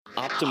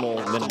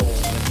optimal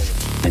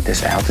minimalism. At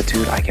this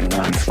altitude, I can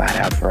run flat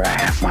out for a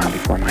half mile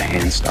before my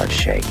hands start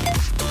shaking.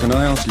 Can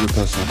I answer your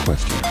personal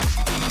question?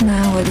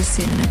 Now would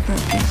seem an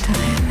appropriate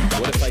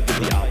time. What if I did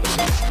the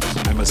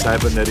opposite? I'm a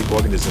cybernetic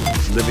organism,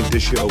 living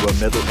tissue over a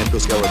metal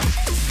endoskeleton.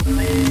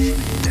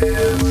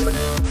 Tim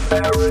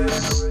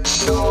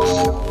Ferriss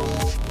Show.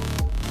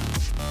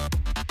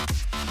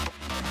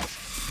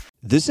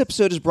 This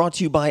episode is brought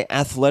to you by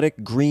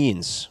Athletic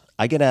Greens.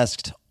 I get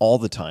asked all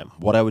the time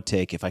what I would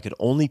take if I could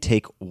only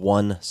take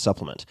one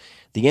supplement.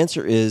 The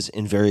answer is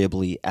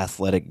invariably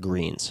Athletic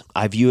Greens.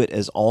 I view it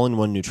as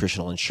all-in-one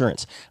nutritional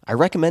insurance. I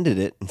recommended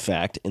it, in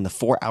fact, in the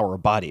 4-Hour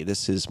Body.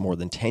 This is more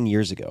than 10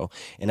 years ago,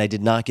 and I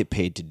did not get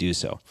paid to do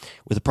so.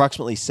 With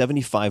approximately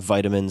 75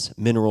 vitamins,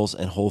 minerals,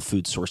 and whole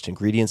food sourced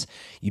ingredients,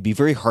 you'd be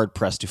very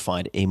hard-pressed to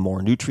find a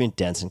more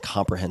nutrient-dense and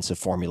comprehensive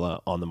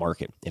formula on the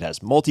market. It has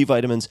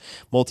multivitamins,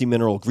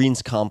 multi-mineral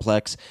greens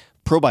complex,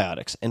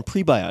 probiotics and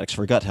prebiotics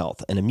for gut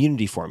health, an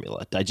immunity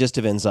formula,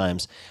 digestive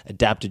enzymes,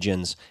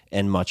 adaptogens,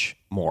 and much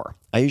more.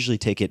 I usually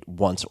take it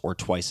once or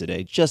twice a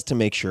day just to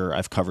make sure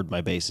I've covered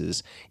my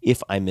bases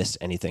if I missed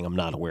anything I'm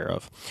not aware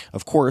of.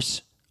 Of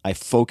course, I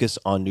focus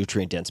on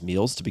nutrient-dense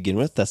meals to begin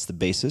with. That's the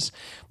basis.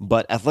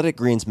 But Athletic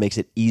Greens makes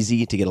it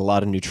easy to get a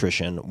lot of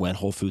nutrition when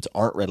whole foods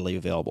aren't readily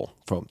available.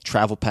 From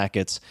travel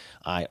packets,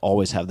 I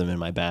always have them in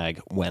my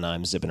bag when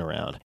I'm zipping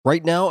around.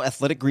 Right now,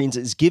 Athletic Greens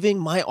is giving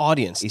my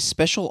audience a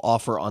special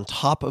offer on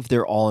top of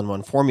their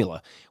all-in-one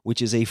formula,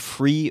 which is a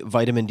free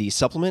vitamin D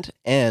supplement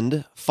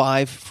and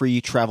 5 free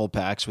travel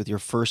packs with your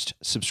first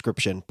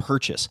subscription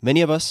purchase.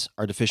 Many of us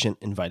are deficient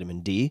in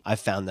vitamin D.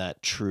 I've found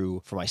that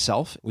true for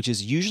myself, which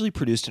is usually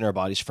produced in our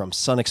bodies from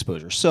sun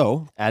exposure.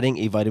 So adding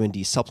a vitamin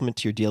D supplement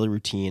to your daily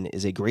routine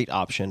is a great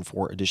option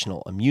for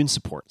additional immune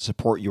support.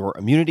 Support your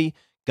immunity,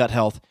 gut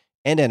health,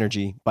 and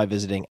energy by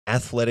visiting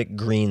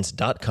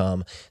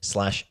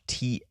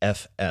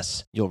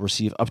athleticgreens.com/TFS. You'll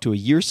receive up to a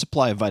year's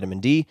supply of vitamin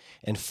D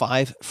and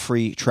 5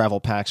 free travel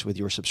packs with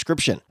your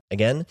subscription.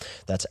 Again,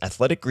 that's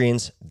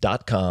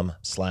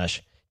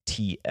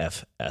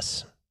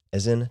athleticgreens.com/TFS,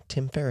 as in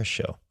Tim Ferriss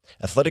Show.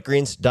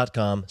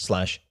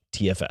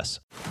 athleticgreens.com/TFS.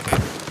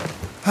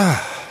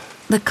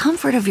 The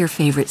comfort of your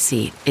favorite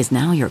seat is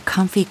now your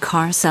comfy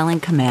car selling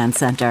command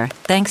center,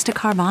 thanks to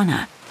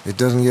Carvana. It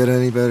doesn't get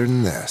any better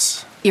than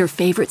this. Your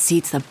favorite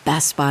seat's the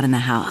best spot in the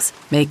house.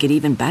 Make it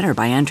even better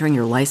by entering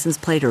your license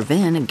plate or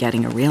VIN and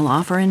getting a real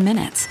offer in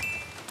minutes.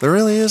 There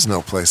really is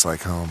no place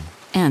like home.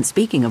 And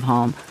speaking of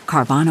home,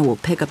 Carvana will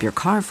pick up your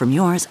car from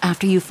yours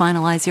after you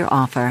finalize your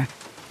offer.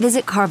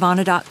 Visit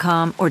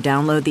Carvana.com or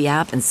download the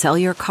app and sell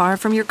your car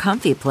from your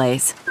comfy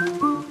place.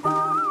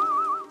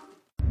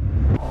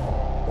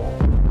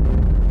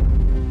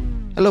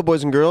 Hello,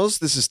 boys and girls.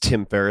 This is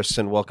Tim Ferriss,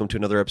 and welcome to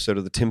another episode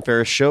of The Tim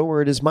Ferriss Show,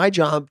 where it is my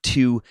job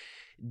to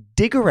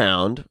dig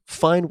around,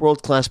 find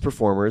world-class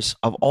performers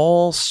of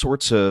all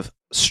sorts of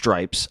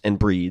stripes and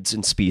breeds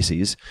and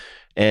species,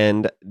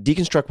 and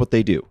deconstruct what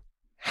they do.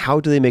 How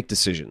do they make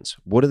decisions?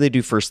 What do they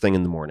do first thing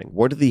in the morning?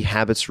 What are the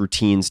habits,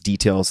 routines,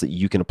 details that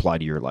you can apply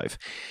to your life?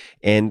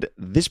 And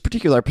this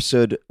particular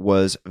episode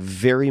was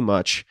very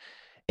much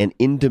an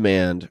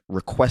in-demand,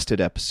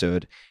 requested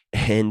episode,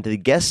 and the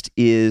guest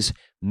is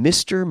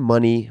Mr.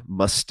 Money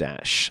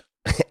Mustache,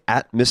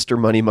 at Mr.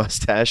 Money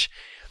Mustache,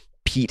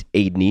 Pete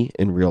Aidney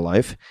in real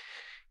life.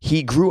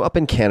 He grew up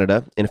in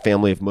Canada in a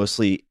family of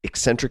mostly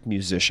eccentric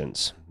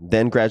musicians,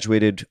 then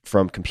graduated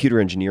from computer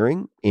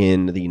engineering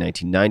in the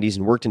 1990s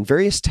and worked in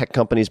various tech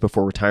companies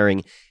before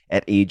retiring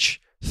at age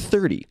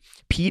 30.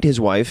 Pete, his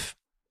wife,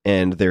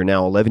 and their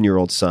now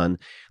 11-year-old son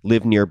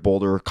live near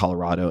Boulder,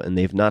 Colorado, and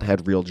they've not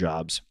had real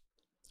jobs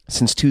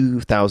since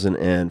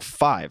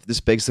 2005.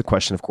 This begs the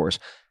question, of course,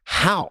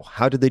 how?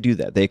 How did they do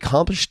that? They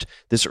accomplished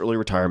this early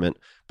retirement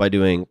by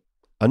doing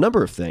a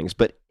number of things,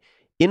 but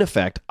in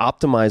effect,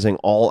 optimizing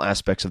all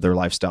aspects of their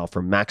lifestyle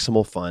for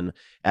maximal fun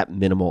at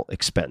minimal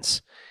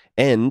expense,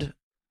 and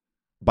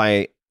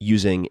by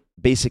using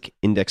basic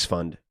index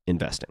fund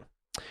investing.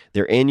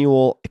 Their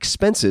annual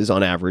expenses,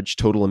 on average,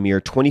 total a mere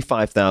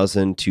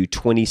 $25,000 to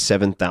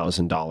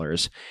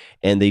 $27,000,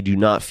 and they do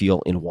not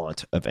feel in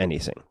want of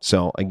anything.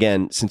 So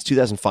again, since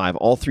 2005,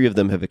 all three of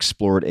them have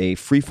explored a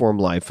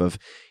freeform life of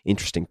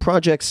interesting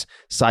projects,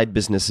 side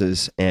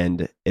businesses,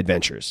 and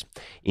adventures.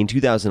 In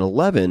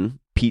 2011,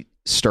 Pete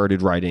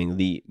started writing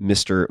the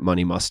Mr.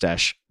 Money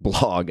Mustache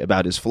blog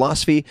about his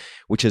philosophy,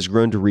 which has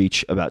grown to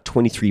reach about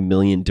 23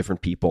 million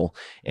different people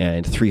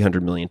and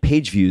 300 million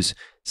page views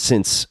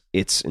since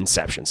its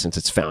inception, since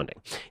its founding.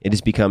 It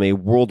has become a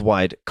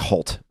worldwide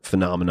cult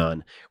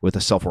phenomenon with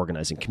a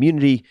self-organizing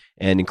community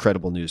and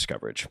incredible news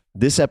coverage.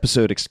 This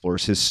episode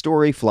explores his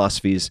story,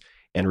 philosophies,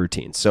 and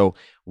routines. So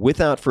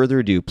without further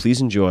ado,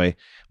 please enjoy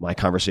my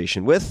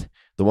conversation with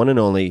the one and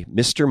only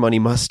Mr. Money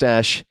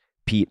Mustache,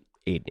 Pete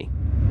Aidney.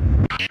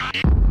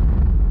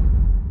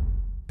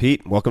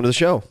 Pete, welcome to the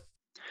show.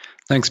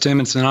 Thanks,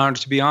 Tim. It's an honor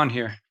to be on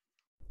here.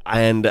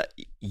 And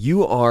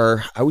you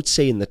are, I would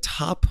say, in the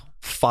top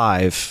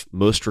 5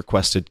 most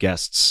requested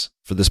guests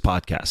for this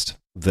podcast.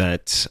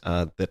 that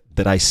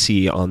I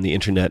see on the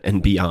internet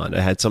and beyond.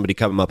 I had somebody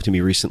come up to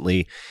me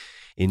recently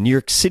in New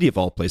York City, of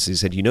all places. He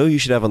said, you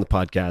should have on the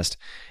podcast,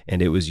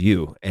 and it was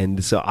you.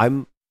 And so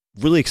I'm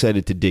really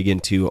excited to dig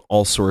into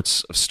all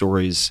sorts of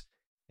stories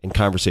and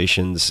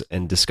conversations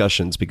and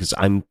discussions, because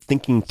I'm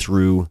thinking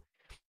through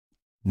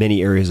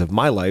many areas of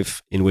my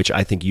life in which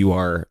I think you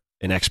are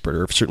an expert,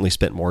 or have certainly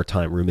spent more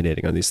time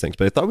ruminating on these things.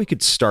 But I thought we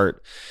could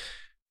start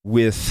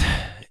with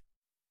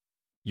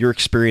your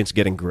experience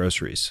getting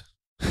groceries.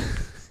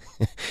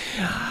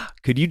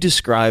 Could you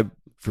describe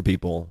for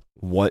people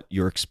what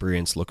your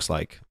experience looks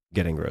like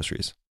getting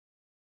groceries?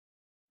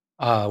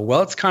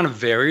 Well, it's kind of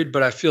varied,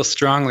 but I feel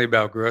strongly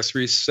about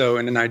groceries. So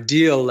in an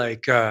ideal,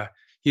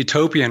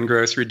 utopian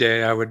grocery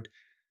day, I would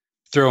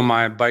throw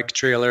my bike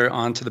trailer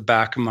onto the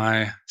back of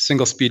my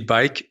single speed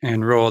bike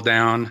and roll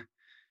down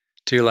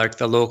to like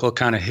the local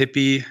kind of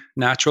hippie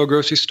natural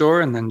grocery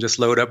store, and then just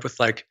load up with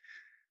like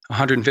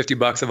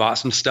 $150 of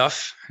awesome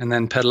stuff, and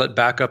then pedal it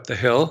back up the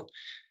hill,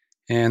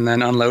 and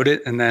then unload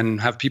it, and then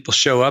have people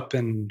show up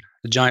and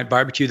a giant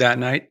barbecue that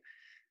night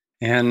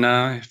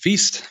and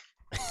feast.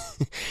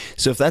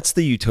 So if that's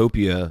the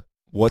utopia,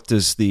 what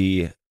does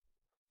the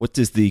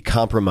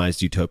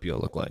compromised utopia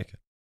look like?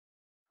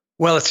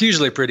 Well, it's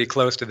usually pretty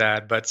close to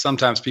that, but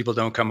sometimes people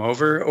don't come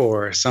over,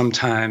 or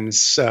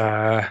sometimes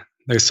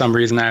there's some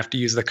reason I have to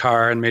use the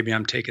car, and maybe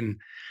I'm taking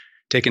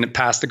it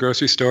past the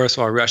grocery store,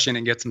 so I'll rush in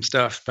and get some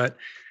stuff. But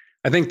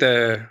I think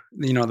the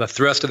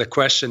thrust of the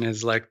question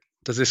is like,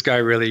 does this guy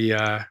really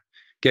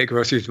get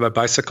groceries by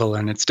bicycle?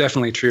 And it's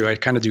definitely true. I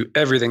kind of do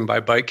everything by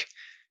bike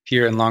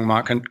here in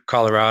Longmont,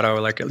 Colorado.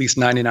 Like at least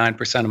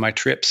 99% of my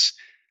trips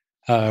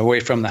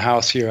away from the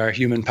house here are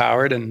human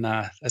powered, and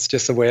that's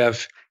just the way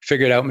I've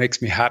figured out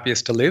makes me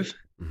happiest to live.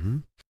 Mm-hmm.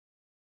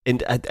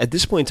 And at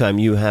this point in time,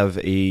 you have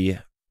a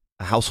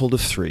household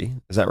of 3.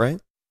 Is that right?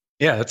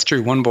 Yeah, that's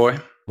true. One boy,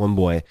 one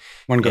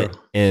girl,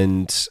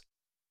 and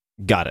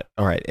got it.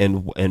 All right.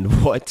 And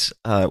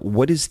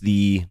what is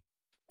the?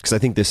 Because I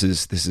think this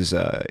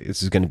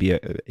is going to be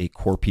a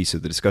core piece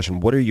of the discussion.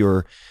 What are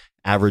your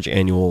average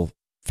annual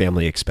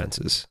family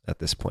expenses at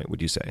this point,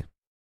 would you say?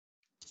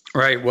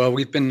 Right. Well,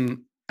 we've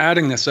been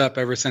adding this up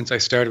ever since I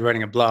started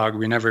writing a blog.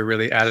 We never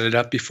really added it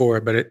up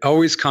before, but it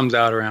always comes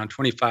out around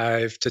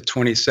 $25,000 to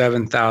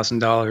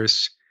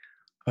 $27,000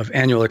 of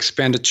annual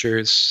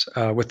expenditures,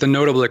 with the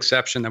notable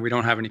exception that we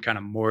don't have any kind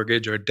of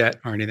mortgage or debt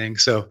or anything.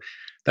 So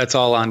that's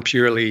all on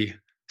purely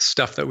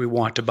stuff that we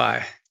want to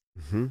buy.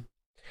 Mm-hmm.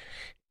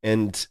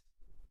 And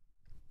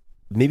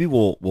maybe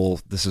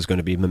we'll this is going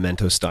to be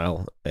memento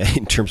style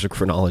in terms of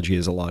chronology,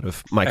 as a lot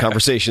of my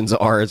conversations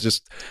are. It's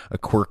just a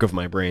quirk of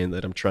my brain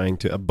that I'm trying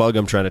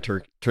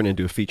to turn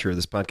into a feature of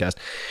this podcast.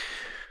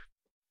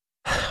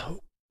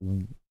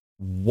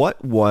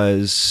 What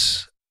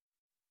was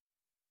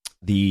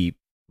the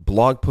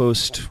blog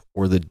post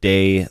or the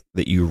day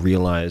that you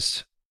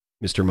realized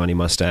Mr. Money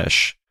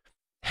Mustache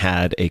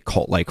had a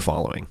cult-like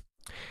following?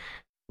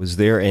 Was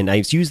there, and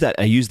I use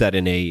that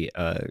in a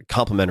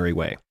complimentary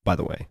way, by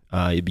the way.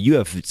 You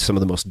have some of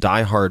the most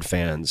diehard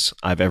fans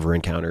I've ever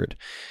encountered.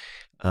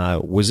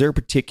 Was there a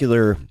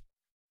particular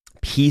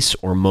piece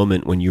or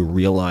moment when you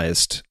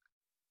realized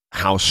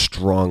how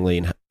strongly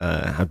and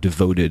how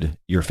devoted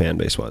your fan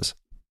base was?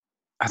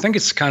 I think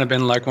it's kind of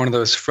been like one of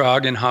those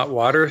frog in hot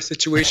water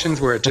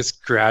situations where it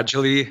just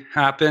gradually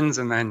happens.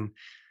 And then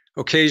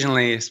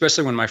occasionally,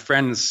 especially when my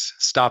friends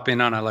stop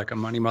in on a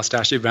Money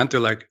Mustache event, they're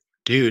like,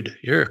 dude,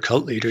 you're a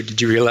cult leader.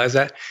 Did you realize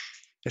that?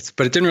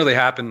 But it didn't really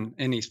happen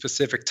any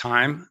specific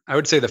time. I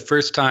would say the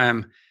first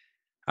time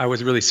I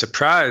was really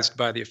surprised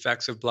by the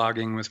effects of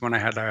blogging was when I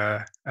had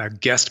a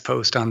guest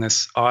post on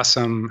this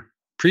awesome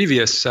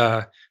previous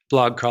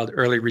blog called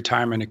Early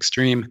Retirement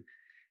Extreme.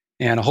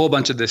 And a whole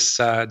bunch of this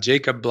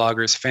Jacob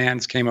bloggers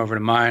fans came over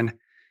to my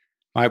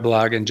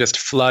blog, and just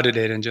flooded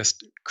it and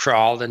just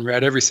crawled and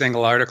read every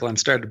single article and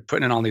started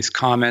putting in all these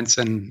comments.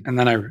 And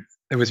then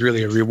it was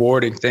really a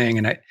rewarding thing.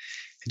 And it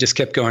just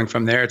kept going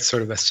from there. It's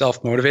sort of a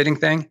self-motivating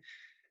thing.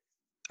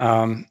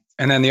 And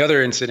then the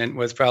other incident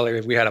was probably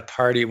we had a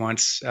party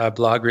once, a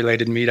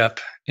blog-related meetup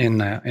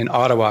in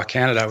Ottawa,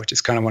 Canada, which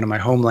is kind of one of my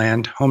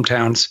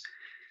hometowns.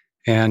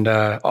 And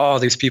all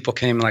these people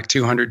came, like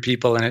 200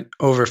 people, and it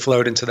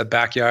overflowed into the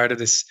backyard of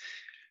this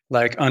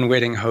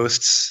unwitting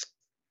host's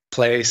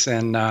place.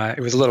 And it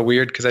was a little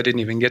weird because I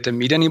didn't even get to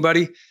meet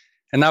anybody.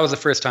 And that was the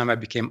first time I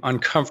became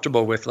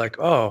uncomfortable with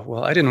oh,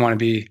 well, I didn't want to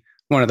be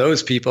one of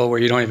those people where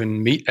you don't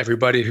even meet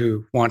everybody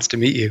who wants to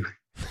meet you.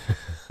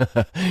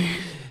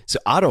 So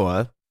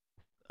Ottawa,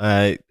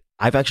 I've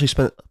actually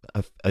spent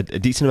a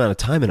decent amount of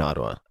time in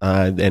Ottawa,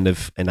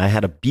 and I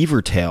had a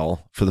beaver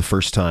tail for the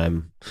first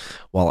time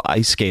while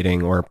ice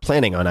skating, or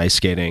planning on ice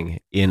skating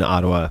in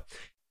Ottawa,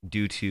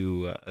 due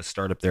to a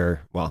startup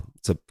there. Well,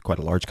 it's quite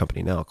a large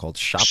company now called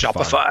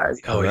Shopify.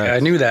 Oh, yeah, I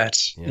knew that.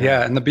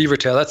 Yeah, and the beaver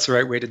tail, that's the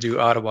right way to do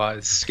Ottawa,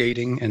 is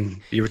skating and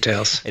beaver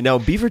tails. And now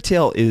beaver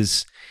tail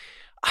is,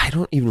 I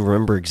don't even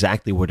remember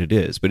exactly what it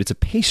is, but it's a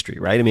pastry,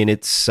 right? I mean,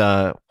 it's,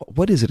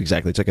 what is it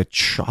exactly? It's like a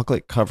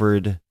chocolate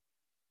covered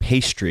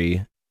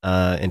pastry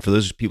And for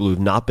those people who've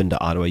not been to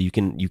Ottawa, you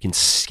can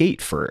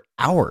skate for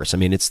hours. I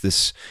mean, it's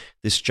this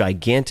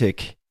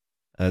gigantic.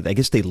 I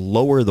guess they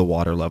lower the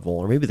water level,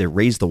 or maybe they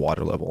raise the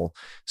water level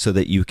so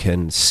that you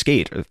can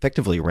skate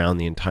effectively around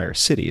the entire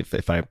city,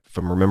 if I'm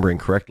remembering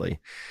correctly.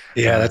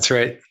 Yeah, that's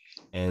right.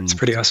 And it's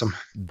pretty awesome.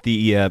 But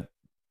to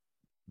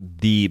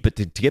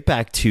get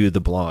back to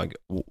the blog,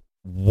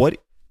 what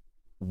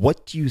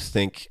do you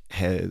think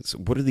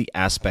what are the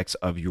aspects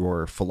of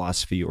your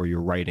philosophy or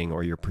your writing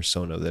or your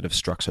persona that have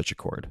struck such a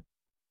chord?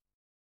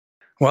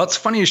 Well, it's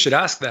funny you should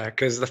ask that,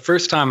 because the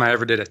first time I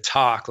ever did a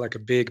talk, like a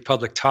big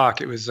public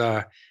talk, it was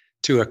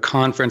to a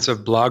conference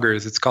of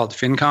bloggers. It's called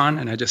FinCon,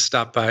 and I just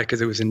stopped by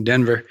because it was in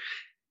Denver.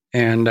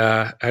 And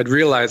I'd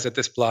realized that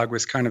this blog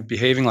was kind of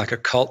behaving like a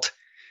cult.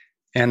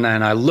 And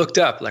then I looked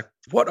up, like,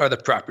 what are the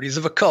properties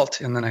of a cult?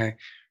 And then I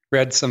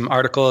read some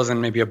articles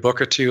and maybe a book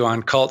or two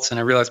on cults, and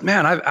I realized,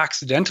 man, I've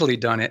accidentally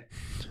done it.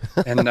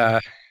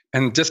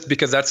 And just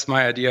because that's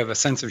my idea of a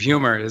sense of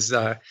humor is,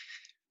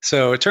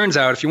 so it turns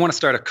out if you want to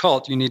start a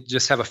cult, you need to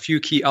just have a few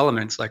key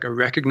elements, like a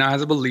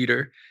recognizable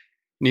leader.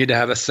 You need to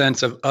have a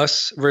sense of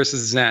us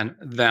versus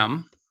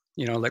them,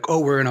 like, oh,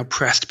 we're an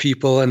oppressed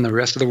people and the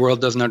rest of the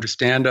world doesn't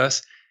understand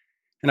us.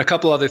 And a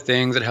couple other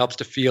things. It helps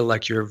to feel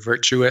like you're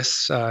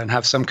virtuous and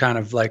have some kind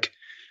of like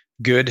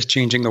good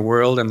changing the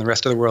world, and the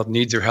rest of the world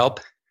needs your help.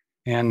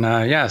 And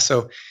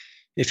so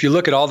if you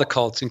look at all the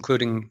cults,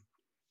 including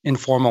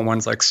informal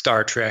ones like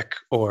Star Trek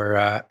or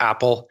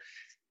Apple,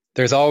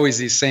 there's always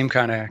these same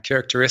kind of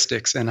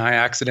characteristics. And I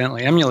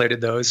accidentally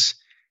emulated those,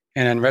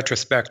 and in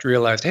retrospect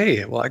realized,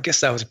 hey, well, I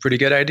guess that was a pretty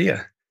good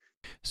idea.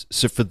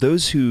 So for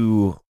those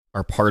who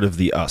are part of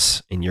the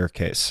us, in your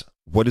case,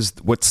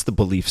 what's the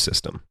belief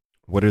system?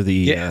 What are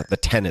the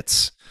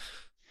tenets?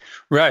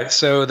 Right.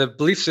 So the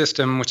belief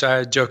system, which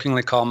I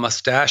jokingly call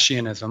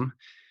Mustachianism,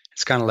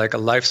 it's kind of like a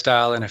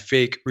lifestyle and a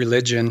fake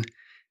religion.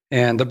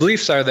 And the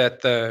beliefs are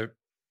that the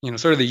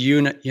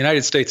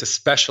United States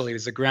especially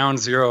is the ground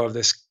zero of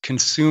this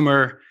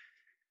consumer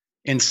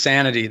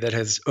insanity that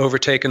has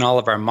overtaken all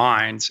of our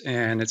minds.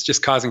 And it's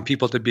just causing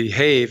people to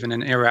behave in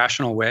an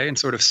irrational way and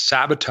sort of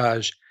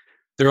sabotage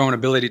their own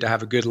ability to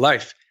have a good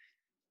life.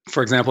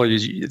 For example,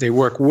 they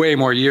work way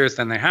more years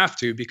than they have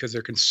to because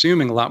they're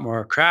consuming a lot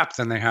more crap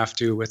than they have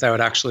to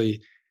without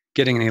actually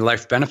getting any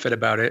life benefit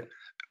about it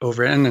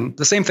over it. And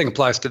the same thing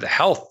applies to their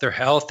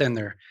health and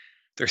their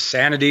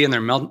sanity and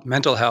their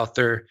mental health.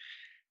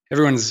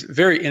 Everyone's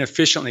very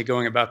inefficiently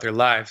going about their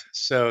lives.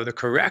 So the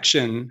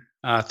correction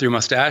through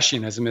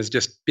Mustachianism is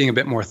just being a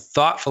bit more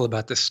thoughtful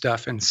about this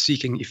stuff and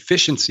seeking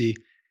efficiency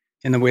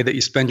in the way that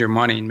you spend your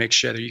money, and make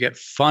sure that you get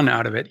fun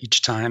out of it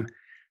each time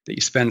that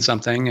you spend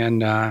something.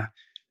 And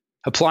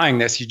applying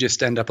this, you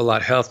just end up a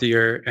lot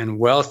healthier and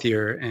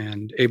wealthier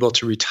and able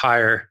to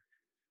retire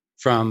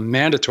from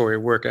mandatory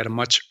work at a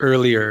much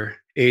earlier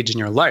age in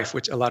your life,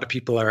 which a lot of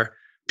people are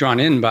drawn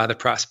in by the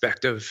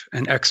prospect of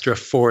an extra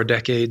 4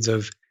 decades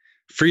of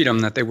freedom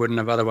that they wouldn't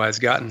have otherwise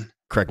gotten.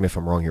 Correct me if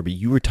I'm wrong here, but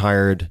you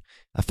retired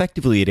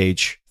effectively at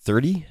age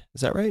 30.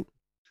 Is that right?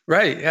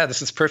 Right. Yeah.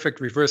 This is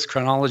perfect reverse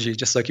chronology,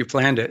 just like you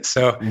planned it.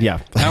 So yeah.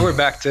 Now we're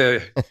back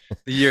to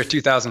the year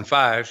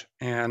 2005.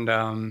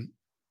 And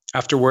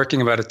after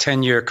working about a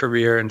 10-year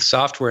career in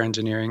software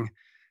engineering,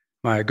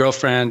 my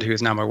girlfriend, who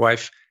is now my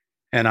wife,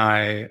 and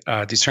I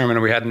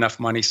determined we had enough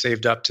money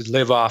saved up to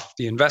live off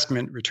the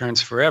investment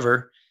returns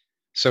forever.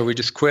 So we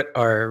just quit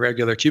our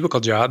regular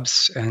cubicle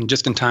jobs, and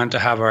just in time to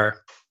have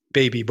our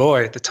baby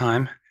boy at the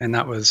time. And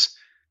that was,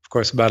 of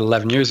course, about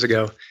 11 years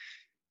ago.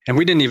 And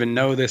we didn't even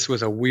know this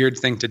was a weird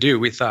thing to do.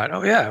 We thought,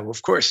 oh yeah, well,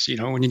 of course,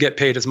 when you get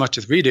paid as much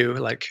as we do,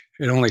 like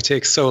it only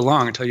takes so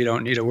long until you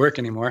don't need to work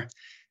anymore.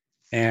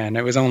 And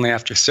it was only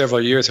after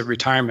several years of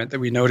retirement that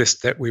we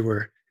noticed that we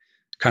were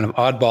kind of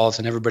oddballs,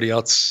 and everybody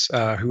else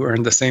who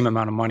earned the same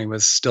amount of money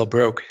was still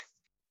broke.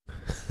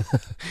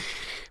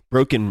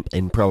 Broke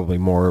in probably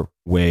more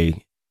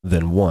way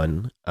than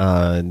one.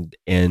 And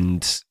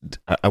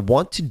I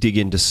want to dig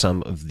into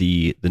some of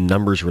the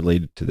numbers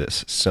related to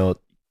this. So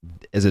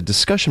as a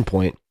discussion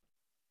point,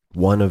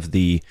 one of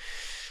the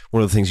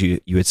things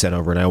you had sent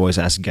over, and I always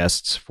ask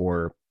guests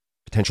for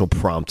potential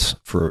prompts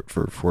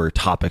for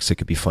topics that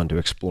could be fun to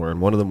explore. And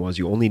one of them was,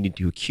 you only need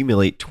to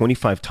accumulate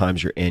 25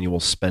 times your annual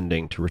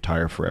spending to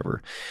retire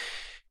forever.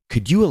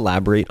 Could you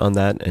elaborate on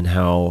that and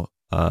how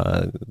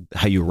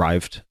you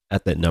arrived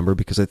at that number?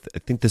 Because I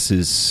think this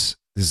is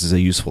a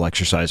useful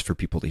exercise for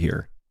people to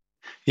hear.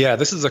 Yeah,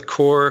 this is a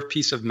core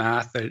piece of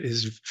math that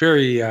is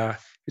very,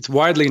 it's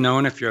widely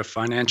known if you're a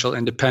financial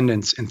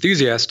independence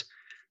enthusiast,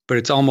 but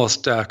it's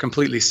almost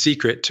completely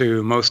secret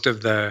to most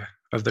of the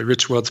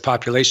rich world's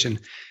population.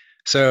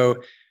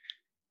 So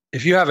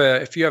if you have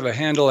a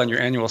handle on your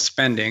annual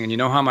spending and you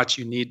know how much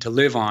you need to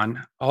live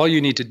on, all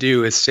you need to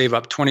do is save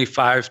up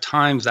 25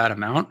 times that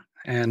amount.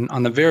 And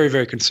on the very,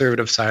 very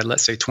conservative side,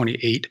 let's say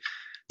 28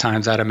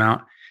 times that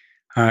amount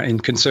in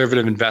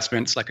conservative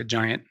investments like a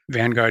giant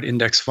Vanguard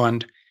index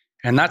fund.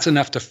 And that's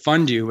enough to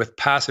fund you with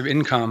passive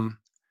income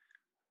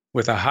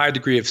with a high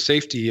degree of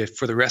safety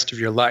for the rest of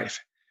your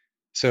life.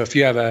 So if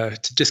you have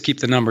to just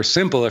keep the number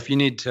simple, if you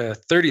need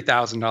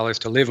 $30,000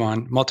 to live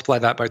on, multiply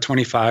that by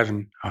 25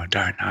 and, oh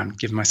darn, I'm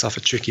giving myself a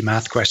tricky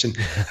math question.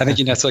 I think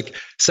that's like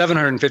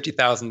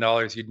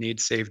 $750,000 you'd need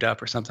saved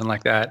up or something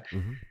like that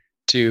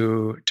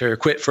to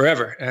quit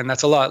forever. And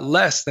that's a lot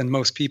less than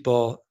most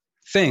people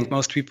think.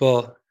 Most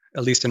people,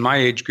 at least in my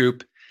age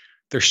group,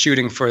 they're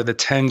shooting for the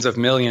tens of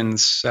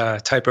millions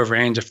type of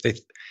range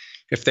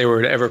if they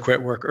were to ever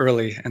quit work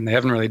early, and they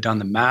haven't really done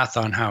the math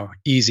on how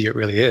easy it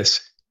really is.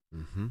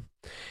 Mm-hmm.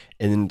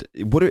 And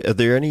are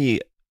there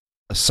any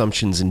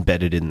assumptions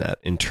embedded in that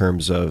in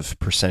terms of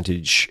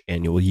percentage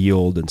annual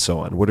yield and so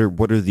on? What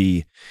are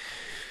the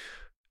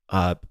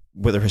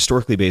whether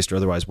historically based or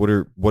otherwise?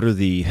 Are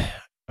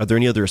there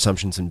any other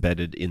assumptions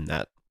embedded in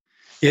that?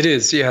 It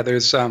is, yeah.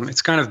 There's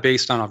it's kind of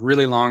based on a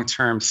really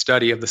long-term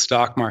study of the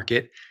stock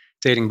market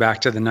dating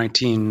back to the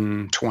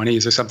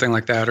 1920s or something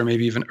like that, or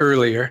maybe even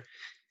earlier.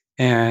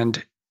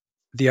 And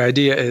the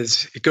idea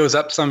is it goes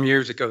up some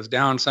years, it goes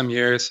down some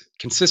years,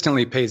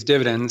 consistently pays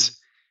dividends.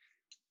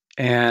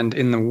 And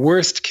in the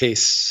worst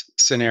case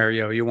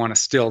scenario, you want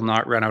to still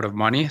not run out of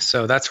money.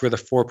 So that's where the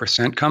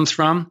 4% comes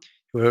from.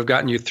 It would have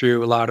gotten you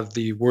through a lot of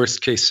the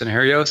worst case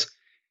scenarios.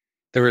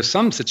 There were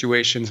some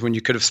situations when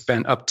you could have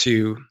spent up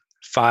to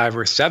 5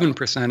 or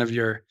 7% of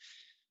your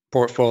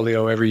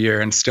portfolio every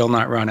year and still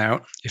not run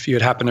out if you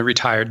had happened to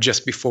retire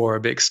just before a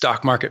big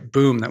stock market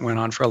boom that went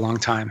on for a long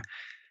time.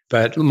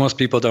 But most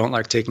people don't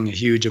like taking a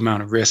huge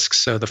amount of risks.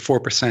 So the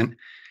 4%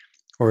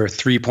 or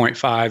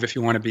 3.5, if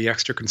you want to be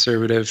extra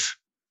conservative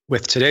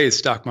with today's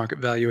stock market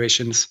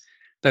valuations,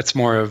 that's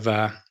more of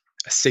a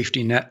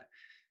safety net.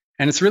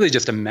 And it's really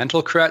just a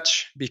mental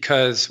crutch,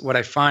 because what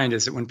I find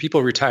is that when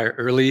people retire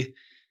early,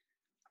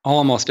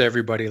 almost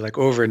everybody, like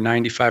over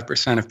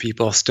 95% of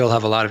people, still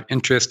have a lot of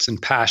interests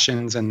and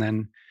passions. And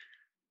then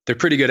they're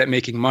pretty good at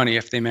making money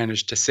if they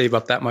manage to save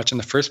up that much in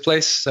the first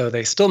place. So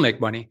they still make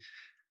money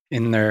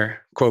in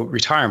their, quote,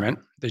 retirement.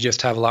 They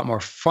just have a lot more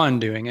fun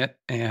doing it.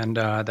 And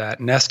that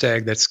nest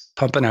egg that's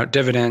pumping out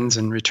dividends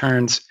and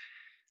returns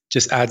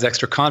just adds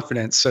extra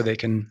confidence, so they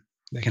can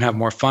have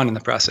more fun in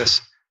the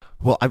process.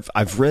 Well,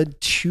 I've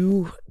read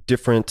two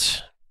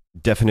different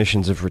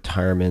definitions of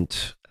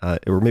retirement,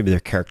 or maybe their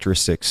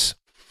characteristics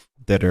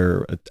that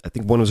are, I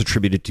think one was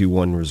attributed to,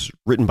 one was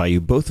written by you,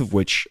 both of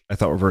which I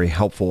thought were very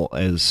helpful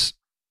as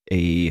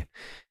a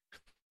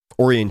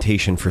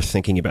orientation for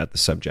thinking about the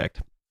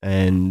subject.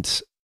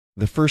 And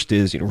the first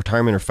is,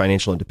 retirement or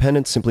financial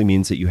independence simply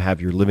means that you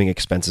have your living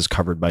expenses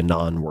covered by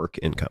non-work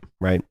income,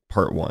 right?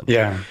 Part one.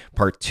 Yeah.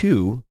 Part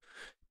two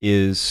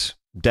is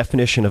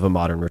definition of a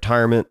modern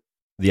retirement,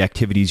 the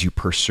activities you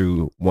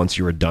pursue once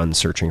you are done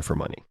searching for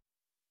money.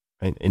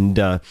 Right? And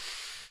I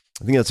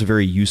think that's a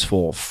very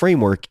useful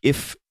framework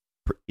if,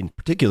 in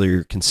particular,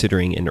 you're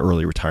considering an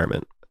early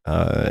retirement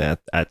at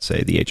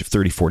say, the age of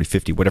 30, 40,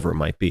 50, whatever it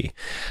might be.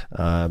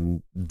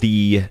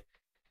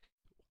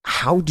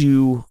 How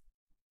do,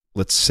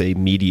 let's say,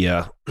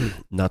 media,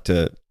 not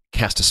to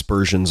cast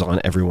aspersions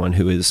on everyone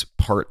who is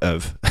part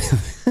of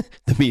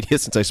the media,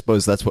 since I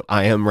suppose that's what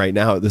I am right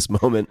now at this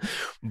moment,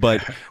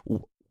 but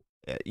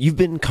you've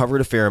been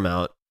covered a fair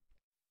amount,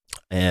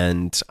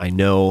 and I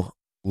know,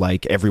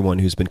 like everyone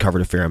who's been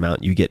covered a fair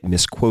amount, you get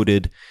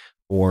misquoted,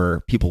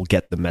 or people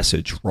get the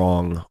message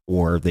wrong,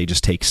 or they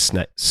just take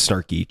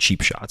snarky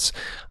cheap shots.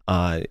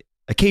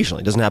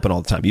 Occasionally, it doesn't happen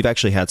all the time. You've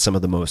actually had some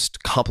of the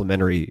most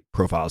complimentary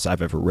profiles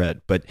I've ever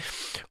read, but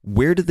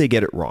where did they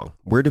get it wrong?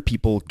 Where do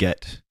people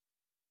get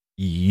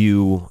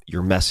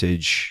your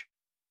message,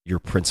 your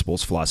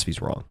principles,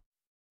 philosophies wrong?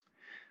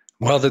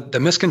 Well, the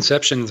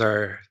misconceptions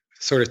are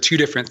sort of two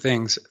different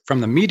things. From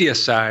the media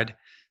side,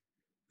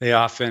 they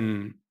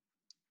often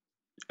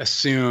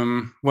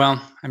assume,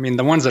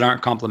 the ones that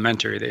aren't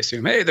complimentary, they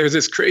assume, hey, there's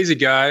this crazy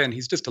guy and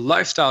he's just a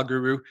lifestyle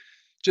guru,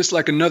 just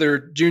like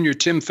another junior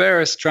Tim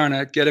Ferriss trying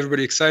to get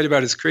everybody excited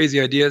about his crazy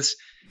ideas,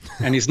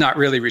 and he's not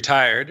really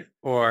retired.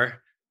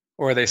 Or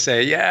they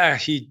say, yeah,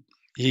 he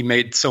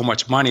made so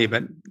much money,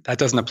 but that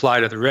doesn't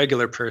apply to the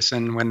regular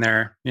person when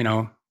they're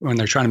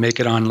trying to make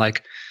it on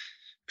like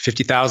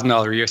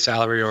 $50,000 a year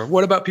salary. Or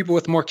what about people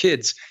with more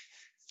kids?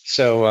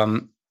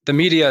 So the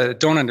media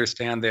don't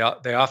understand. They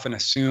often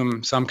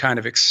assume some kind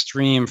of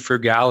extreme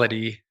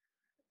frugality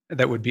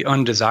that would be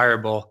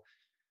undesirable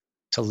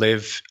to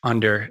live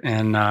under,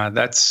 and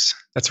that's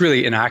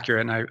really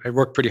inaccurate. And I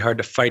work pretty hard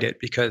to fight it,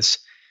 because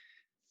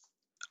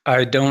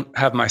I don't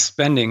have my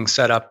spending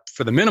set up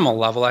for the minimal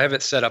level. I have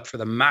it set up for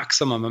the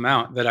maximum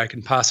amount that I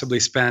can possibly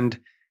spend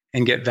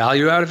and get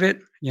value out of it.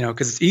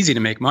 Because it's easy to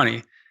make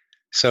money.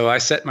 So I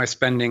set my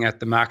spending at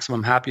the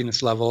maximum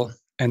happiness level,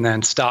 and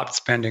then stopped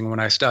spending when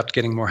I stopped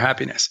getting more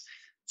happiness.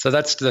 So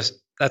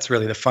that's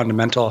really the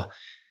fundamental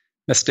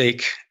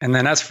mistake. And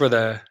then as for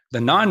the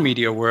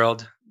non-media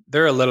world,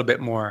 they're a little bit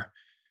more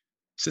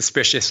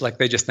suspicious. Like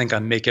they just think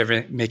I'm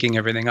making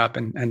everything up.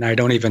 And I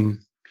don't even,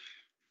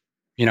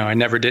 I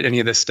never did any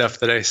of this stuff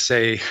that I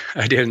say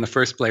I did in the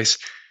first place.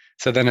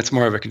 So then it's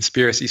more of a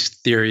conspiracy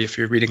theory if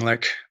you're reading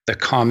like the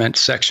comment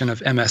section of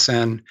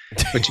MSN,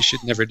 which you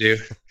should never do.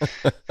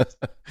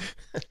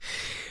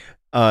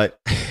 Uh,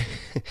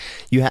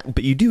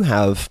 but you do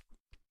have,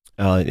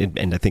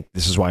 and I think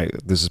this is why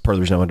this is part of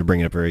the reason I wanted to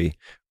bring it up very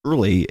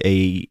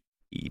early.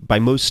 By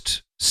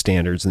most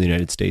standards in the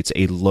United States,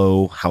 a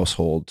low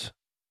household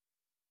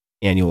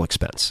annual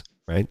expense,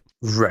 right?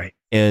 Right.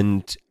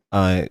 And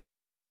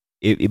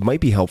it might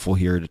be helpful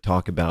here to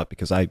talk about,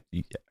 because I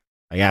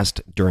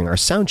asked during our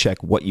sound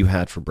check what you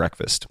had for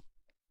breakfast.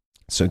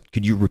 So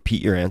could you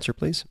repeat your answer,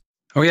 please?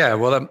 Oh yeah.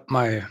 Well,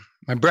 my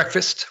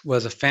breakfast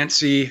was a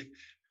fancy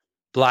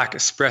black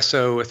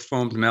espresso with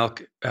foamed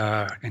milk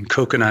and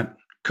coconut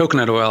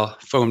oil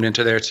foamed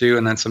into there too,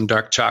 and then some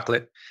dark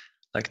chocolate,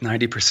 like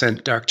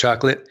 90% dark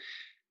chocolate,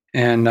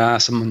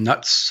 and some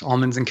nuts,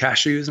 almonds, and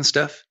cashews and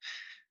stuff.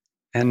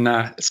 And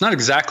it's not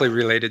exactly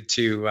related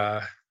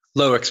to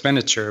low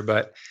expenditure,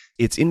 but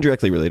it's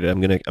indirectly related.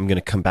 I'm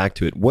gonna come back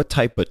to it. What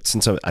type? But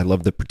since I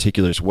love the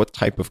particulars, what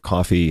type of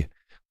coffee?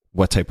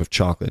 What type of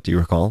chocolate? Do you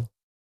recall?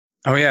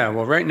 Oh yeah.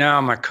 Well, right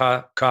now my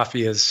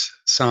coffee is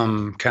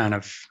some kind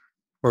of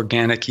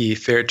organic-y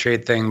fair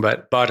trade thing,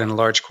 but bought in a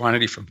large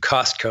quantity from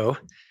Costco,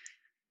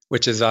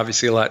 which is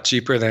obviously a lot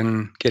cheaper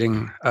than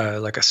getting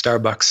like a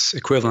Starbucks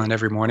equivalent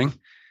every morning.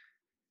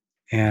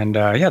 And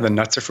the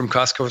nuts are from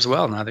Costco as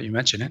well, now that you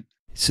mention it.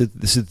 So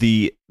this is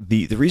the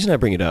reason I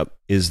bring it up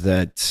is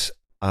that,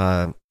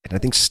 and I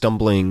think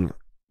Stumbling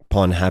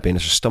on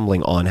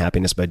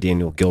Happiness by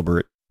Daniel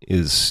Gilbert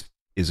is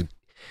a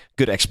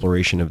good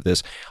exploration of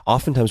this.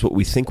 Oftentimes what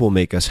we think will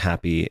make us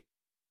happy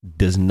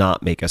does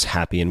not make us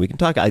happy. And we can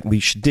talk, we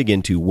should dig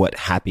into what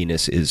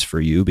happiness is for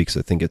you, because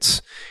I think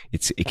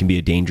it can be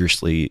a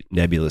dangerously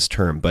nebulous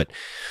term. But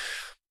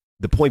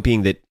the point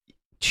being that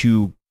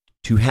to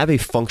have a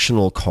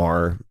functional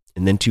car,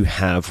 and then to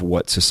have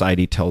what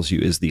society tells you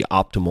is the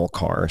optimal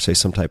car, say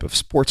some type of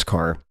sports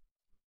car,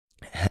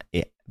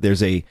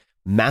 there's a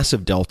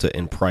massive delta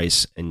in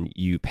price, and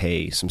you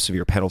pay some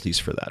severe penalties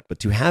for that. But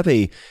to have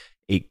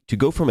to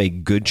go from a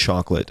good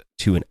chocolate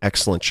to an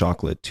excellent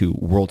chocolate to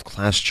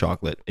world-class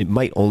chocolate, it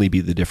might only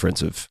be the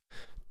difference of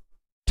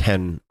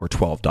 $10 or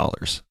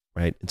 $12,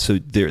 right? And so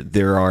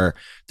there are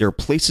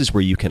places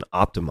where you can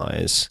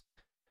optimize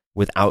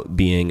without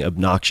being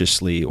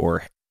obnoxiously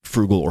or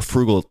frugal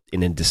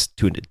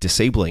to a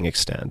disabling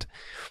extent,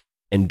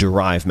 and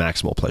derive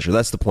maximal pleasure.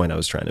 That's the point I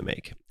was trying to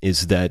make,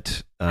 is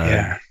that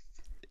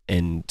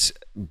and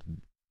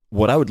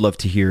what I would love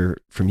to hear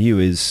from you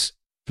is,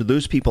 for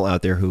those people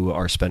out there who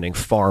are spending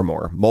far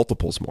more,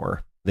 multiples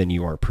more than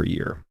you are per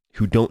year,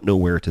 who don't know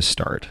where to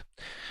start,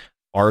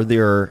 are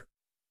there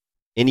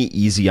any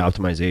easy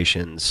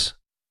optimizations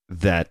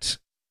that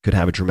could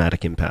have a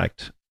dramatic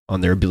impact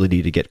on their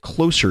ability to get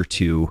closer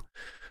to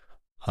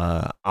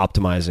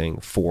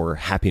optimizing for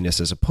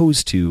happiness, as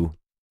opposed to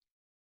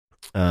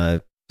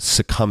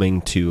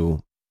succumbing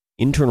to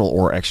internal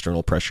or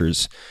external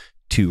pressures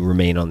to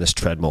remain on this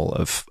treadmill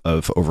of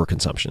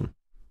overconsumption?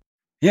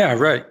 Yeah,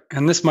 right.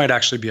 And this might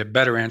actually be a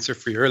better answer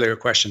for your earlier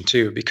question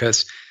too,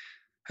 because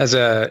as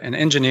an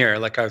engineer,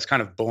 like I was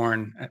kind of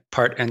born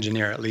part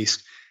engineer at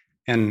least.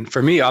 And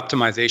for me,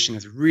 optimization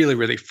is really,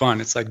 really fun.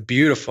 It's like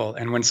beautiful.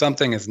 And when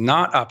something is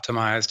not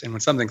optimized and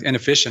when something's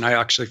inefficient, I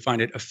actually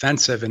find it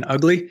offensive and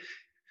ugly.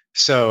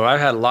 So I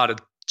had a lot of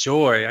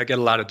joy. I get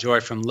a lot of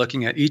joy from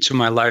looking at each of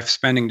my life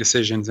spending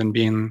decisions and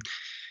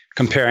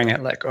comparing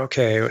it like,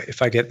 okay,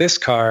 if I get this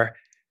car,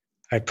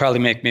 I'd probably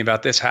make me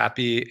about this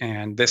happy,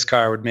 and this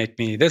car would make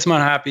me this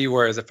amount happy.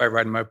 Whereas if I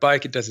ride my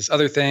bike, it does this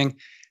other thing.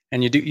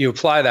 And you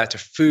apply that to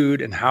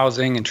food and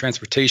housing and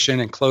transportation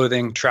and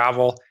clothing,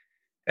 travel,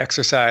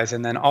 exercise.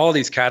 And then all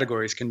these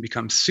categories can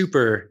become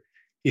super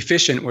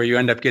efficient, where you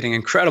end up getting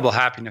incredible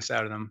happiness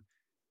out of them.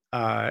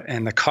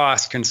 And the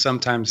cost can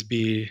sometimes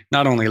be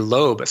not only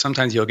low, but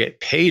sometimes you'll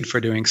get paid for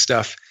doing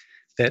stuff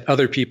that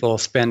other people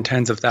spend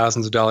tens of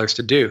thousands of dollars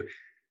to do.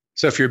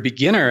 So if you're a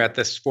beginner at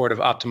the sport of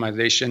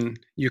optimization,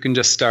 you can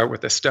just start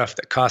with the stuff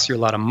that costs you a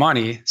lot of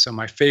money. So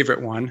my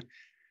favorite one,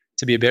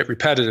 to be a bit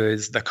repetitive,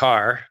 is the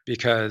car,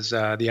 because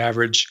the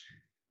average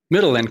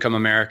middle income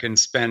American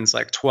spends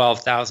like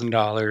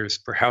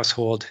 $12,000 per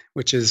household,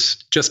 which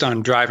is just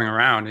on driving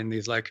around in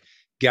these like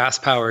gas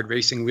powered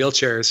racing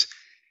wheelchairs.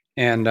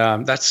 And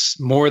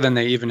that's more than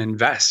they even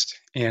invest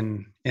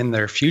in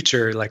their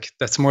future. Like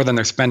that's more than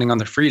they're spending on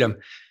their freedom.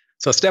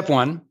 So step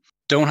one,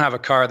 don't have a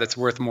car that's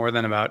worth more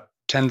than about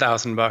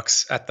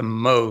 $10,000 at the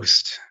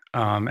most,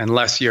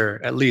 unless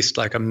you're at least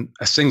like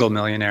a single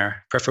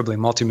millionaire, preferably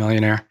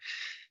multimillionaire,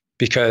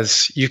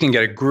 because you can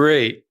get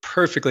a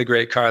perfectly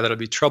great car that'll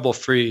be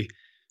trouble-free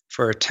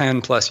for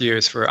 10 plus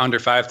years for under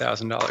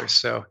 $5,000.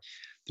 So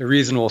the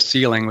reasonable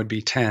ceiling would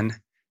be 10.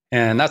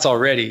 And that's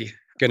already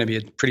going to be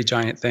a pretty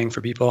giant thing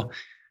for people.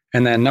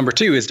 And then number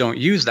two is don't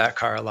use that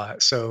car a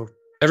lot. So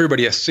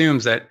everybody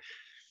assumes that,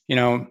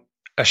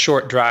 a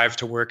short drive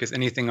to work is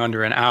anything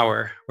under an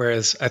hour.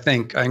 Whereas I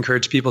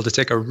encourage people to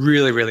take a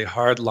really, really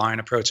hard line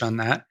approach on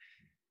that,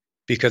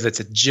 because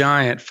it's a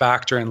giant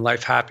factor in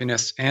life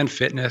happiness and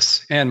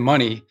fitness and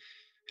money.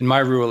 And my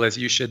rule is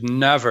you should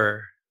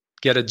never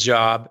get a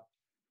job,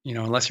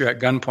 unless you're at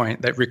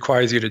gunpoint, that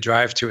requires you to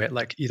drive to it.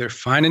 Like either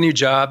find a new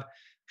job,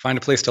 find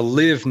a place to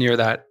live near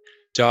that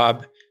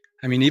job.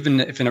 I mean, even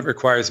if it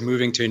requires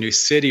moving to a new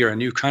city or a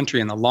new country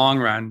in the long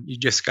run, you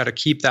just got to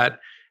keep that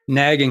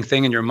nagging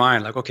thing in your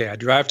mind. Like, okay, I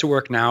drive to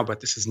work now, but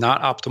this is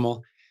not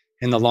optimal.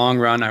 In the long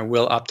run, I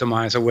will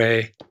optimize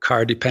away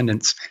car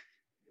dependence.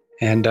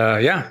 And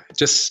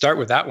just start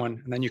with that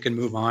one. And then you can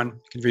move on.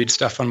 You can read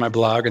stuff on my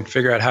blog and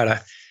figure out how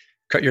to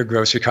cut your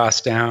grocery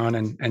costs down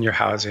and your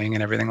housing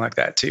and everything like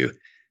that too.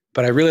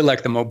 But I really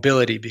like the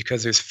mobility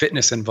because there's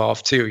fitness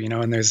involved too,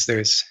 and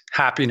there's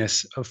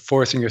happiness of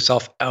forcing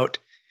yourself out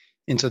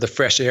into the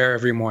fresh air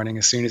every morning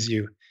as soon as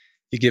you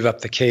give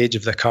up the cage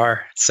of the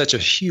car. It's such a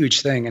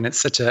huge thing, and it's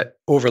such an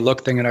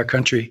overlooked thing in our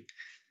country.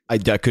 I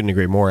couldn't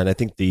agree more. And I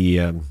think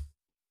it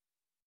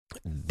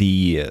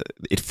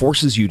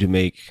forces you to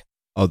make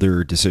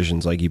other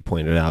decisions, like you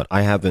pointed out.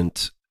 I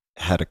haven't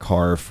had a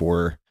car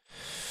for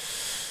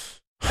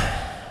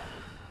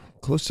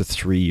close to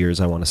 3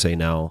 years, I want to say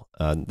now.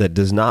 That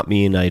does not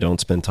mean I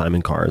don't spend time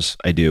in cars.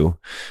 I do.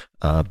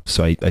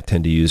 So I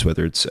tend to use,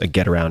 whether it's a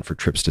get around for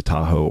trips to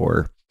Tahoe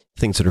or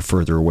things that are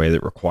further away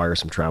that require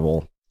some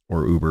travel,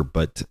 or Uber,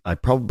 but I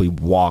probably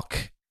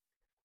walk.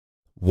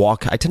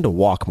 I tend to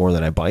walk more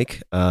than I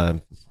bike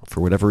for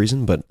whatever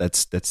reason, but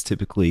that's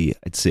typically,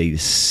 I'd say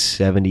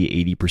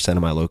 70-80%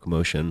 of my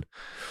locomotion.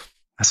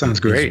 That sounds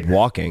great.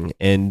 Walking,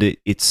 and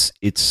it's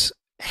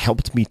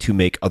helped me to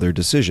make other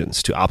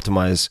decisions, to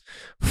optimize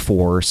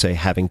for, say,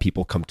 having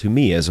people come to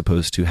me as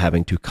opposed to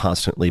having to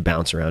constantly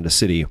bounce around a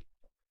city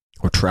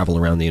or travel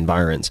around the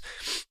environs,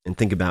 and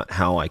think about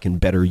how I can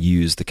better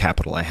use the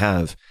capital I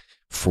have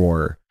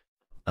for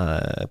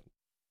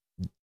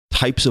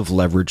types of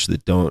leverage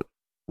that don't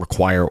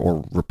require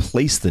or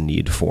replace the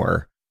need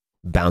for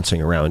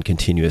bouncing around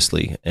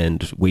continuously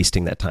and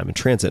wasting that time in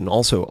transit. And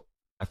also,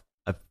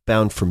 I've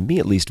found, for me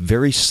at least,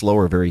 very slow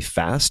or very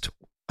fast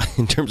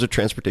in terms of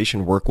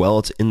transportation work well.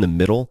 It's in the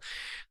middle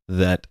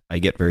that I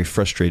get very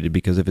frustrated,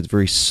 because if it's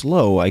very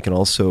slow, I can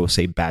also,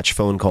 say, batch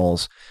phone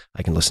calls.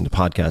 I can listen to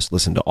podcasts,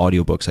 listen to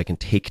audiobooks. I can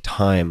take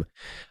time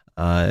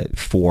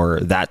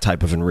for that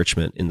type of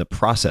enrichment in the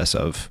process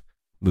of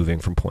moving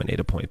from point A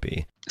to point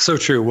B. So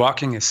true.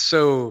 Walking is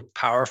so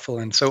powerful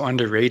and so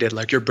underrated.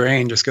 Like, your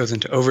brain just goes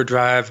into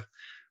overdrive.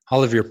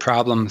 All of your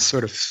problems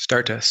sort of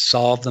start to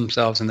solve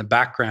themselves in the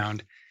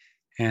background.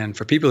 And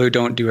for people who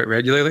don't do it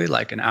regularly,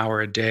 like an hour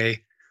a day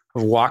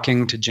of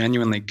walking to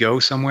genuinely go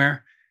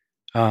somewhere,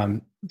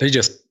 they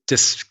just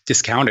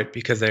discount it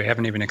because they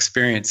haven't even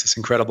experienced this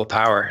incredible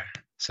power.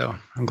 So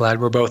I'm glad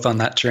we're both on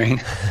that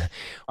train.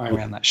 I'm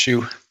on that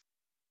shoe.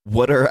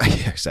 What are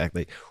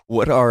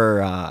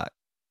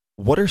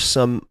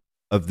some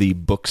of the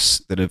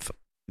books that have,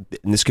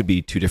 and this could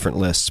be two different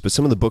lists, but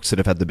some of the books that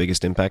have had the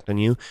biggest impact on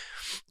you,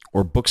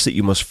 or books that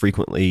you most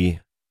frequently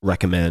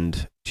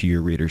recommend to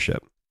your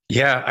readership?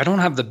 Yeah, I don't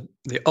have the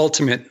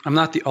ultimate, I'm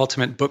not the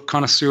ultimate book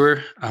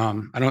connoisseur.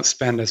 I don't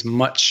spend as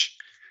much,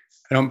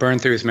 I don't burn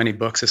through as many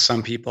books as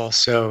some people.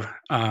 So,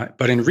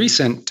 but in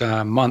recent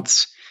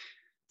months,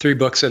 3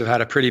 books that have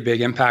had a pretty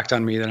big impact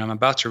on me that I'm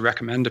about to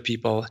recommend to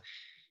people.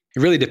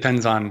 It really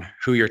depends on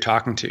who you're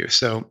talking to.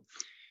 So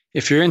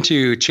if you're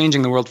into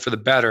changing the world for the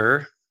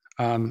better,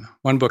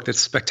 one book that's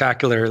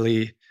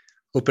spectacularly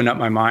opened up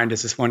my mind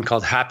is this one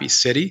called Happy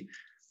City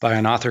by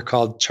an author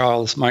called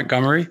Charles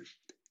Montgomery.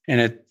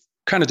 And it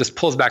kind of just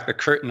pulls back the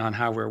curtain on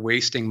how we're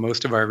wasting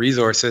most of our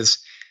resources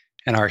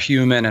and our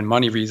human and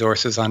money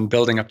resources on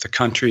building up the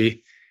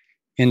country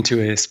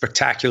into a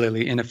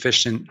spectacularly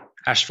inefficient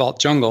asphalt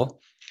jungle.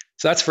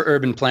 So that's for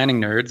urban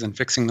planning nerds and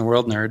fixing the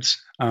world nerds.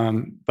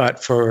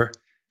 But for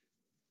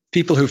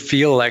people who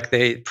feel like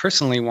they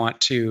personally want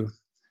to,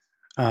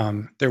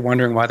 they're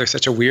wondering why they're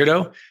such a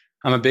weirdo.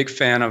 I'm a big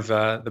fan of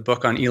the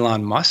book on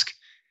Elon Musk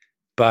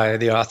by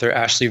the author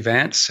Ashley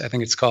Vance. I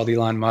think it's called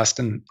Elon Musk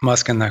and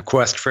the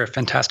Quest for a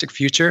Fantastic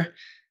Future.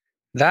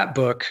 That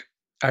book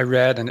I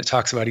read, and it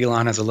talks about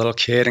Elon as a little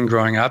kid and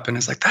growing up. And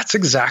it's like, that's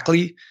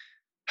exactly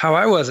how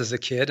I was as a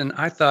kid. And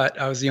I thought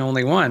I was the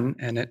only one.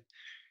 And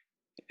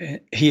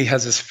he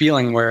has this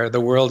feeling where the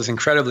world is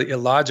incredibly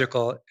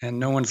illogical and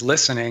no one's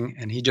listening.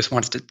 And he just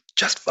wants to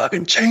just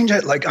fucking change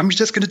it. Like, I'm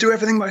just going to do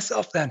everything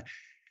myself then.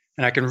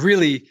 And I can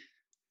really,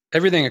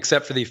 everything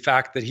except for the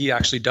fact that he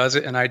actually does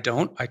it and I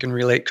don't, I can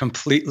relate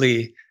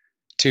completely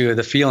to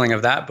the feeling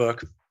of that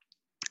book.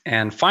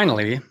 And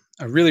finally,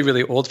 a really,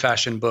 really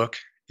old-fashioned book,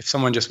 if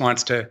someone just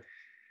wants to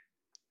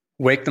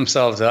wake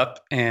themselves up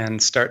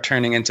and start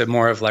turning into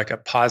more of like a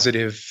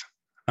positive,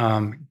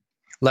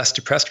 less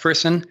depressed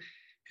person,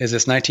 is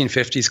this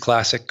 1950s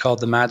classic called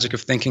The Magic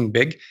of Thinking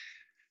Big.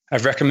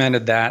 I've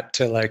recommended that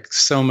to like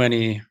so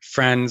many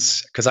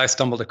friends because I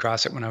stumbled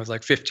across it when I was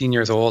like 15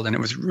 years old, and it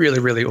was really,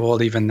 really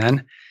old even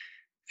then.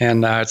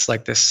 And it's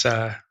like this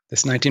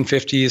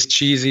 1950s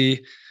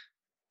cheesy,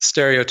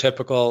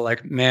 stereotypical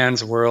like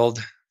man's world,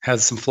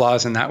 has some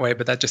flaws in that way,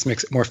 but that just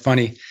makes it more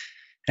funny.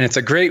 And it's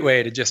a great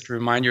way to just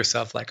remind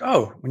yourself like,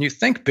 oh, when you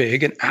think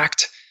big and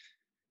act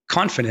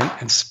confident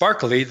and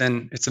sparkly,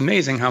 then it's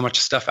amazing how much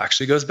stuff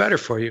actually goes better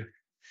for you.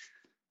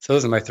 So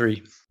those are my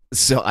 3.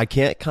 So I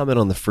can't comment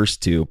on the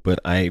first 2, but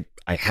I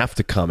have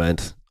to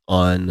comment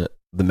on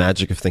The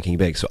Magic of Thinking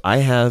Big. So I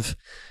have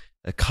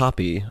a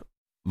copy,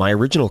 my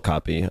original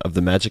copy of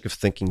The Magic of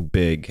Thinking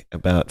Big,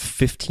 about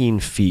 15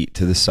 feet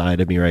to the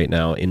side of me right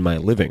now in my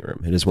living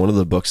room. It is one of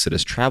the books that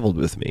has traveled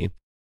with me,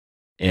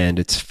 and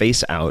it's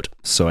face out,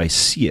 so I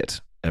see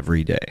it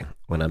every day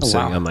when I'm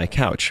sitting on my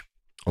couch,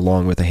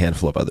 along with a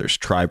handful of others.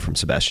 Tribe from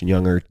Sebastian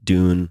Junger,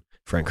 Dune,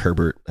 Frank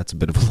Herbert. That's a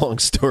bit of a long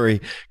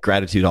story.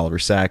 Gratitude, Oliver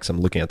Sacks.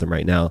 I'm looking at them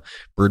right now.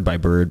 Bird by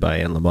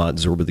Anne Lamott,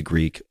 Zorba the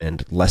Greek,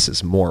 and Less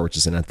is More, which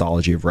is an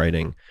anthology of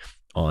writing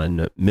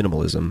on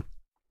minimalism.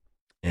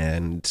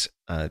 And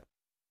The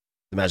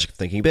Magic of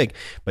Thinking Big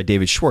by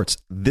David Schwartz.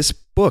 This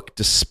book,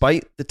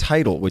 despite the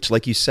title, which,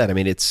 like you said, I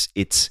mean,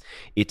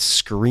 it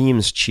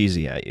screams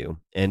cheesy at you,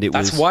 and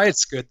that's why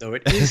it's good, though.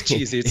 It is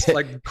cheesy. It's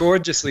like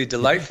gorgeously,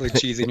 delightfully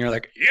cheesy, and you're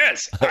like,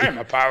 yes, I'm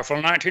a powerful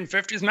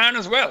 1950s man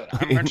as well.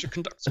 I'm going to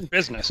conduct some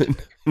business.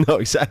 No,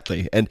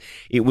 exactly. And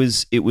it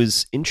was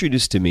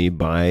introduced to me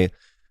by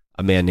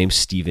a man named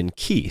Stephen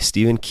Key.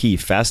 Stephen Key,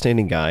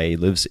 fascinating guy. He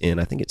lives in,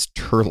 I think it's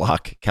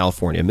Turlock,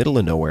 California, middle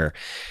of nowhere,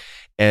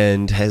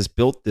 and has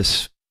built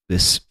this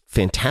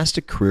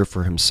fantastic career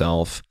for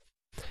himself,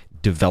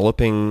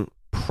 developing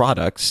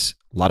products,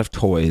 a lot of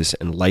toys,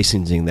 and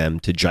licensing them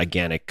to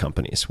gigantic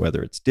companies,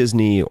 whether it's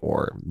Disney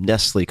or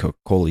Nestle,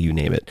 Coca-Cola, you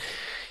name it.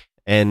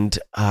 And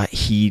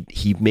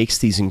he makes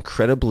these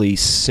incredibly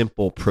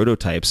simple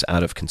prototypes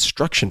out of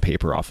construction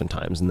paper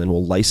oftentimes, and then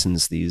will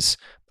license these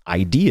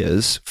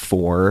ideas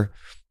for,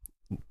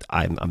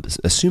 I'm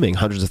assuming,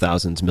 hundreds of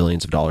thousands,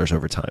 millions of dollars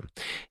over time.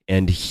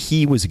 And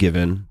he was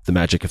given the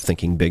magic of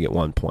thinking big at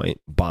one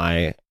point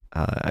by,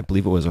 I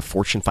believe it was a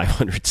Fortune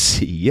 500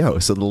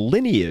 CEO. So the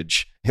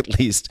lineage, at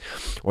least,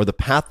 or the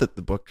path that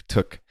the book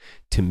took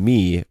to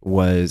me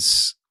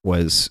was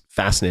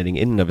fascinating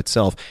in and of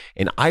itself.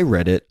 And I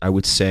read it, I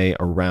would say,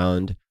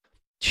 around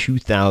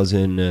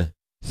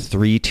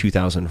 2003,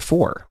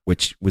 2004,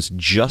 which was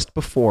just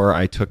before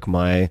I took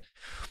my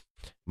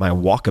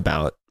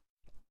walkabout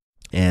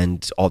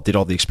and did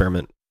all the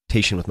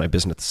experimentation with my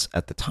business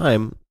at the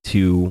time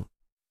to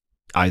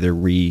either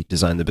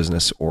redesign the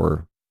business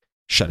or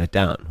shut it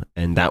down.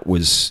 And that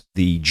was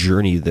the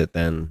journey that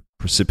then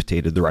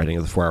precipitated the writing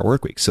of the 4-Hour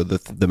Workweek. So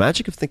the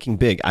Magic of Thinking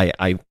Big,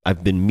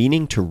 I've been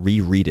meaning to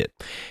reread it.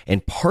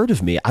 And part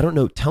of me, I don't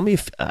know, tell me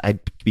if, I'd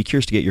be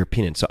curious to get your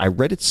opinion. So I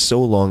read it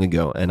so long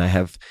ago, and I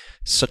have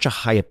such a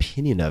high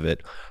opinion of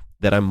it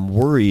that I'm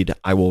worried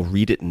I will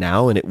read it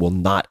now and it will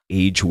not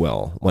age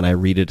well when I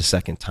read it a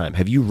second time.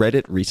 Have you read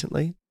it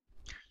recently?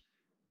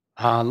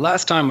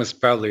 Last time was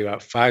probably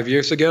about 5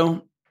 years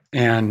ago,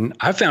 and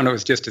I found it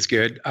was just as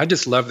good. I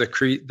just love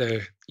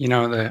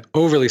the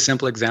overly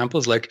simple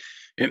examples. Like,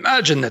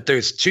 imagine that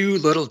there's two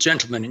little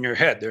gentlemen in your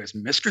head. There's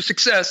Mr.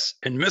 Success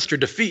and Mr.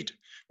 Defeat.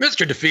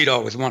 Mr. Defeat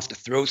always wants to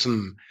throw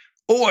some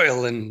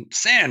oil and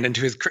sand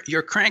into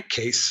your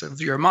crankcase of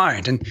your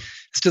mind, and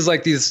it's just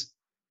like these.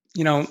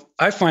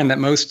 I find that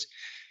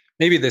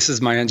maybe this is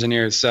my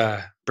engineer's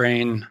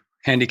brain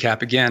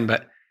handicap again,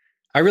 but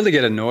I really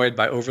get annoyed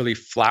by overly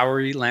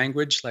flowery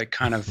language, like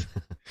kind of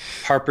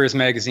Harper's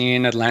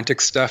Magazine,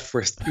 Atlantic stuff,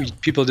 where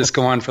people just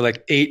go on for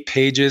like 8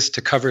 pages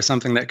to cover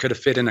something that could have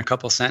fit in a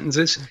couple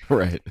sentences.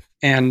 Right.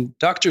 And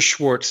Dr.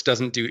 Schwartz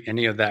doesn't do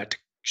any of that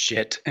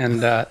shit.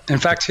 And in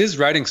fact, his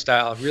writing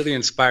style really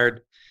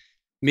inspired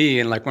me.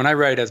 And like when I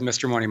write as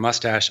Mr. Money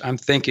Mustache, I'm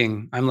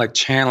like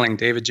channeling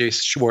David J.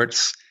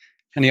 Schwartz.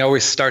 And he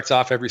always starts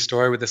off every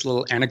story with this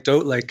little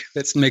anecdote, like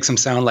that makes him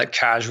sound like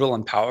casual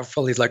and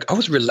powerful. He's like, I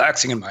was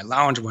relaxing in my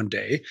lounge one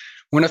day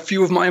when a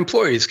few of my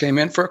employees came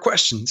in for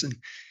questions. And,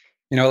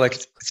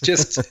 it's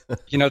just,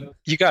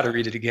 you got to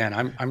read it again.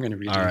 I'm going to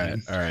read it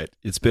again. All right.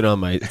 It's been on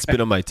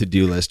my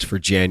to-do list for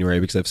January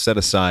because I've set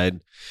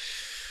aside,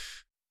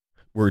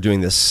 we're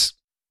doing this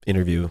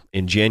interview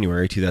in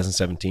January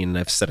 2017, and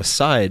I've set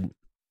aside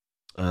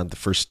the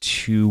first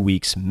 2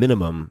 weeks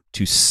minimum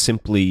to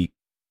simply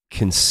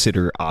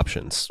consider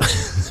options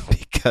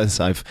because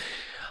I've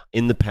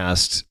in the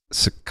past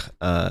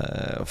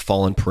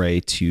fallen prey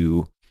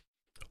to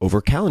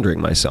over calendaring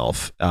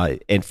myself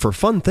and for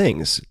fun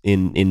things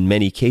in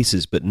many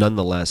cases, but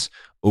nonetheless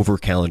over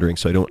calendaring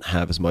so I don't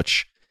have as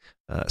much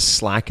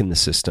slack in the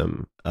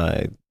system,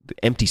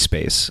 empty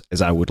space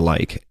as I would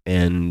like.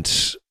 And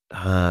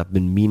I've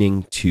been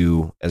meaning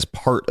to, as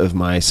part of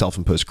my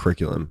self-imposed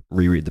curriculum,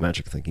 reread The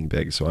Magic of Thinking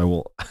Big. So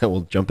I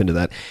will jump into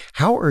that.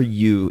 How are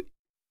you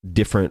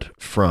different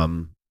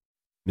from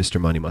Mr.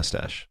 Money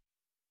Mustache,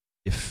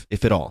 if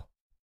at all?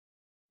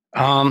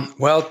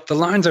 Well, the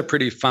lines are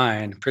pretty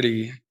fine.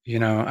 Pretty,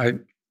 I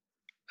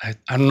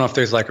don't know if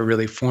there's like a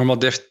really formal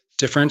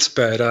difference,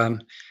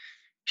 but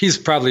he's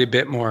probably a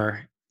bit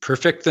more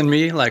perfect than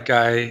me. Like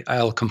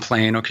I'll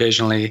complain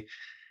occasionally,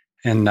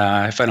 and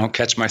if I don't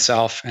catch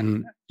myself,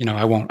 and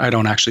I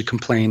don't actually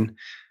complain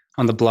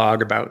on the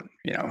blog about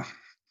the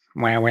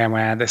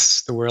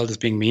world is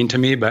being mean to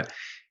me, but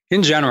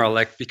in general,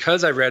 like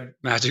because I read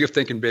Magic of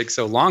Thinking Big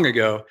so long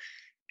ago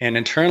and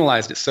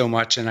internalized it so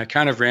much, and I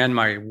kind of ran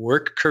my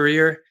work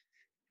career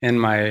and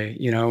my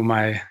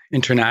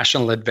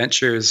international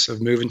adventures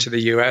of moving to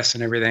the US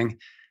and everything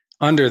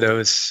under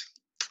those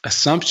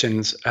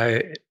assumptions,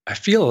 I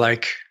feel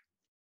like,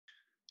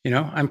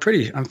 I'm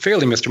fairly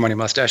Mr. Money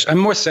Mustache. I'm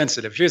more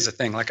sensitive. Here's the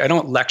thing. Like, I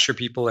don't lecture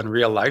people in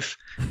real life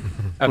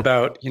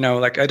about,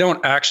 like, I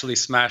don't actually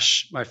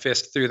smash my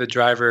fist through the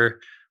driver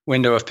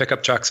window of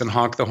pickup trucks and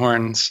honk the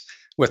horns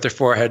with their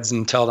foreheads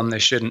and tell them they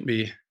shouldn't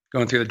be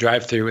going through the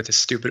drive-through with this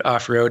stupid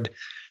off-road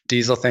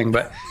diesel thing.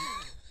 But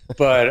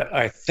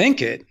I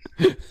think it,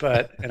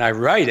 and I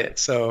write it.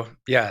 So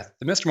yeah,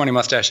 the Mr. Money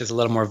Mustache is a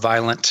little more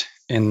violent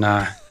in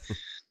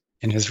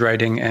his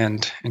writing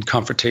and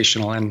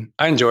confrontational. And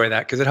I enjoy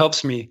that because it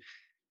helps me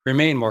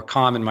remain more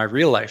calm in my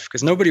real life,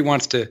 because nobody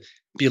wants to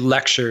be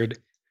lectured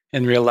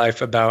in real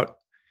life about,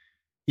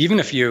 even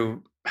if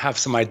you have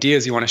some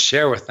ideas you want to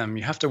share with them,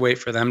 you have to wait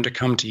for them to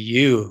come to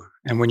you.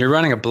 And when you're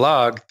running a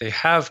blog, they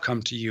have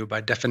come to you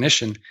by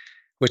definition,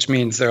 which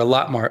means they're a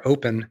lot more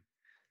open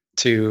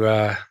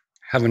to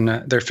having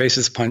their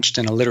faces punched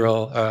in a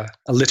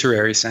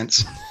literary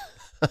sense.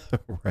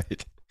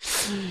 Right.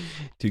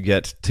 To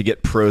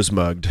get prose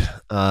mugged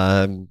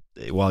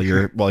while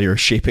you're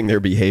shaping their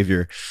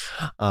behavior.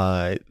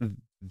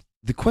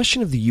 The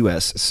question of the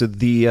U.S. So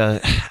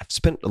I've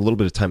spent a little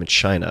bit of time in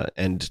China,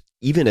 and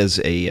even as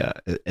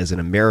an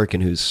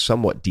American who's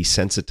somewhat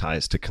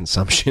desensitized to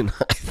consumption,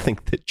 I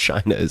think that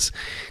China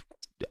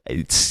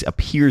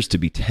appears to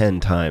be 10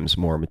 times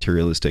more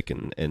materialistic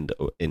and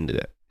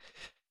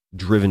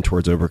driven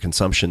towards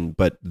overconsumption.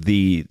 But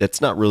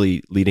that's not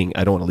really leading.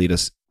 I don't want to lead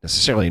us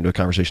necessarily into a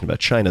conversation about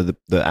China.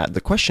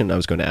 The question I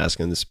was going to ask,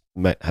 and this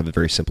might have a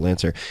very simple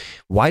answer: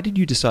 why did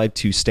you decide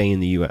to stay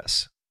in the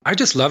U.S.? I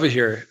just love it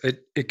here.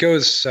 It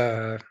goes.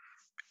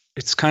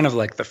 It's kind of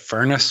like the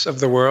furnace of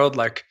the world.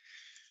 Like,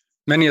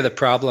 many of the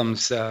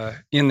problems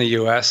in the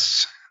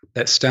U.S.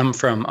 that stem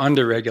from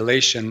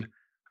underregulation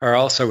are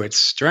also its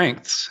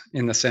strengths,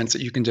 in the sense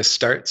that you can just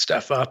start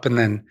stuff up and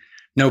then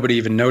nobody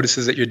even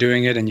notices that you're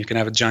doing it, and you can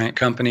have a giant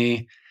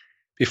company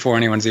before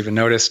anyone's even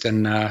noticed.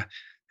 And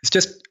it's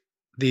just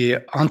the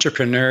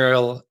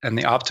entrepreneurial and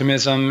the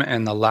optimism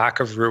and the lack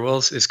of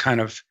rules is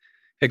kind of,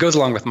 it goes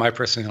along with my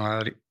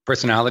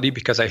personality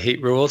because I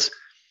hate rules.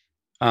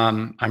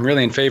 I'm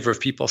really in favor of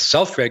people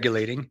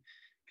self-regulating,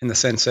 in the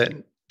sense that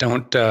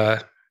don't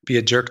be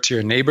a jerk to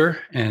your neighbor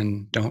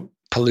and don't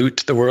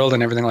pollute the world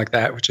and everything like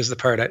that, which is the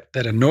part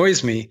that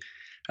annoys me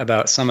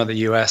about some of the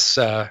U.S.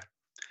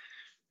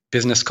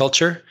 Business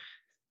culture.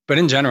 But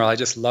in general, I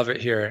just love it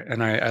here.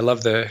 And I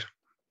love the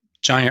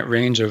giant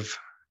range of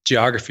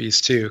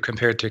geographies too,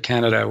 compared to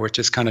Canada, which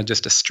is kind of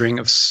just a string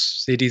of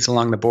cities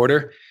along the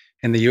border.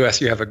 In the US,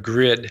 you have a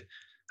grid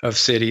of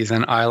cities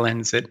and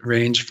islands that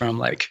range from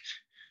like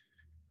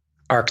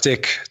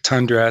Arctic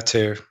tundra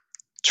to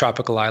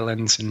tropical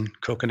islands and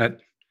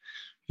coconut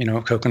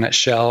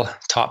shell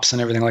tops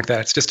and everything like that.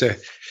 It's just a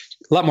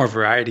lot more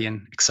variety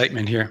and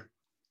excitement here.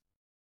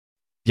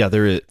 Yeah,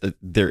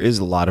 there is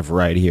a lot of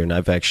variety here, and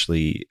I've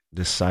actually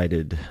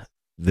decided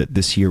that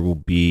this year will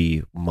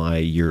be my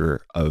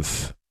year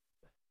of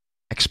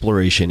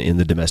exploration in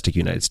the domestic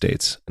United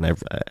States. And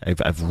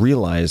I've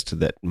realized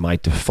that my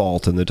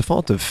default, and the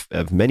default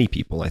of many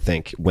people, I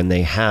think, when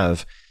they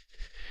have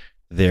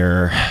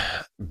their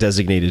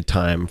designated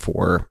time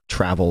for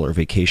travel or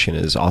vacation,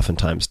 is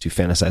oftentimes to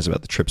fantasize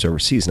about the trips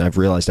overseas. And I've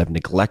realized I've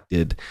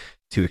neglected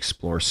to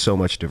explore so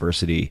much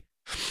diversity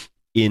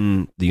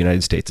in the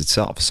United States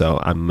itself. So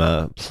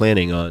I'm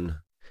planning on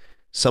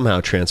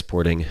somehow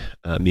transporting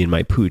me and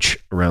my pooch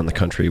around the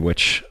country,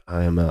 which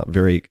I am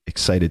very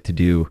excited to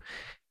do.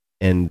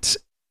 And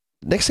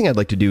next thing I'd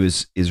like to do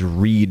is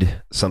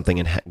read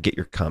something and get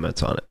your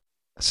comments on it.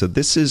 So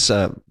this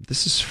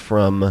is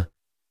from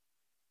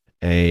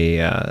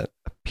a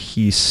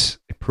piece,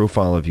 a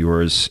profile of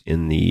yours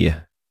in the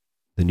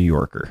New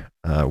Yorker,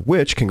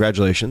 which,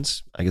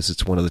 congratulations, I guess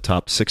it's one of the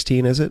top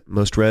 16, is it?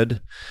 Most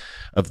read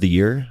of the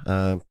year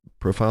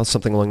profiles,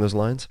 something along those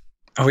lines.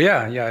 Oh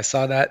yeah, I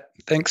saw that.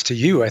 Thanks to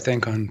you, I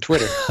think, on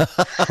Twitter.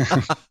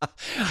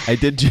 I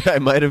did. I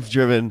might have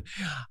driven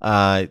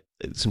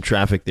some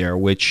traffic there,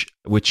 which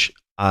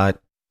I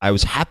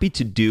was happy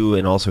to do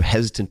and also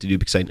hesitant to do,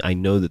 because I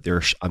know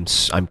that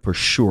I'm for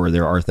sure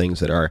there are things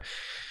that are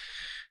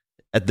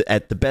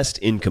at the best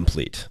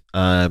incomplete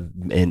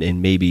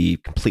and maybe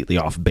completely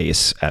off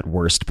base at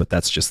worst, but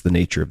that's just the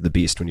nature of the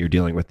beast when you're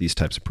dealing with these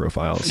types of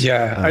profiles.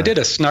 Yeah, I did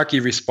a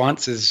snarky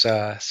responses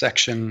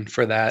section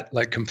for that,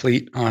 like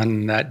complete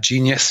on that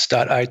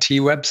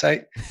genius.it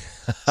website.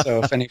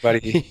 So if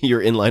anybody...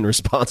 Your inline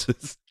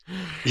responses.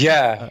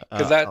 Yeah,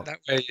 because that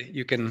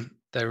way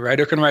the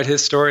writer can write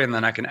his story and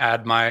then I can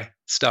add my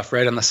stuff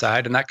right on the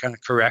side, and that kind of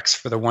corrects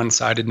for the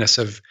one-sidedness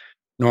of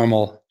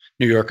normal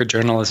New Yorker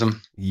journalism.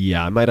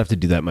 Yeah, I might have to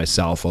do that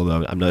myself,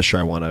 although I'm not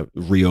sure I want to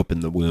reopen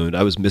the wound.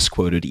 I was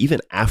misquoted even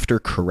after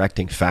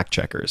correcting fact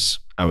checkers.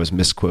 I was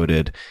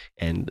misquoted,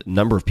 and a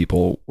number of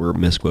people were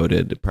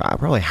misquoted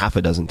probably half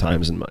a dozen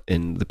times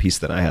in the piece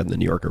that I had in the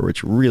New Yorker,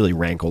 which really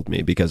rankled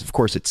me because, of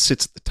course, it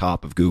sits at the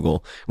top of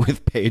Google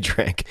with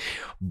PageRank.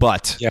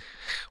 But yeah.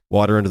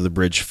 Water under the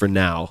bridge for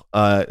now.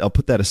 I'll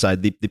put that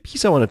aside. The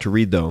piece I wanted to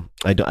read, though,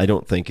 I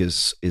don't think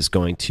is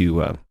going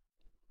to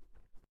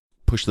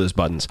push those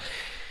buttons.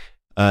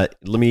 Let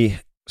me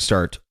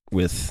start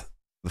with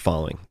the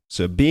following.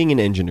 So being an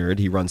engineer,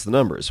 he runs the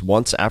numbers.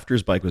 Once after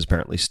his bike was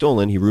apparently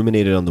stolen, he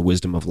ruminated on the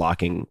wisdom of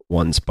locking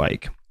one's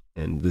bike.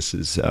 And this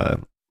is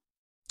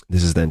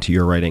then to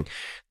your writing.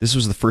 This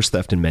was the first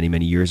theft in many,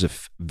 many years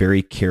of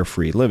very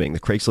carefree living. The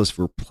Craigslist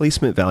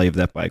replacement value of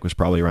that bike was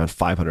probably around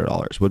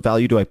 $500. What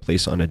value do I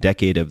place on a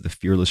decade of the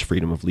fearless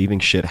freedom of leaving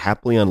shit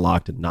happily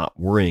unlocked and not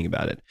worrying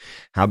about it?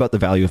 How about the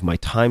value of my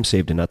time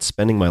saved and not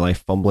spending my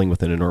life fumbling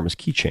with an enormous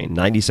keychain?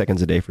 90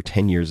 seconds a day for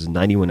 10 years is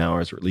 91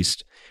 hours, or at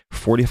least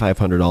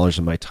 $4,500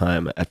 of my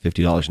time at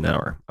 $50 an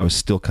hour. I was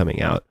still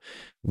coming out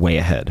way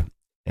ahead.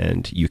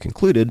 And you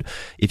concluded,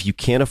 if you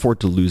can't afford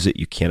to lose it,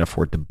 you can't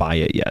afford to buy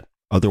it yet.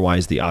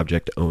 Otherwise, the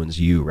object owns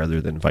you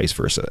rather than vice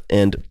versa.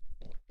 And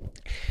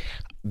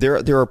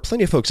there are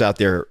plenty of folks out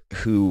there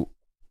who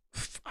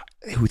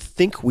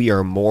think we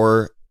are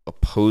more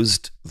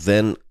opposed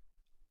than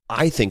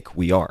I think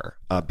we are,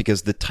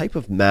 because the type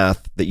of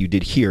math that you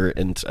did here,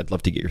 and I'd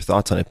love to get your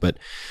thoughts on it, but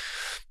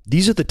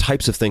these are the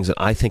types of things that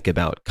I think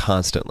about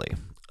constantly,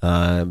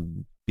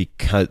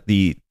 because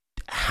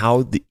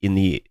how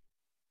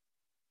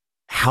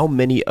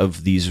many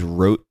of these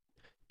rote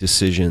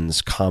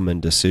decisions, common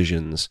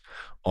decisions,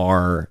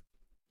 are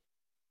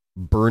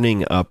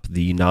burning up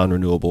the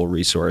non-renewable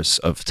resource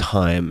of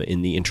time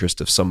in the interest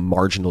of some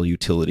marginal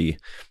utility,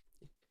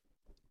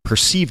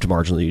 perceived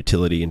marginal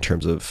utility in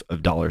terms of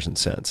dollars and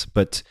cents.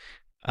 But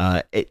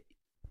I'd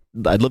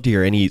love to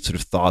hear any sort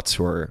of thoughts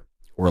or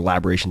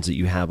elaborations that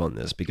you have on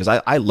this, because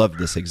I love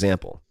this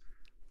example.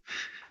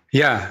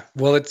 Yeah,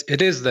 well,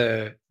 it is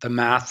the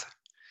math,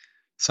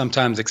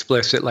 sometimes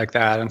explicit like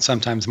that, and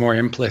sometimes more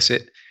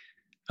implicit,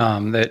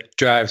 that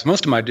drives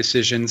most of my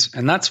decisions.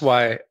 And that's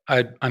why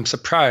I'm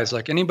surprised.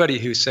 Like anybody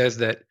who says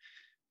that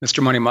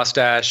Mr. Money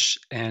Mustache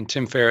and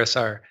Tim Ferriss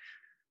are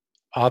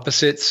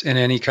opposites in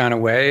any kind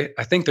of way,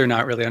 I think they're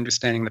not really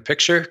understanding the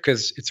picture,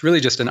 because it's really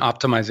just an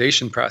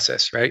optimization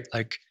process, right?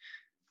 Like,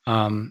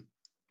 I'm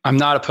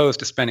not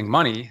opposed to spending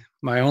money.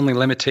 My only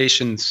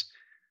limitations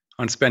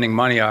on spending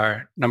money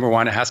are, number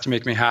one, it has to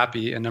make me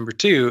happy. And number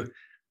two,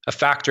 a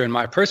factor in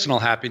my personal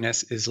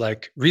happiness is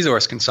like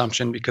resource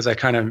consumption, because I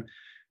kind of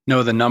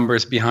know the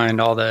numbers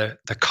behind all the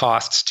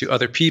costs to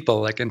other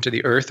people, like into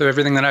the earth of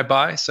everything that I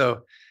buy.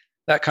 So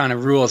that kind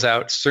of rules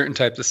out certain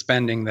types of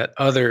spending that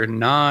other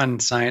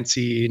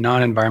non-sciencey,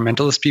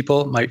 non-environmentalist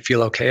people might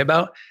feel okay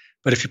about.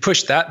 But if you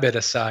push that bit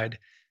aside,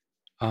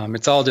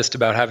 it's all just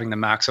about having the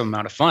maximum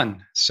amount of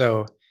fun.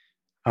 So,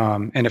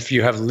 and if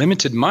you have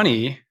limited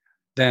money,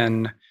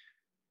 then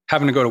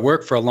having to go to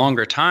work for a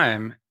longer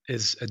time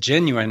is a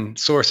genuine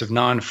source of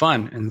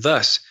non-fun, and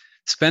thus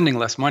spending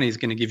less money is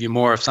going to give you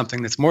more of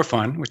something that's more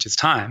fun, which is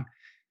time.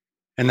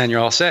 And then you're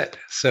all set.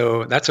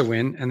 So that's a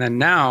win. And then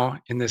now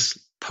in this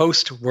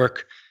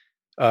post-work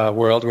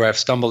world where I've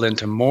stumbled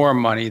into more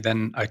money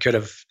than I could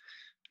have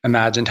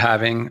imagined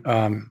having,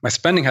 my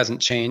spending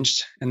hasn't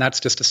changed. And that's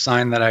just a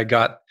sign that I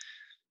got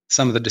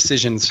some of the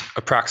decisions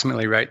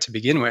approximately right to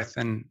begin with.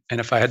 And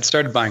if I had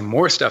started buying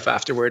more stuff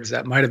afterwards,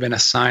 that might have been a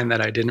sign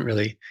that I didn't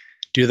really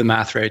do the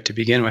math right to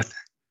begin with.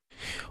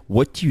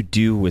 What do you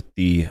do with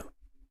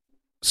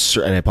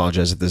and I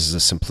apologize if this is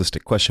a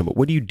simplistic question, but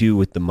what do you do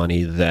with the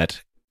money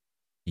that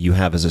you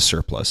have as a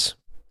surplus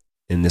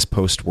in this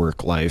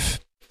post-work life?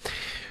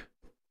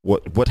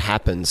 What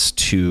happens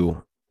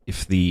to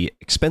if the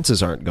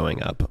expenses aren't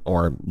going up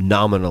or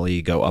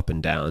nominally go up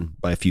and down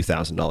by a few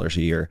 $1,000s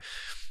a year?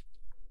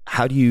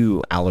 How do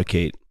you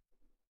allocate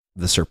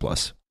the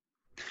surplus?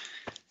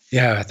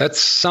 Yeah,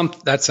 that's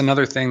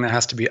another thing that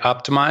has to be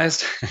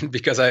optimized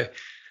because I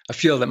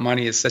feel that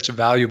money is such a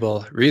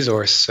valuable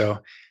resource. So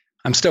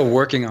I'm still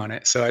working on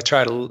it. So I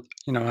try to,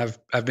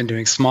 I've been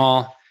doing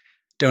small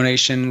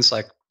donations,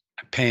 like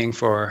paying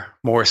for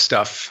more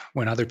stuff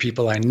when other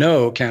people I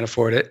know can't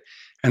afford it.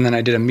 And then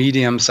I did a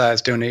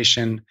medium-sized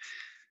donation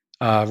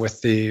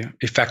with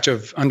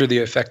under the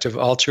effective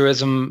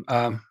altruism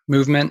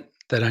movement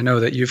that I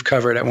know that you've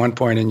covered at one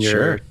point in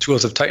your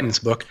Tools of Titans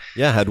book.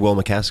 Yeah, I had Will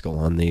McCaskill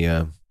on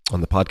the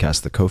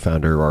podcast, the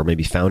co-founder or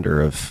maybe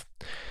founder of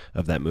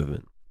that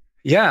movement.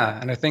 Yeah,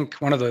 and I think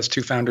one of those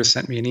two founders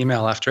sent me an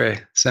email after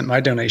I sent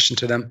my donation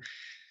to them,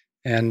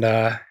 and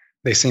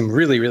they seem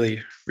really,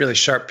 really, really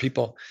sharp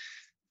people.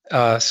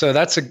 So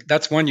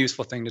that's one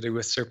useful thing to do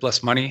with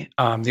surplus money.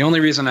 The only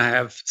reason I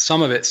have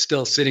some of it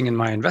still sitting in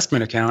my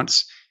investment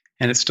accounts,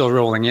 and it's still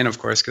rolling in, of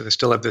course, because I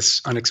still have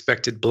this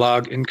unexpected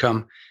blog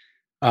income,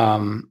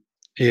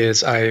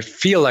 is I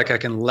feel like I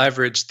can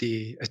leverage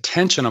the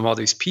attention of all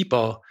these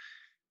people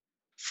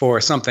for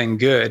something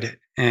good,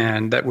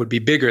 and that would be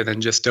bigger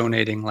than just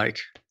donating like,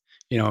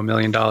 $1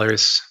 million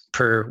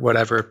per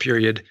whatever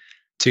period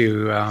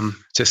to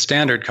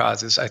standard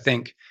causes. I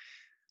think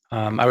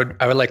I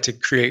would like to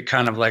create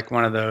kind of like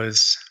one of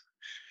those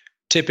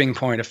tipping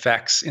point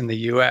effects in the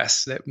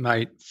U.S. that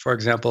might, for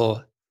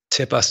example,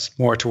 tip us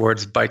more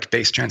towards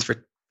bike-based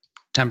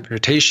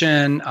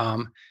transportation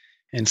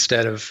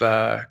instead of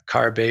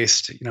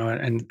car-based,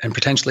 and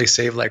potentially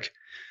save like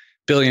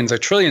billions or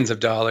trillions of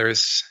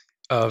dollars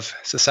of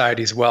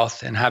society's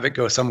wealth and have it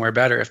go somewhere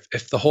better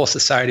if the whole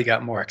society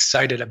got more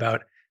excited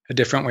about a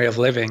different way of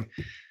living.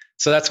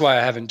 So that's why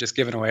I haven't just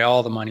given away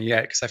all the money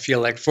yet, because I feel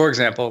like, for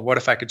example, what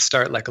if I could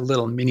start like a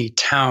little mini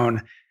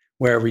town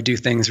where we do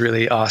things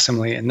really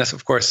awesomely? And this,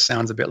 of course,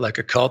 sounds a bit like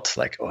a cult,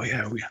 like, oh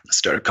yeah, let's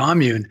start a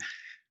commune.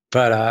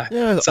 But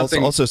yeah,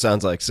 something also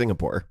sounds like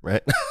Singapore,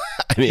 right?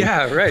 I mean,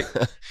 yeah, right.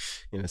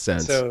 In a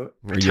sense. So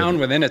a town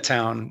within a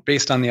town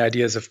based on the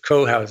ideas of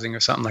co-housing or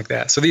something like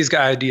that. So these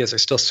ideas are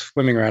still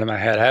swimming around in my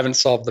head. I haven't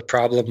solved the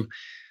problem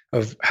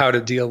of how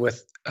to deal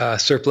with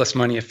surplus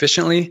money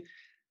efficiently.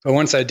 But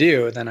once I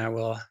do, then I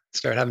will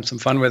start having some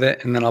fun with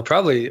it. And then I'll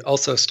probably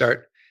also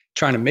start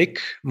trying to make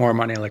more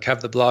money, like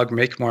have the blog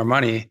make more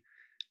money,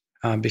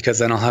 because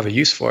then I'll have a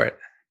use for it.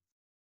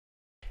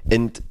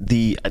 And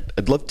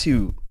I'd love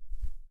to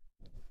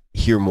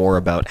hear more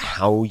about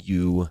how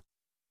your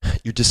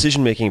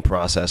decision-making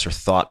process or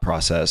thought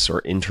process or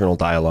internal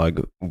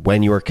dialogue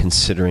when you are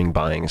considering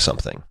buying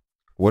something.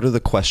 What are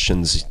the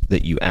questions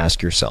that you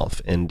ask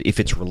yourself? And if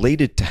it's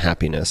related to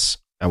happiness,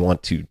 I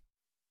want to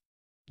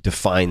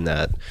define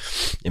that.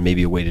 And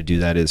maybe a way to do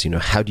that is,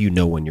 how do you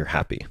know when you're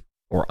happy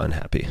or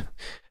unhappy?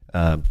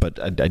 But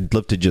I'd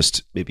love to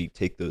just maybe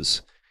take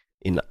those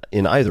in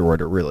either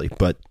order, really.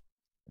 But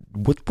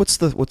what's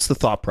the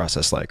thought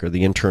process like, or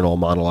the internal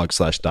monologue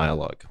 /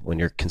 dialogue when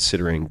you're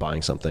considering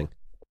buying something?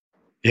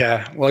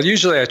 Yeah. Well,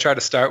 usually I try to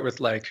start with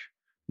like,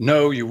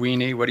 no, you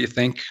weenie. What do you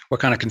think?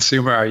 What kind of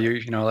consumer are you?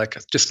 Like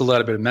just a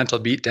little bit of mental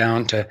beat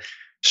down to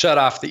shut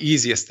off the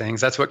easiest things.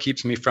 That's what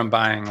keeps me from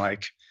buying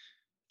like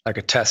a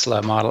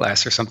Tesla Model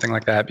S or something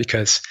like that.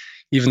 Because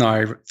even though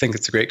I think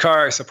it's a great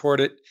car, I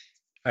support it,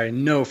 I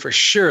know for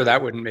sure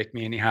that wouldn't make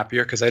me any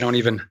happier because I don't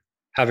even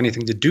have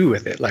anything to do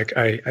with it. Like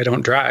I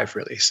don't drive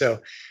really. So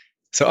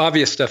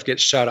obvious stuff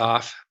gets shut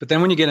off. But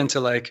then when you get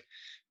into like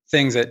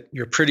things that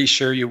you're pretty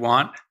sure you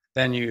want,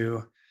 then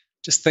you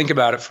just think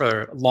about it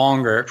for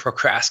longer,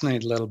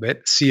 procrastinate a little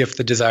bit, see if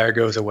the desire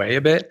goes away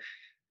a bit,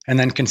 and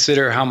then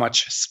consider how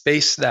much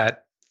space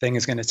that thing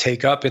is going to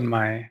take up in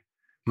my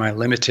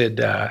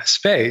limited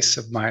space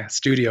of my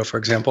studio, for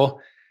example.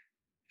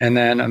 And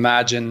then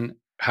imagine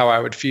how I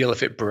would feel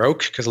if it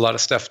broke, because a lot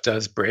of stuff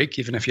does break,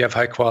 even if you have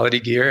high quality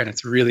gear, and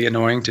it's really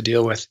annoying to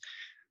deal with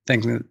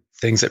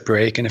things that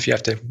break, and if you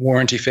have to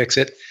warranty fix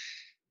it.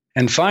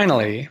 And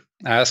finally,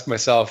 I ask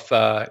myself,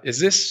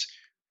 is this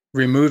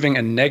removing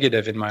a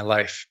negative in my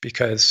life?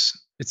 Because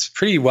it's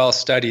pretty well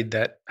studied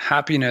that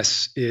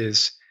happiness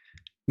is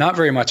not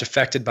very much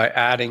affected by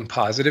adding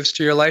positives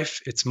to your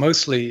life. It's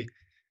mostly,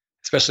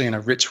 especially in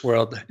a rich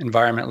world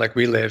environment like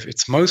we live,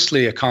 it's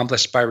mostly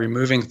accomplished by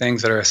removing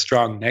things that are a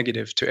strong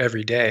negative to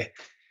every day.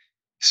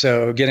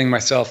 So getting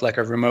myself like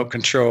a remote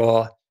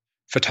control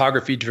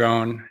photography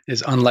drone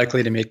is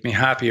unlikely to make me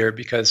happier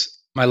because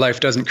my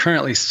life doesn't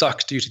currently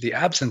suck due to the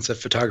absence of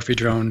photography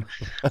drone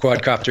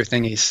quadcopter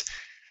thingies.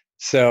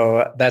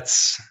 So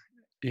that's,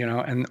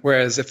 and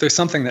whereas if there's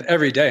something that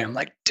every day I'm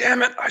like,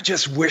 damn it, I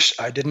just wish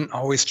I didn't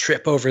always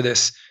trip over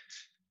this,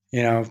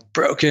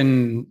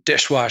 broken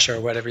dishwasher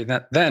or whatever,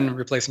 then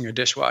replacing your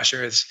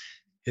dishwasher is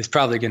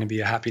probably going to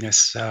be a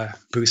happiness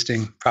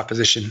boosting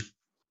proposition.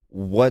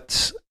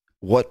 What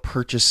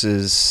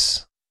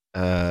purchases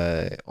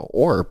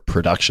or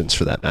productions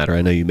for that matter,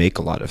 I know you make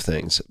a lot of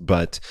things,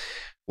 but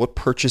what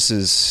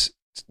purchases,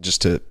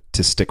 just to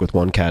stick with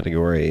one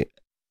category,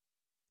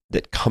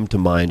 that come to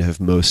mind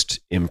have most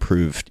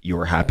improved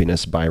your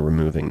happiness by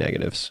removing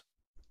negatives?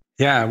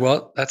 Yeah,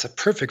 well, that's a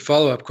perfect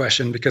follow-up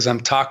question because I'm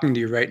talking to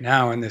you right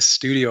now in this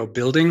studio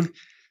building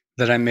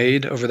that I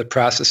made over the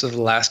process of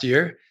the last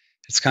year.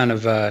 It's kind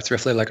of, it's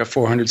roughly like a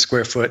 400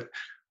 square foot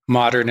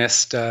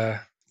modernist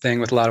thing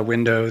with a lot of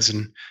windows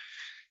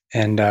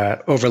and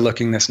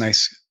overlooking this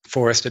nice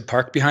forested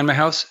park behind my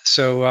house.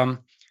 So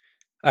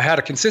I had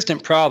a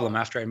consistent problem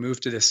after I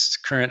moved to this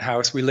current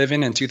house we live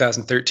in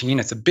 2013.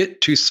 It's a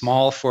bit too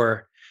small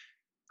for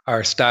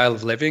our style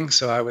of living.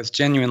 So I was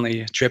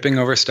genuinely tripping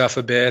over stuff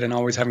a bit and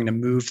always having to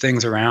move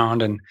things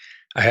around. And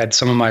I had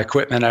some of my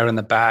equipment out in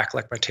the back,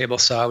 like my table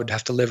saw would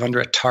have to live under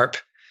a tarp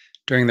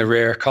during the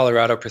rare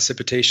Colorado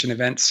precipitation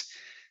events.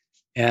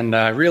 And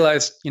I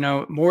realized,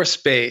 more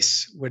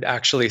space would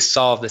actually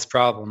solve this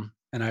problem.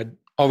 And I'd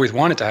always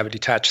wanted to have a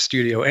detached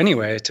studio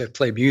anyway to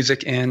play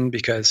music in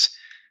because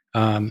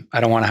I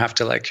don't want to have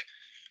to like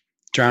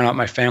drown out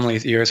my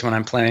family's ears when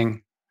I'm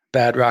playing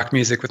bad rock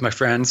music with my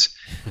friends.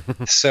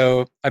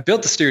 So I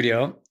built the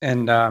studio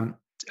and I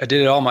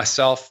did it all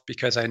myself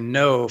because I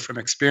know from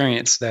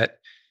experience that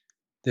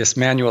this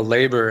manual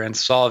labor and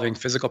solving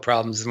physical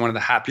problems is one of the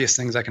happiest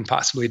things I can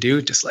possibly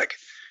do. Just like,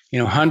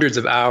 hundreds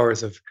of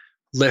hours of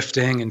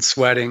lifting and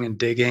sweating and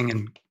digging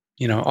and,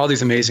 all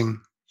these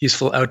amazing,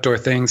 useful outdoor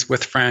things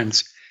with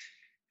friends.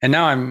 And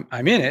now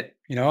I'm in it,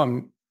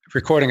 I'm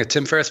recording a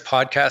Tim Ferriss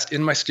podcast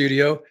in my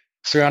studio,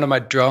 surrounded by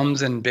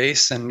drums and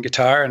bass and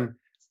guitar and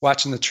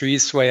watching the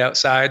trees sway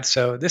outside.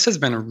 So this has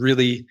been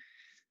really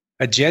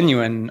a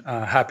genuine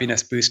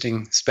happiness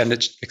boosting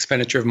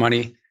expenditure of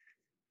money.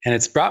 And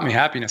it's brought me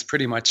happiness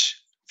pretty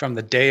much from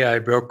the day I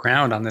broke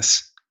ground on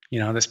this,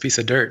 this piece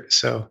of dirt.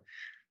 So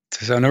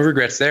So no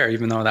regrets there,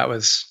 even though that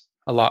was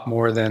a lot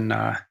more than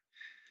a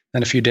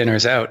few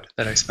dinners out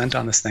that I spent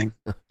on this thing.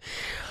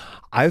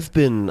 I've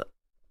been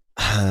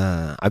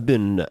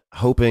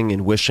hoping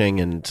and wishing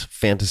and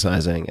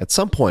fantasizing at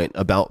some point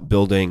about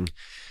building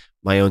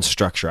my own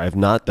structure. I've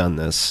not done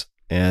this,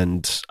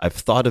 and I've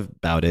thought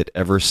about it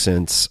ever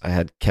since I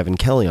had Kevin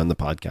Kelly on the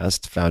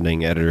podcast,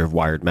 founding editor of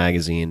Wired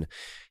magazine.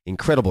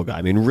 Incredible guy.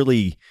 I mean,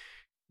 really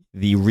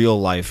the real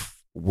life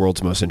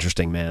world's most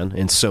interesting man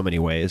in so many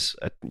ways.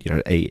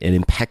 An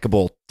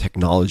impeccable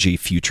technology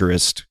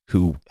futurist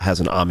who has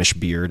an Amish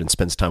beard and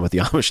spends time with the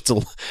Amish.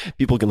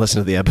 People can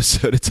listen to the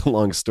episode. It's a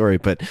long story,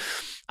 but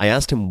I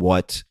asked him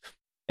what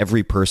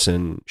every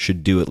person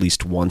should do at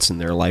least once in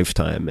their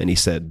lifetime, and he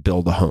said,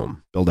 build a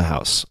home, build a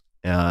house.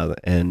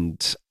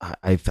 And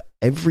I've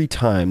every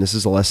time, this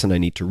is a lesson I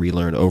need to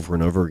relearn over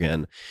and over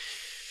again,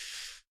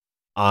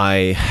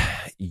 I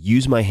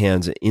use my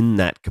hands in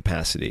that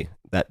capacity,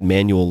 that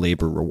manual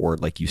labor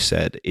reward, like you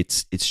said.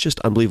 It's just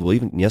unbelievable.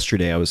 Even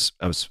yesterday, I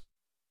was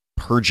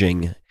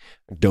purging,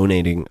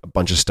 donating a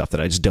bunch of stuff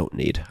that I just don't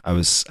need. I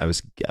was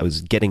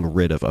getting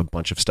rid of a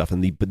bunch of stuff,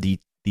 and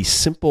the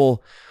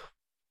simple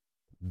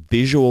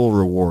visual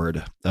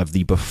reward of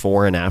the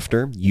before and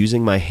after,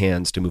 using my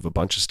hands to move a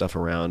bunch of stuff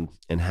around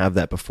and have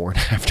that before and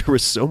after,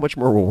 was so much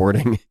more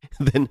rewarding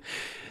than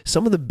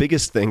some of the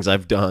biggest things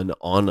I've done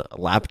on a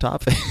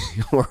laptop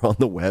or on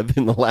the web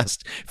in the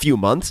last few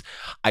months.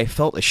 I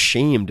felt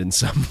ashamed in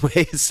some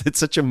ways. It's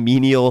such a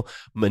menial,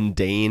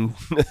 mundane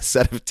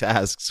set of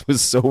tasks. It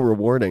was so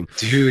rewarding.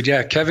 Dude,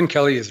 yeah, Kevin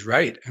Kelly is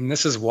right. And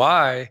this is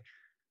why,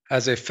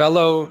 as a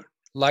fellow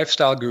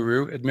lifestyle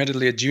guru,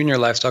 admittedly a junior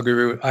lifestyle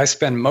guru, I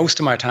spend most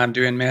of my time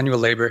doing manual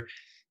labor,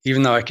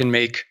 even though I can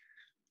make,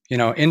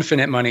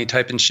 infinite money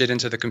typing shit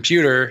into the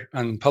computer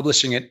and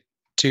publishing it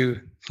to,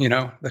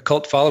 the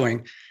cult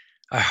following.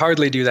 I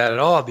hardly do that at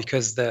all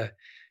because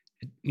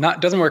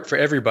doesn't work for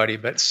everybody,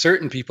 but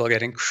certain people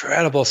get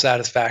incredible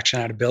satisfaction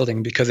out of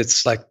building because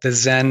it's like the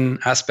Zen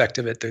aspect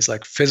of it. There's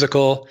like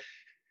physical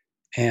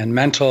and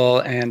mental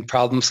and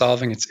problem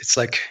solving. It's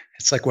like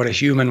what a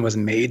human was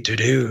made to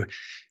do.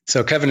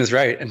 So Kevin is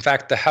right. In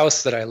fact, the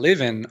house that I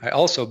live in, I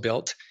also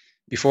built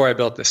before I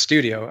built the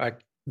studio. I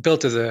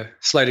built as a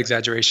slight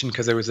exaggeration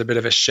because there was a bit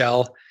of a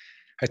shell.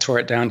 I tore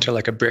it down to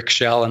like a brick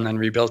shell and then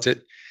rebuilt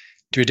it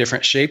to a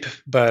different shape.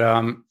 But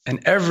and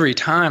every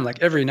time,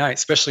 like every night,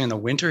 especially in the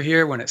winter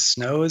here when it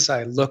snows,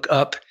 I look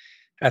up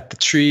at the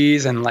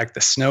trees and like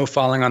the snow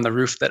falling on the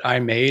roof that I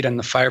made and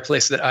the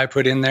fireplace that I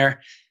put in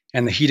there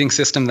and the heating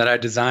system that I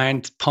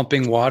designed,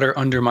 pumping water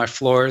under my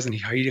floors and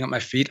heating up my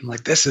feet. I'm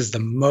like, this is the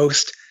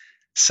most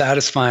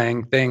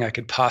satisfying thing I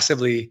could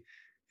possibly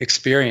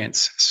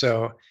experience.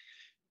 So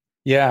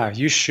yeah,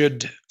 you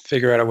should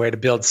figure out a way to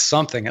build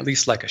something, at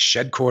least like a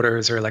shed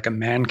quarters or like a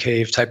man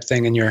cave type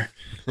thing in your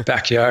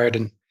backyard.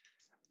 And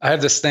I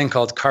have this thing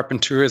called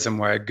carpentourism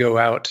where I go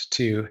out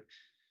to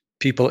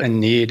people in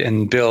need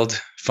and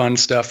build fun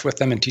stuff with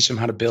them and teach them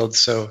how to build.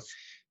 So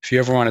if you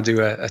ever want to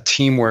do a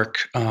teamwork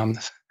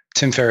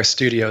Tim Ferriss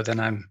studio, then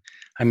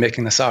I'm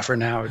making this offer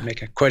now. It would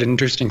make quite an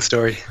interesting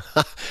story.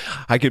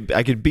 I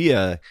could be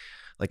an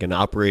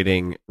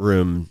operating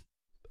room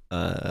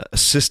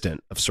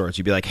assistant of sorts.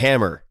 You'd be like,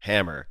 hammer,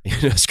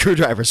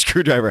 screwdriver.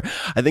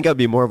 I think I'd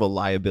be more of a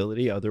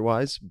liability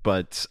otherwise,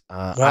 but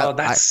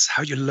that's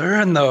how you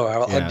learn though.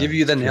 I'll give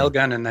you the nail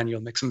gun and then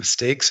you'll make some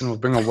mistakes and we'll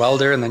bring a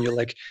welder and then you'll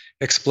like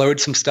explode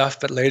some stuff,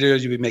 but later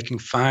you'll be making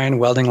fine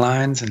welding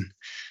lines and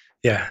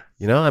yeah.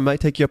 I might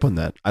take you up on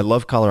that. I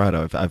love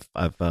Colorado.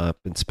 I've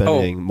been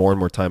spending more and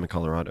more time in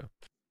Colorado.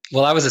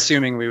 Well, I was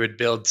assuming we would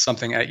build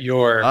something at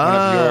one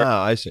of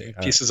your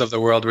pieces of the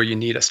world where you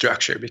need a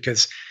structure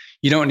because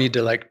you don't need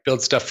to like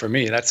build stuff for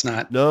me. That's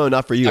not. No,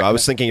 not for you. I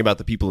was thinking about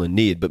the people in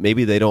need, but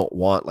maybe they don't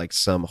want like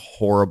some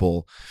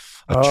horrible,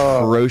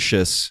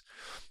 atrocious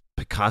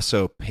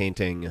Picasso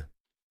painting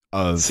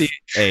of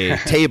a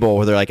table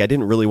where they're like, I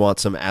didn't really want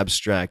some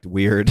abstract,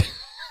 weird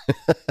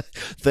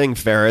thing,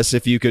 Ferris.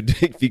 If you could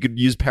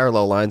use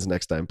parallel lines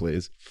next time,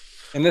 please.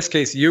 In this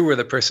case, you were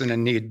the person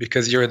in need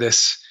because you're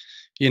this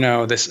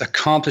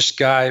accomplished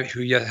guy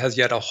who has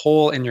yet a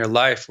hole in your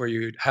life where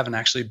you haven't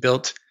actually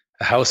built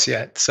a house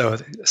yet. So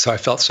I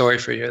felt sorry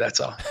for you. That's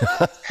all.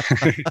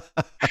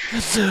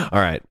 All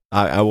right.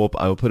 I will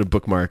put a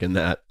bookmark in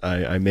that.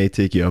 I may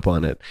take you up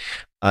on it.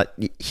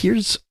 Here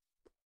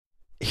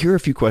are a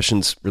few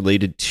questions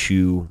related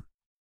to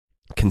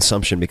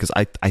consumption because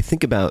I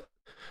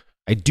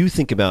do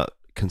think about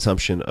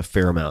consumption a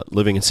fair amount.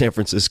 Living in San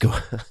Francisco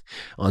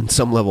on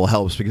some level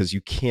helps because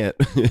you can't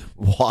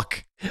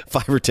walk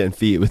 5 or 10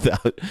 feet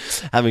without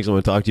having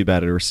someone talk to you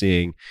about it or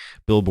seeing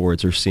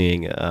billboards or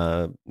seeing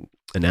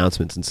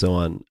announcements and so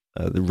on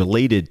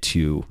related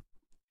to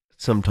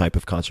some type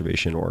of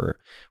conservation or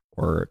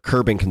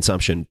curbing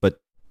consumption. But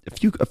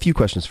a few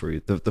questions for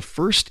you. The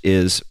first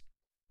is,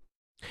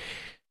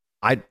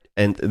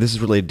 and this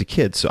is related to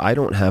kids, so I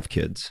don't have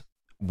kids.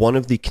 One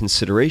of the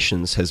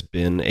considerations has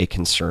been a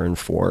concern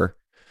for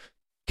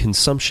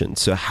consumption.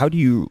 So how do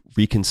you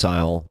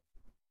reconcile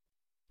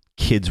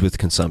kids with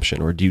consumption,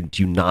 or do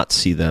you not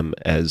see them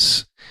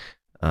as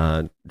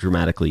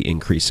dramatically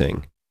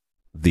increasing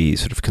the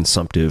sort of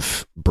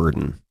consumptive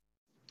burden?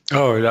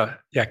 Oh,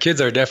 yeah.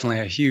 Kids are definitely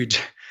a huge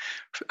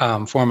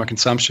form of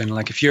consumption.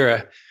 Like if you're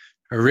a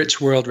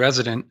rich world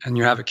resident and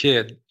you have a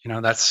kid,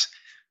 that's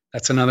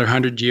another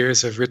 100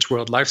 years of rich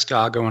world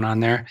lifestyle going on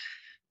there.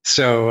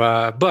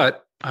 So,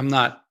 but I'm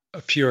not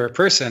a pure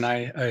person.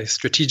 I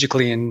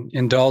strategically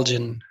indulge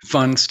in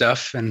fun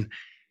stuff, and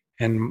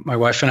my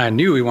wife and I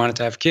knew we wanted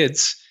to have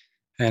kids,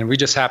 and we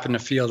just happened to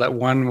feel that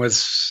one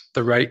was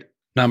the right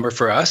number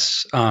for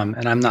us.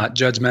 And I'm not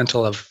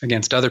judgmental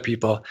against other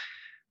people,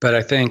 but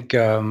I think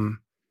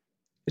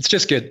it's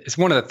just good. It's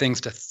one of the things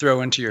to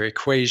throw into your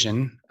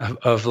equation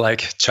of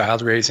like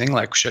child raising.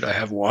 Like, should I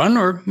have one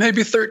or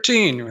maybe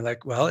 13? We're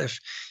like, well,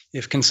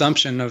 if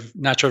consumption of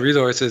natural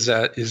resources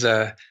is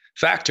a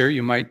factor,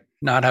 you might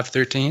not have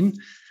 13.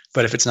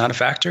 But if it's not a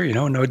factor,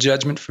 no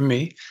judgment from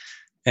me.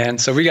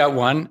 And so we got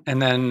one,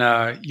 and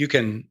then you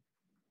can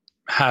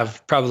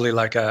have probably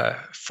like a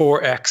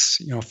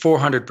 4x,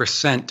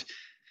 400%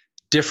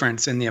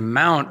 difference in the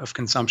amount of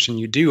consumption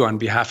you do on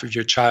behalf of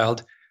your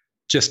child,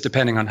 just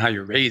depending on how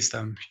you raise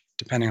them,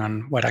 depending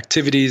on what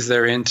activities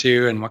they're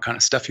into and what kind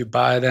of stuff you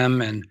buy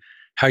them and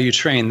how you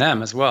train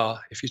them as well.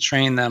 If you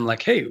train them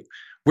like, hey,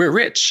 we're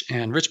rich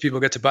and rich people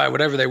get to buy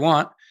whatever they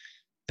want,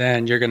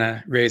 then you're going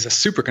to raise a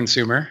super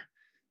consumer,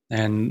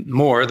 and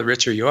more the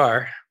richer you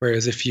are.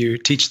 Whereas if you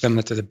teach them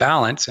that there's a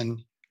balance and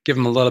give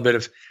them a little bit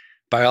of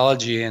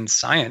biology and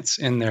science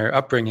in their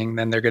upbringing,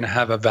 then they're going to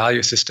have a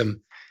value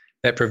system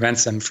that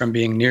prevents them from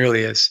being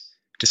nearly as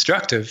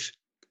destructive.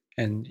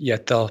 And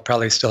yet they'll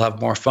probably still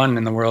have more fun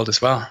in the world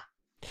as well.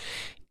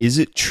 Is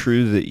it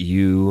true that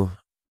you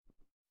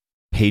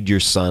paid your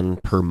son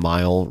per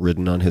mile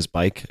ridden on his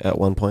bike at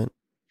one point?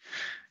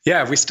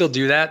 Yeah, we still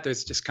do that.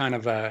 There's just kind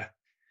of a...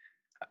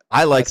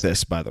 I like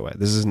this, by the way.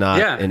 This is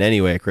not in any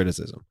way a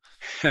criticism.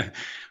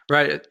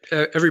 Right.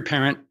 Every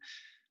parent,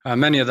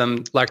 many of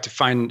them like to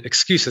find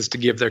excuses to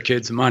give their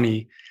kids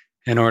money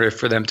in order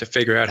for them to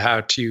figure out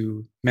how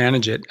to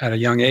manage it at a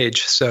young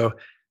age. So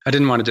I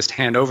didn't want to just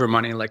hand over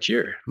money like,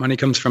 here, money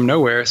comes from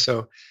nowhere.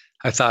 So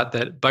I thought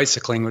that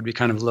bicycling would be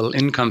kind of a little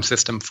income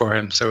system for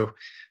him. So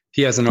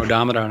he has an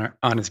odometer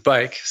on his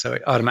bike, so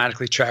it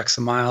automatically tracks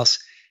the miles.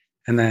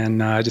 And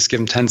then I just give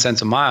him 10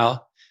 cents a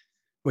mile,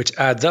 which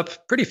adds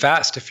up pretty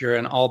fast if you're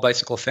an all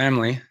bicycle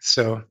family.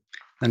 So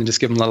then I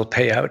just give him little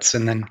payouts.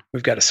 And then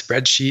we've got a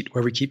spreadsheet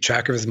where we keep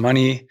track of his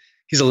money.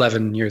 He's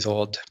 11 years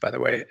old, by the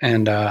way.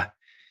 And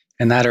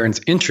that earns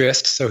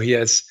interest. So he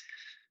has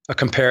a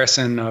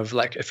comparison of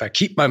like, if I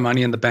keep my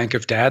money in the bank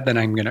of dad, then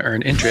I'm going to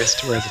earn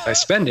interest. Whereas if I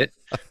spend it,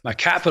 my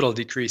capital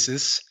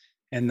decreases.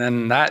 And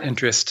then that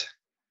interest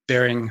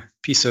bearing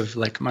piece of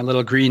like my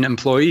little green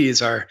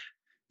employees are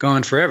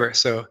gone forever.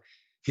 So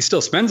he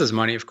still spends his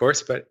money, of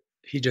course, but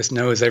he just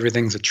knows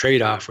everything's a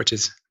trade-off, which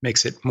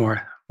makes it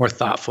more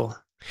thoughtful.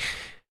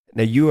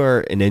 Now you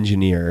are an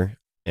engineer,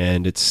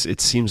 and it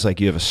seems like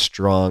you have a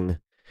strong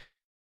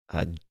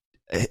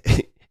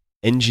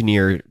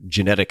engineer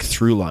genetic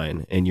through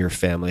line in your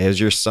family. Has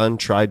your son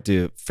tried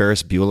to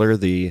Ferris Bueller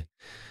the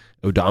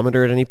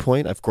odometer at any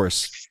point? Of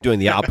course, doing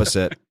the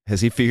opposite.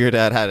 Has he figured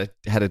out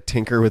how to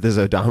tinker with his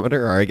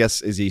odometer? Or I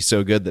guess, is he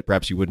so good that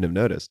perhaps you wouldn't have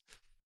noticed?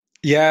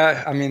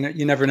 Yeah, I mean,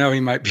 you never know.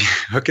 He might be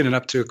hooking it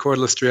up to a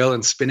cordless drill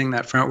and spinning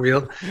that front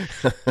wheel.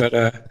 But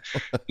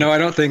no, I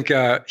don't think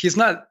he's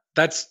not.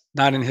 That's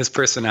not in his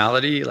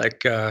personality.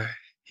 Like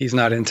he's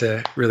not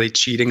into really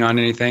cheating on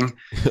anything.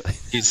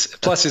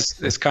 Plus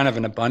it's kind of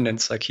an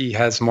abundance. Like he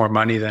has more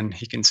money than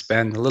he can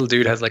spend. The little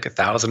dude has like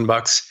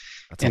 $1,000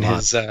 in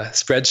his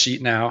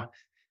spreadsheet now.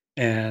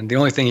 And the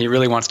only thing he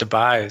really wants to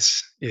buy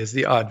is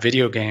the odd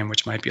video game,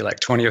 which might be like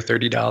 $20 or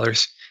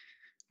 $30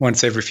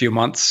 once every few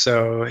months.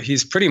 So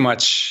he's pretty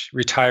much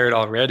retired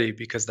already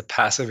because the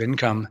passive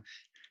income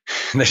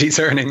that he's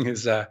earning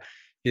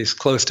is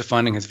close to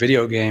funding his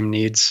video game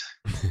needs.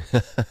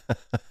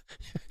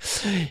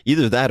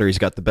 Either that, or he's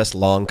got the best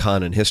long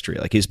con in history.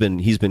 Like he's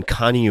been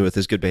conning you with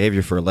his good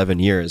behavior for 11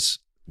 years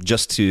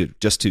just to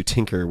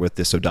tinker with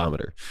this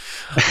odometer,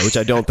 which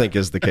I don't think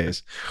is the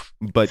case.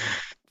 But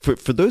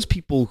for those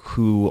people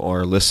who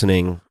are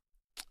listening,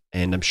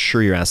 and I'm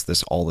sure you're asked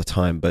this all the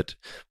time, but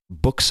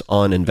books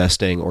on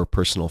investing or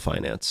personal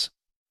finance,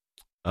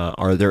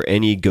 are there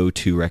any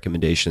go-to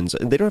recommendations?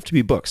 And they don't have to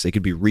be books. They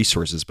could be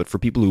resources, but for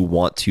people who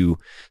want to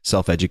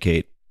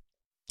self-educate,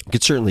 it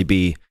could certainly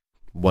be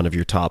one of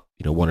your top,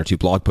 one or two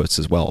blog posts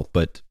as well.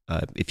 But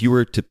if you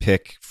were to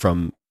pick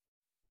from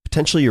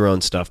potentially your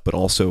own stuff, but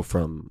also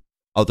from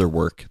other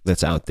work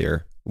that's out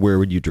there, where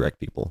would you direct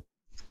people?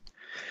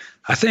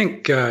 I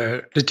think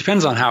it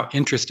depends on how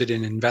interested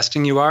in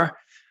investing you are.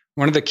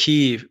 One of the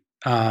key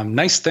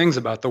nice things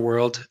about the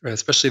world,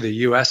 especially the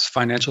US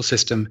financial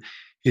system,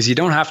 is you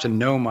don't have to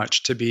know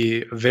much to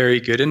be a very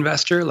good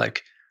investor.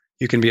 Like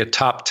you can be a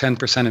top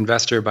 10%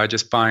 investor by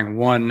just buying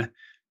one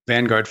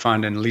Vanguard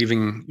fund and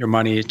leaving your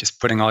money, just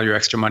putting all your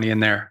extra money in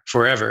there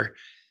forever.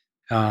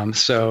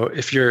 So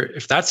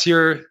if that's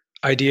your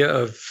idea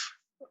of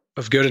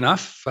good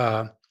enough,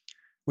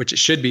 which it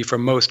should be for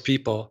most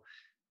people,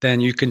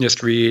 then you can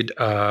just read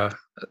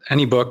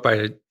any book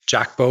by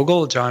John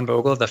Bogle,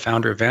 the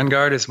founder of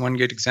Vanguard, is one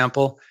good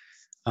example.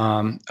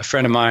 A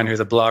friend of mine who's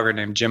a blogger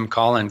named Jim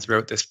Collins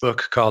wrote this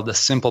book called The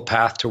Simple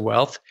Path to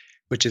Wealth,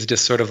 which is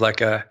just sort of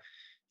like a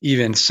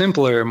even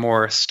simpler,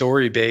 more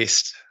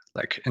story-based,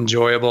 like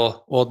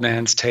enjoyable old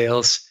man's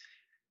tales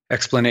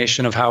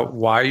explanation of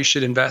why you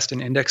should invest in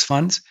index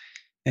funds.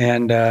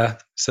 And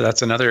so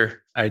that's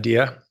another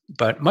idea,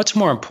 but much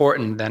more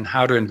important than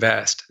how to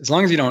invest. As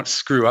long as you don't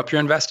screw up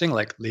your investing,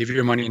 like leave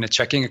your money in a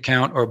checking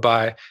account or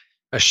buy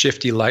a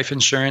shifty life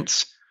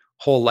insurance,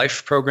 whole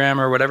life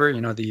program or whatever,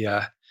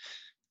 the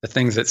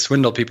things that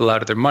swindle people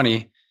out of their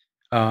money,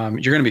 you're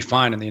going to be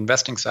fine on the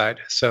investing side.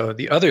 So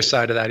the other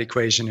side of that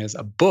equation is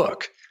a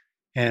book.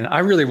 And I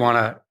really want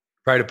to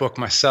write a book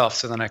myself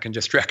so then I can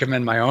just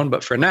recommend my own.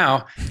 But for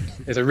now,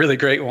 there's a really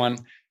great one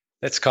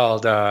that's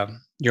called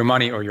Your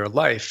Money or Your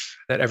Life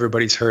that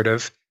everybody's heard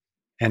of.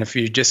 And if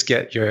you just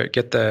get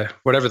the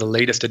whatever the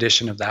latest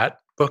edition of that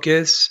book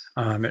is,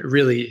 it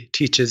really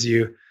teaches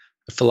you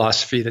a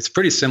philosophy that's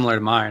pretty similar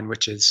to mine,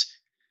 which is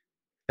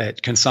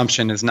that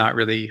consumption is not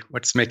really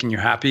what's making you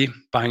happy,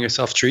 buying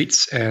yourself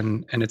treats.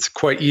 And it's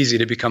quite easy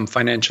to become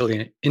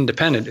financially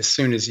independent as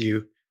soon as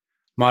you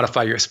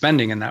modify your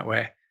spending in that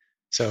way.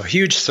 So a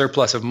huge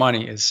surplus of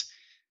money is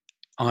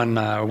on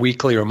a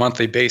weekly or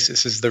monthly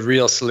basis is the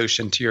real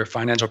solution to your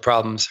financial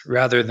problems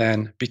rather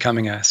than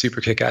becoming a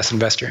super kick-ass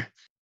investor.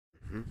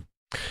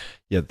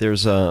 Yeah,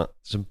 there's a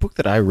book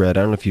that I read.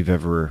 I don't know if you've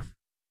ever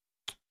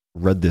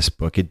read this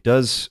book. It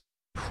does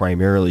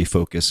primarily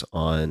focus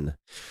on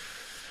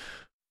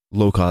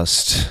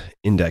low-cost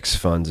index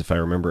funds, if I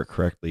remember it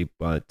correctly,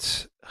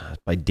 but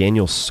by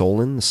Daniel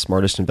Solon, the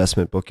smartest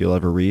investment book you'll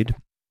ever read.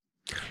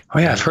 Oh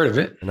yeah, I've heard of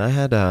it. And I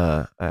had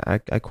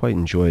I quite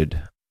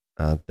enjoyed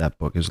that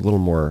book. It was a little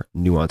more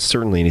nuanced.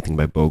 Certainly, anything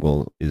by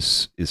Bogle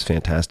is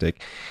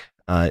fantastic.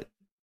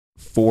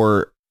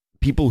 For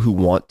people who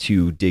want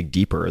to dig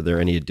deeper, are there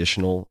any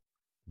additional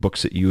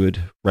books that you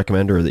would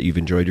recommend or that you've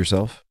enjoyed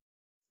yourself?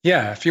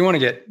 Yeah, if you want to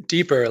get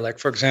deeper, like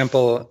for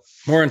example,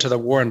 more into the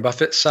Warren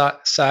Buffett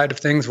side of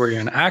things, where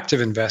you're an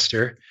active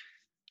investor.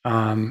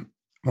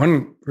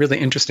 One really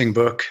interesting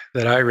book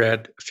that I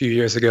read a few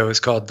years ago is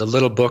called The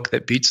Little Book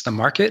That Beats the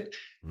Market.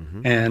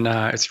 Mm-hmm. And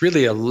it's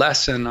really a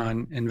lesson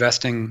on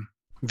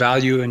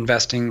value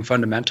investing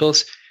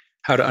fundamentals,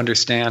 how to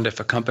understand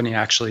if a company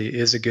actually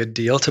is a good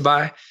deal to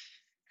buy.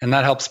 And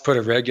that helps put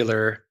a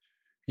regular,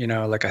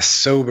 like a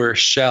sober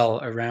shell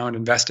around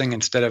investing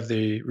instead of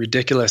the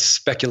ridiculous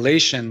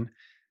speculation,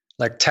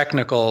 like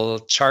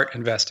technical chart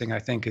investing, I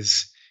think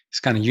is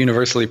kind of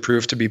universally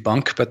proved to be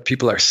bunk, but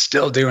people are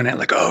still doing it.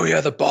 Like, oh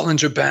yeah, the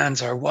Bollinger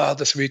Bands are wild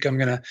this week. I'm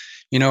going to,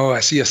 I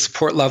see a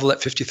support level at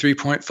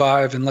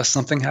 53.5 unless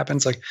something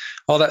happens. Like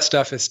all that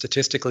stuff is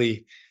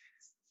statistically,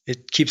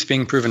 it keeps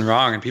being proven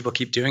wrong and people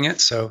keep doing it.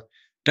 So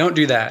don't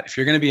do that. If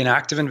you're going to be an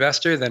active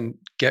investor, then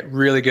get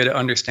really good at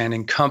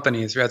understanding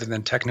companies rather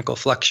than technical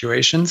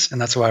fluctuations.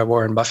 And that's why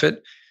Warren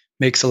Buffett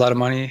makes a lot of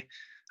money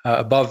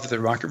above the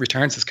market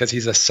returns, is because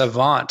he's a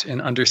savant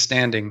in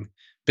understanding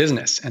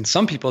business. And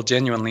some people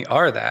genuinely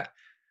are that.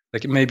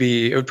 Like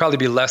it would probably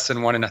be less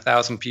than 1 in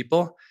 1,000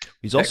 people.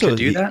 He's also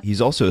do that.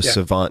 He's also a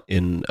savant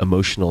in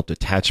emotional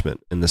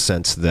detachment, in the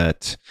sense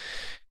that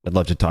I'd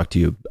love to talk to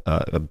you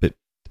a bit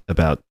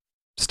about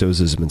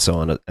Stoicism and so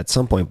on at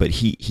some point, but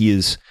he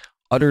is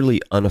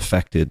utterly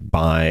unaffected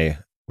by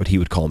what he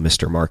would call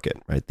Mr. Market,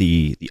 right?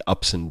 The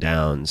ups and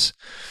downs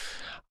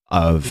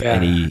of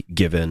any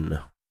given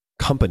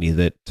company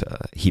that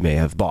he may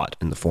have bought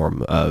in the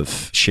form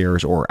of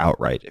shares or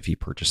outright if he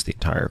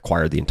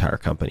acquired the entire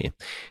company.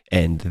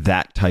 And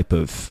that type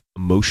of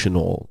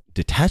emotional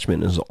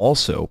detachment is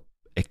also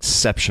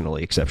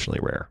exceptionally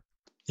rare.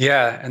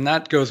 Yeah, and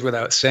that goes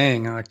without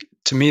saying. Like,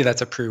 to me,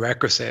 that's a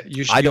prerequisite.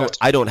 I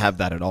don't have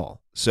that at all.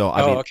 So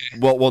okay.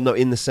 Well, no,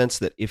 in the sense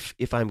that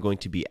if I'm going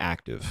to be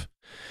active,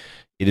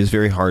 it is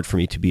very hard for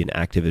me to be an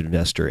active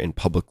investor in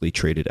publicly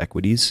traded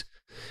equities.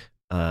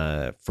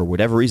 For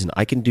whatever reason,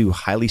 I can do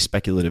highly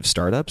speculative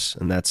startups,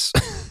 and that's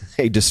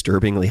a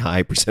disturbingly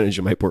high percentage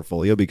of my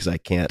portfolio because I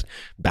can't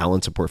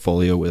balance a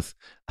portfolio with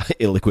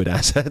illiquid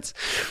assets,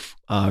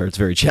 or it's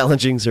very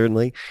challenging,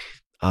 certainly.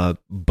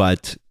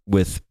 But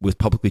with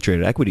publicly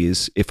traded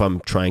equities, if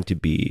I'm trying to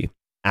be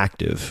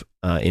active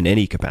in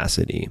any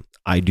capacity,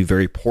 I do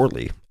very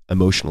poorly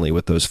emotionally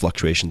with those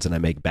fluctuations, and I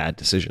make bad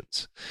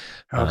decisions.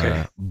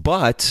 Okay.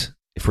 But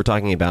if we're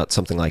talking about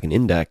something like an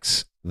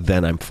index,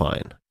 then I'm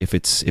fine. If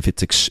it's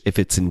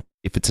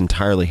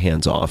entirely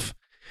hands off,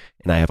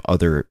 and I have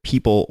other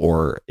people,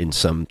 or in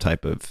some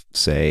type of,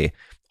 say,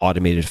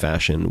 automated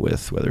fashion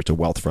with whether it's a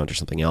wealth front or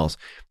something else,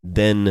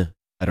 then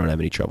I don't have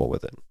any trouble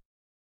with it.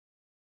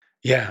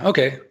 Yeah.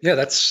 Okay.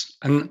 Yeah.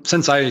 And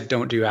since I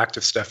don't do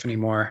active stuff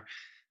anymore,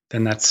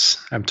 then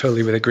I'm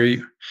totally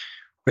agree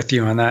with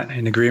you on that,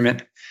 in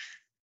agreement.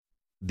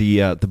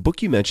 The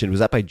book you mentioned, was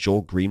that by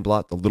Joel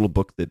Greenblatt, The Little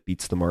Book That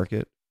Beats the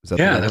Market? Is that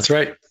the Yeah, right that's one?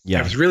 right. Yeah.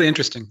 It was really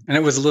interesting. And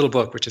it was a little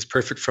book, which is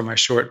perfect for my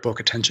short book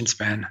attention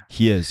span.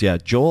 He is, yeah.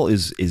 Joel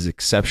is he's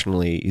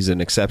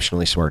an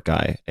exceptionally smart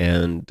guy,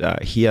 and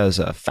he has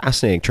a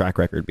fascinating track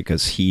record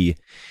because he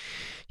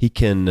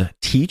can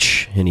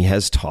teach, and he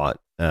has taught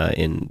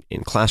in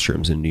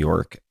classrooms in New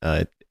York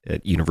at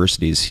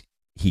universities.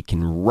 He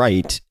can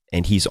write,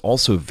 and he's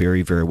also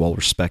very, very well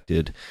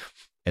respected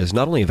as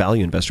not only a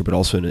value investor, but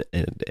also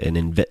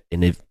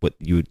what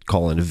you would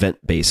call an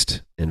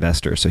event-based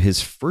investor. So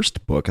his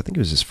first book, I think it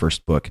was his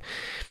first book,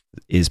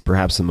 is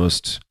perhaps the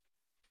most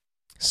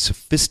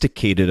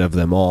sophisticated of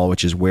them all,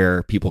 which is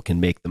where people can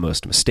make the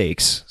most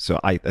mistakes. So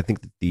I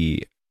think that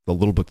the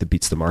little book that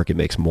beats the market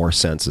makes more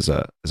sense as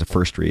a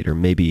first read, or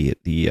maybe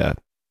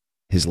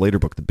his later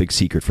book, The Big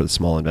Secret for the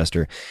Small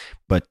Investor.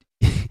 But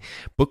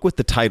book with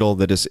the title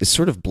that is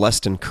sort of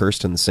blessed and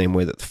cursed in the same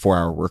way that the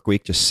 4-Hour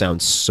Workweek just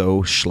sounds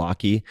so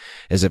schlocky,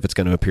 as if it's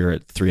going to appear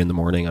at 3 a.m.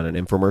 on an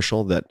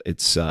infomercial, that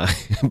it's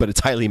but it's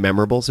highly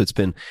memorable. So it's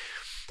been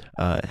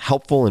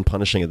helpful and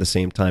punishing at the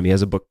same time. He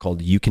has a book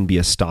called You Can Be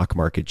a Stock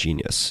Market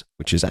Genius,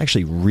 which is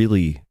actually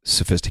really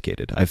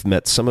sophisticated. I've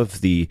met some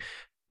of the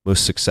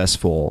most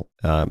successful,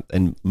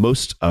 and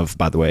most of,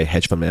 by the way,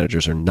 hedge fund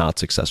managers are not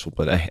successful,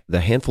 but the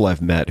handful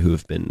I've met who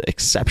have been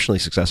exceptionally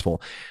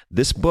successful,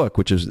 this book,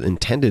 which is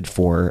intended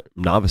for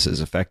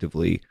novices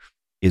effectively,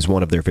 is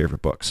one of their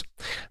favorite books.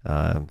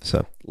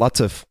 So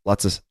lots of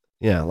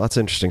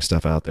interesting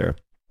stuff out there.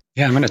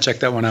 Yeah, I'm going to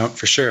check that one out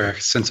for sure,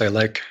 since I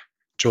like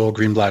Joel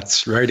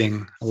Greenblatt's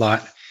writing a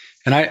lot.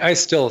 And I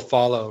still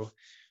follow,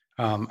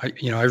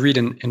 I read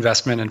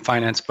investment and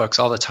finance books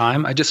all the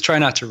time. I just try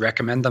not to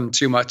recommend them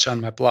too much on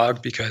my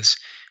blog, because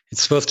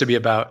it's supposed to be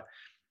about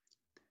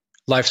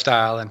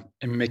lifestyle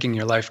and making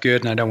your life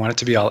good. And I don't want it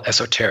to be all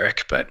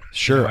esoteric, but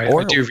sure.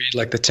 I do read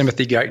like the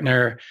Timothy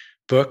Geithner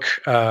book,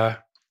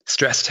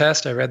 Stress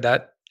Test. I read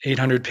that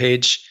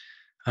 800-page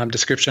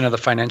description of the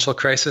financial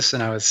crisis,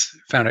 and I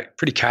found it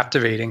pretty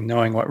captivating,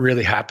 knowing what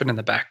really happened in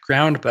the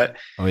background. But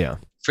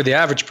for the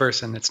average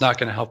person, it's not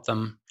going to help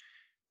them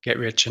get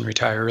rich and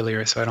retire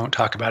earlier, so I don't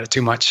talk about it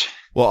too much.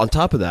 Well, on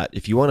top of that,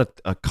 if you want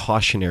a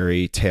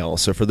cautionary tale,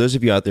 so for those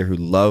of you out there who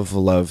love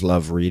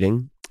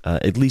reading,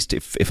 at least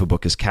if a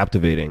book is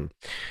captivating,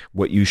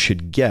 what you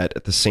should get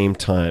at the same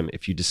time,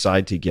 if you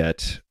decide to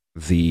get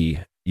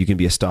You Can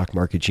Be a Stock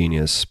Market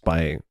Genius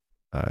by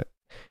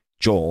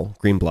Joel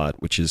Greenblatt,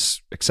 which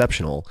is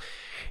exceptional,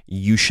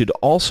 you should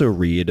also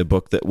read a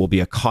book that will be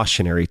a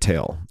cautionary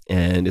tale.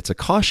 And it's a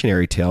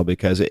cautionary tale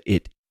because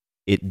it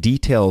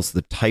details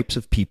the types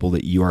of people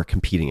that you are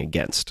competing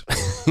against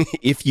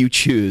if you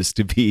choose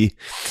to be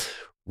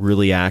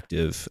really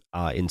active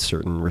in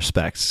certain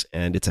respects.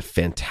 And it's a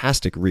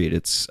fantastic read.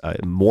 It's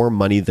More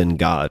Money Than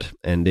God,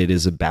 and it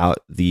is about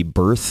the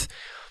birth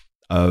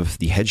of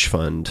the hedge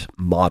fund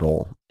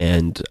model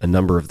and a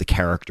number of the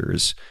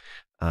characters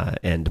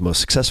and most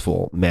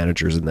successful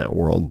managers in that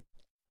world.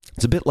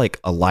 It's a bit like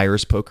a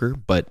liar's poker,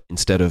 but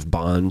instead of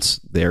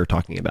bonds, they're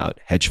talking about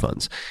hedge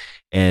funds.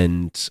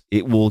 And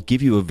it will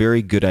give you a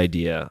very good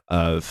idea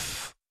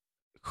of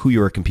who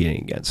you are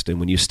competing against. And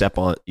when you step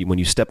onto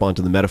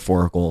the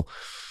metaphorical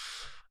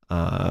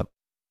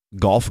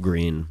golf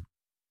green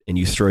and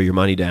you throw your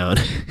money down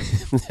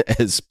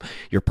as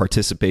your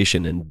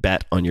participation and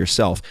bet on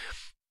yourself,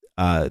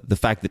 the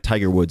fact that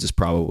Tiger Woods is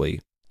probably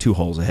 2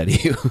 holes ahead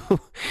of you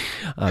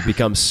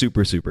becomes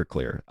super, super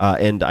clear.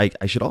 And I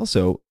should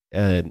also,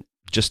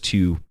 just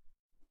to,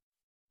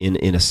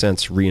 in a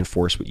sense,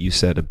 reinforce what you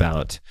said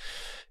about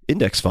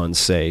index funds,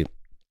 say,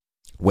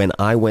 when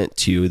I went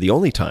to, the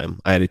only time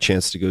I had a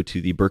chance to go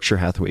to the Berkshire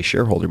Hathaway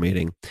shareholder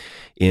meeting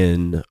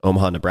in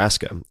Omaha,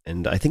 Nebraska,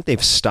 and I think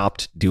they've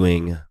stopped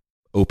doing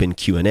open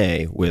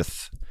Q&A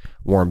with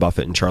Warren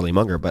Buffett and Charlie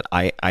Munger, but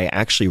I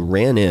actually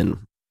ran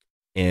in,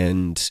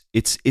 and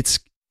it's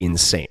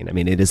insane. I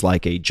mean, it is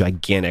like a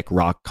gigantic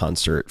rock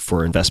concert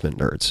for investment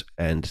nerds,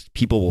 and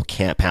people will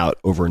camp out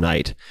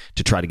overnight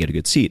to try to get a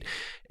good seat.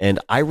 And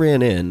I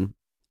ran in,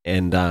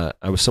 and I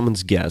was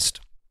someone's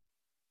guest,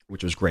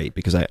 which was great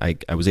because I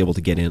was able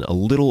to get in a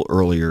little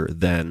earlier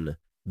than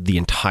the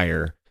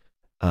entire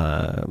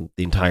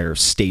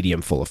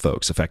stadium full of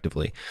folks,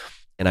 effectively.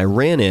 And I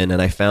ran in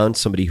and I found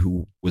somebody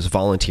who was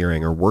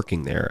volunteering or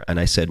working there, and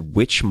I said,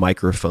 which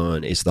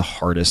microphone is the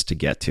hardest to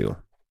get to?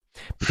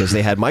 Because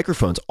they had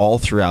microphones all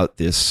throughout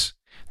this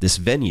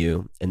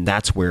venue, and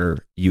that's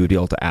where you would be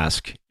able to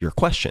ask your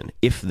question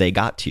if they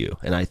got to you.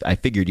 And I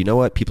figured, you know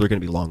what, people are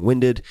going to be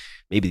long-winded.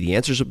 Maybe the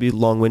answers will be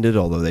long-winded,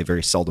 although they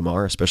very seldom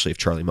are, especially if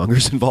Charlie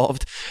Munger's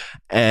involved.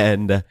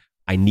 And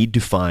I need to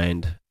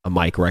find a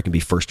mic where I can be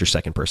first or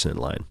second person in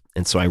line.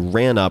 And so I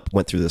ran up,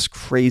 went through this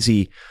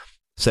crazy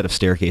set of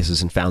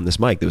staircases and found this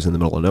mic that was in the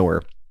middle of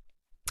nowhere.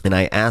 And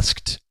I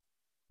asked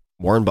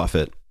Warren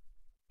Buffett,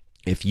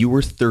 if you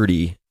were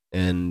 30,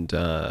 and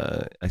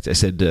I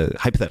said,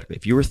 hypothetically,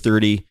 if you were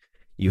 30,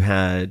 you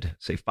had,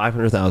 say,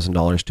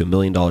 $500,000 to $1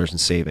 million in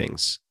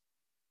savings,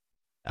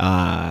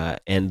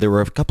 and there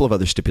were a couple of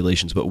other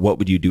stipulations, but what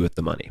would you do with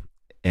the money?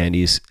 And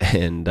he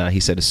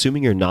said,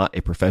 assuming you're not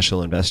a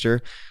professional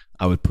investor,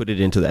 I would put it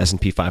into the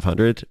S&P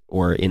 500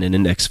 or in an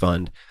index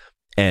fund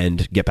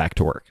and get back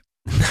to work.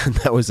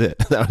 That was it.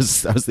 That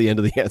was the end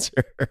of the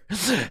answer.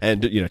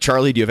 And,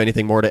 Charlie, do you have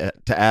anything more to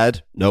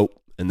add? Nope.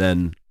 And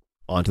then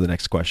on to the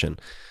next question.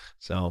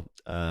 So,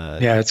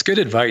 yeah, it's good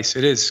advice.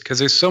 It is, because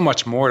there's so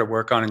much more to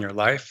work on in your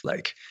life.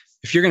 Like,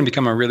 if you're going to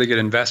become a really good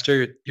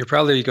investor, you're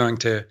probably going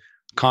to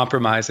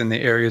compromise in the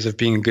areas of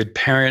being a good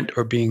parent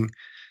or being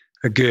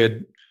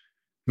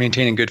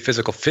maintaining good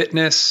physical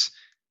fitness,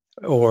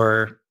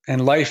 or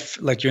in life,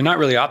 like, you're not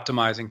really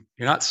optimizing.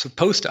 You're not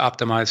supposed to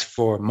optimize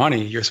for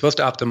money. You're supposed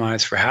to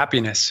optimize for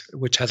happiness,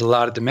 which has a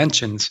lot of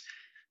dimensions.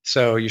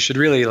 So you should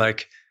really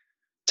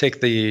take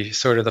the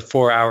sort of the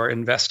 4-hour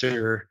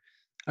investor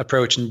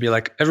approach and be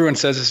like, everyone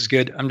says this is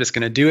good. I'm just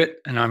going to do it.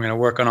 And I'm going to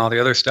work on all the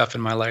other stuff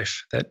in my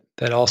life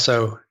that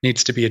also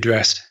needs to be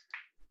addressed.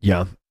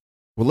 Yeah.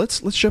 Well, let's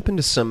jump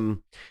into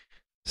some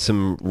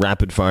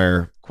rapid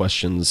fire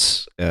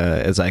questions,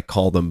 as I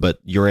call them, but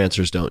your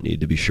answers don't need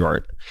to be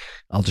short.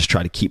 I'll just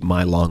try to keep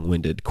my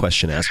long-winded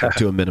question aspect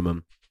to a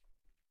minimum.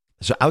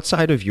 So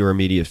outside of your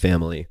immediate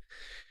family,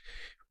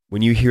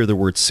 when you hear the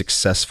word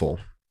successful,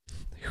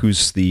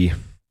 who's the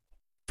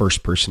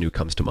first person who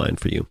comes to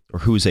mind for you, or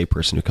who's a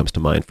person who comes to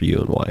mind for you,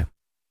 and why?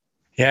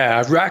 Yeah,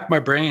 I've racked my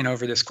brain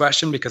over this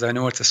question because I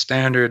know it's a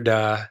standard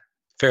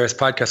Ferris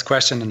podcast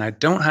question, and I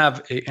don't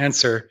have an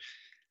answer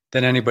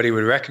that anybody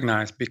would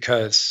recognize,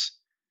 because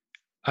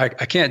I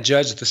can't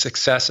judge the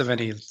success of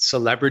any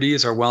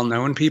celebrities or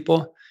well-known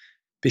people,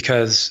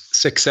 because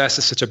success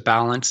is such a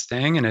balanced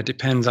thing, and it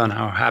depends on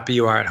how happy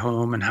you are at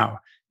home and how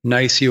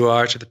nice you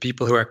are to the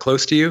people who are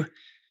close to you.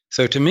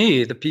 So to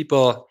me, the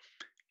people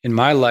in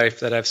my life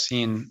that I've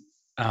seen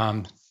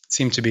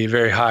seem to be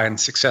very high in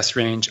success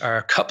range are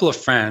a couple of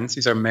friends.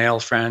 These are male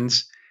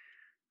friends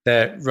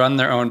that run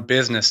their own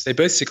business. They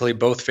basically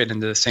both fit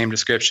into the same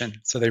description.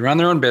 So they run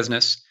their own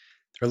business.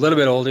 They're a little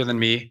bit older than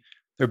me.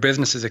 Their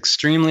business is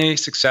extremely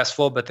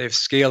successful, but they've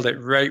scaled it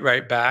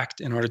right back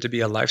in order to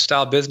be a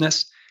lifestyle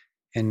business,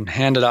 and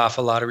handed off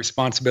a lot of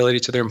responsibility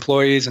to their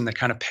employees, and they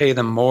kind of pay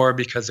them more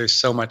because there's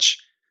so much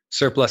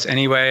surplus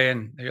anyway.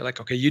 And they're like,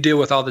 okay, you deal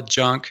with all the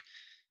junk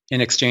in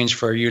exchange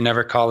for you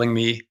never calling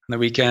me on the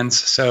weekends.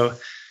 So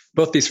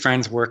both these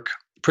friends work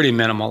pretty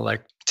minimal,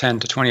 like 10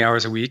 to 20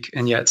 hours a week.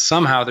 And yet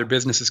somehow their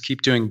businesses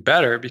keep doing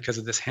better because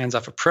of this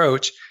hands-off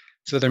approach.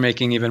 So they're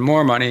making even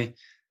more money.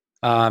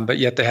 But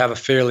yet they have a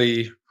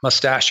fairly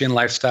Mustachian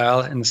lifestyle.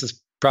 And this is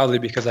probably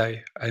because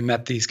I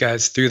met these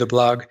guys through the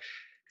blog.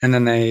 And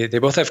then they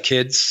both have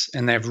kids,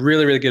 and they have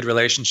really, really good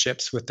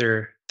relationships with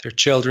their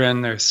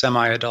children, their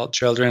semi-adult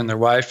children, their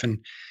wife, and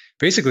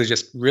basically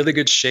just really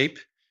good shape,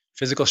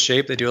 physical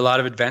shape. They do a lot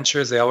of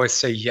adventures. They always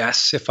say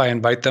yes if I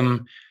invite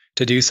them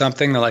to do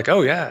something. They're like,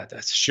 oh yeah,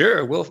 that's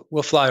sure.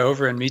 We'll fly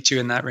over and meet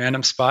you in that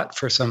random spot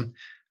for some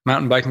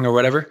mountain biking or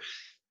whatever.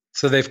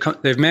 So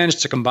they've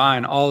managed to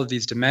combine all of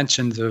these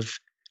dimensions of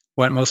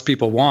what most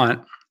people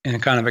want in a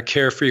kind of a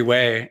carefree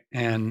way,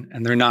 and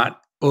they're not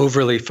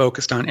overly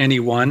focused on any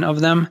one of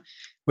them,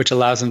 which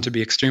allows them to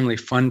be extremely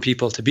fun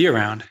people to be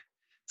around.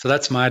 So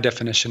that's my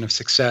definition of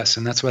success,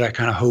 and that's what I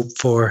kind of hope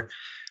for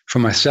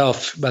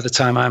myself by the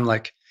time I'm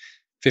like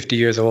 50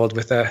 years old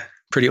with a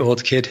pretty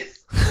old kid.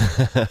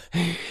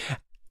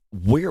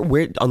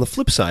 Where on the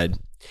flip side,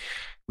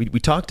 we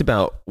talked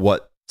about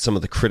what some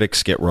of the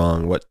critics get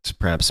wrong, what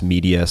perhaps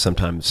media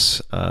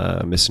sometimes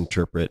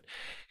misinterpret.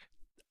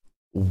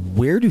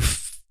 Where do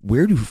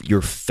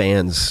your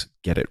fans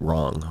get it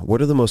wrong?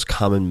 What are the most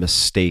common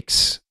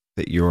mistakes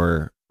that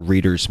your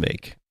readers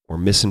make, or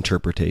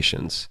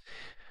misinterpretations?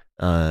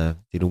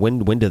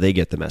 When do they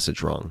get the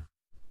message wrong?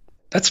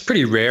 That's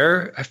pretty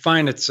rare. I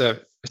find it's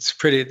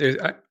pretty.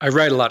 I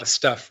write a lot of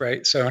stuff,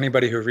 right? So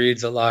anybody who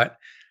reads a lot,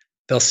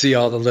 they'll see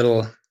all the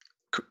little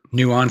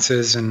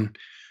nuances and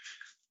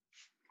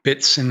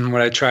bits in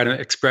what I try to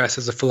express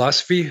as a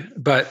philosophy.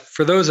 But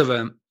for those of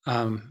them,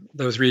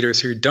 those readers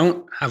who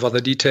don't have all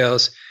the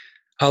details,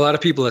 a lot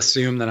of people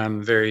assume that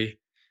I'm very,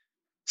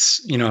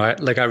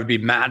 I would be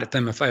mad at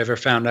them if I ever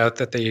found out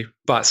that they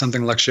bought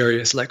something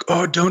luxurious. Like,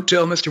 oh, don't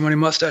tell Mr. Money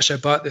Mustache I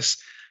bought this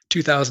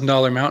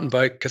 $2,000 mountain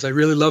bike because I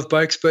really love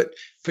bikes, but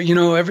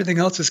everything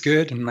else is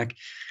good. And like,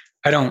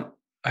 I don't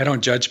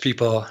judge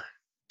people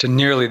to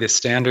nearly the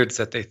standards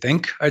that they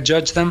think I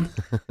judge them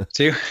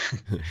to.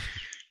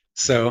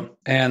 So,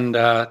 and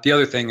the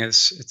other thing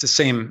is, it's the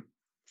same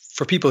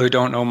for people who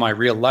don't know my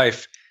real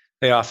life.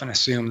 They often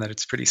assume that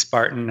it's pretty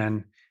Spartan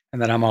and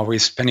that I'm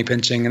always penny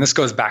pinching. And this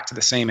goes back to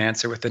the same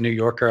answer with the New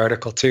Yorker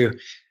article too.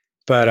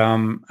 But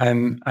I'm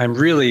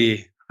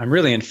really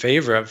in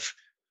favor of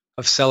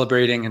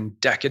celebrating and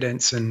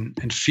decadence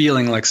and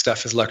feeling like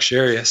stuff is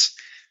luxurious.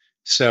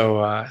 So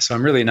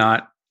I'm really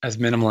not as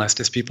minimalist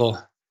as people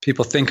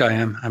think I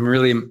am. I'm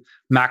really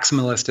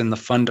maximalist in the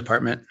fun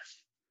department.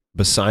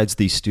 Besides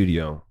the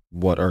studio,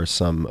 what are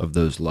some of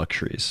those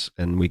luxuries?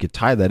 And we could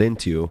tie that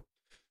into,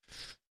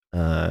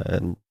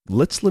 and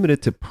let's limit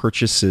it to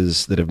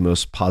purchases that have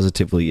most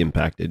positively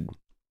impacted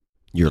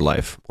your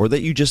life, or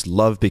that you just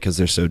love because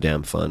they're so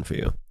damn fun for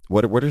you.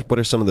 What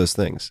are some of those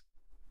things?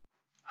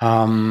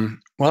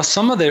 Well,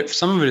 some of it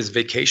is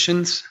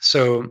vacations.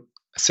 So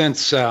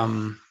since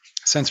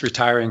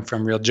retiring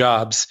from real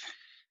jobs,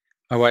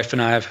 my wife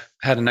and I have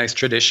had a nice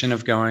tradition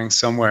of going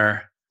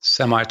somewhere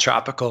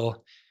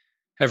semi-tropical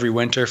every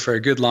winter for a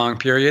good long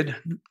period.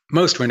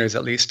 Most winters,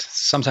 at least.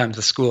 Sometimes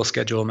the school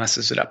schedule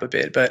messes it up a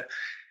bit, but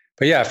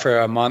yeah, for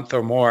a month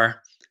or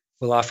more,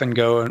 we'll often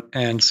go.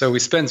 And so we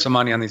spend some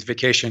money on these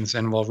vacations,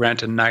 and we'll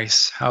rent a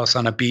nice house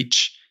on a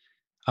beach,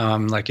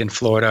 like in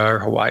Florida or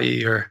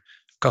Hawaii or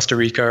Costa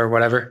Rica or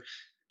whatever.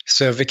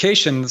 So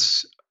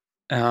vacations,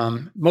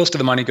 most of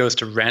the money goes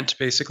to rent,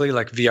 basically,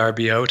 like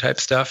VRBO type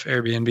stuff.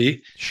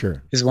 Airbnb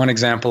Sure. is one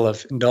example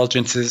of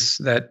indulgences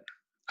that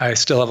I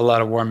still have a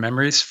lot of warm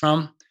memories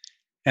from.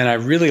 And I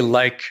really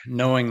like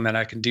knowing that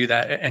I can do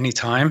that at any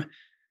time.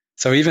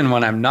 So even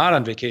when I'm not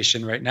on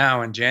vacation right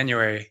now in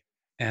January,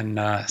 and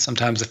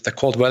sometimes if the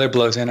cold weather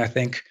blows in, I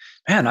think,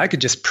 man, I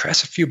could just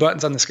press a few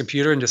buttons on this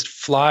computer and just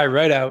fly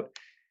right out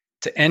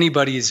to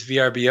anybody's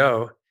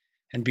VRBO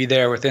and be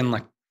there within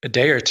like a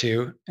day or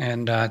two.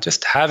 And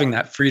just having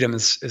that freedom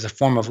is a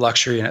form of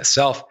luxury in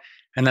itself.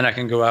 And then I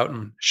can go out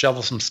and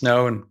shovel some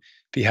snow and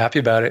be happy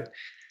about it.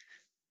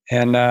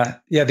 And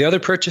the other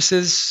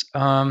purchases,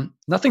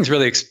 nothing's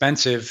really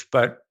expensive.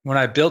 But when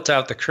I built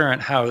out the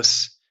current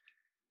house,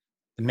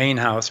 the main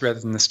house rather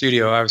than the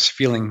studio, I was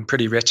feeling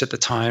pretty rich at the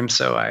time.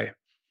 So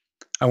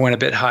I went a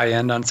bit high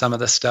end on some of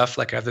the stuff.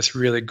 Like I have this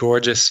really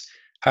gorgeous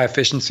high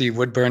efficiency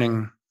wood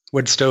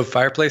stove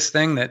fireplace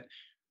thing that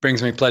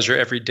brings me pleasure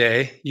every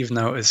day, even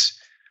though it was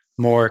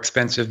more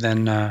expensive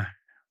than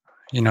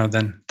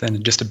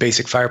just a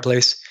basic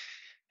fireplace.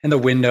 And the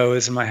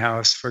windows in my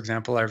house, for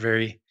example, are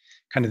very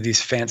kind of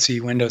these fancy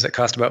windows that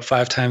cost about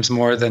 5 times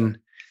more than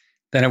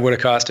it would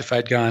have cost if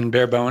I'd gone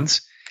bare bones.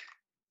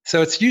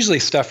 So it's usually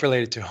stuff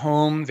related to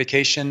home,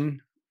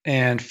 vacation,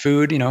 and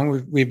food. You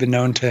know, we've been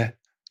known to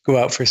go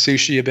out for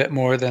sushi a bit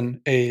more than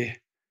a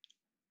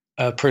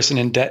person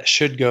in debt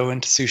should go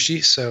into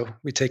sushi. So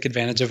we take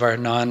advantage of our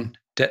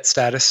non-debt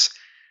status.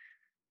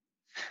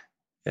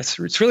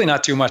 It's really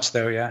not too much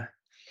though. Yeah.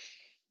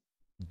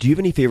 Do you have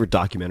any favorite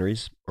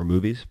documentaries or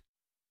movies?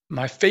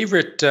 My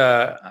favorite,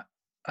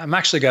 I'm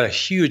actually got a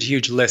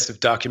huge list of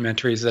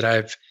documentaries that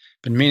I've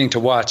been meaning to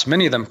watch.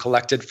 Many of them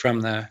collected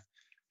from the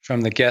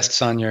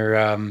guests on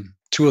your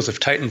Tools of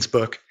Titans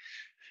book.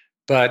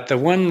 But the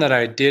one that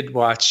I did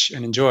watch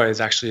and enjoy is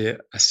actually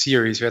a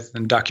series rather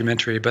than a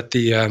documentary. But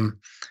the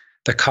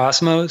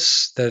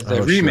Cosmos,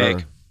 the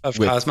remake of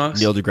with Cosmos.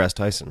 Neil deGrasse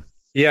Tyson.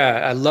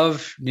 Yeah, I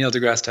love Neil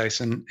deGrasse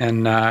Tyson,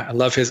 and I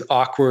love his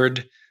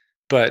awkward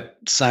but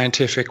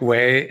scientific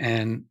way.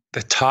 And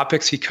the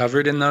topics he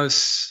covered in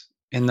those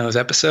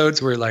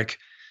episodes were like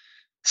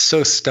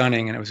so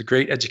stunning, and it was a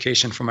great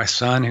education for my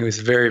son, who is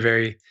very,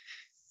 very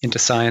into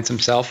science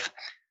himself.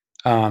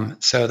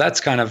 So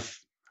that's kind of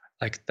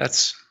like,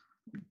 that's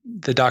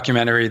the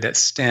documentary that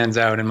stands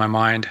out in my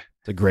mind.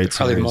 It's a great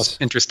probably series. The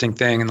most interesting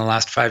thing in the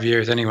last 5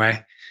 years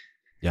anyway.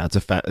 Yeah,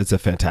 it's a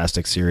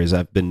fantastic series.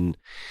 I've been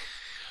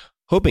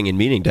hoping and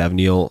meaning to have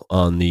Neil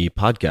on the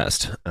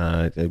podcast.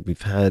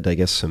 We've had, I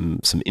guess,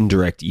 some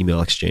indirect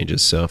email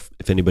exchanges. So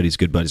if anybody's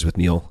good buddies with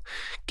Neil,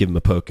 give him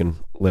a poke and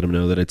let him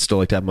know that I'd still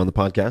like to have him on the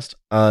podcast.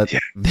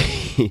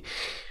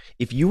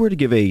 If you were to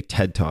give a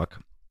TED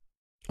Talk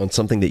on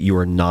something that you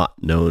are not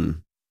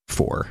known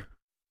for,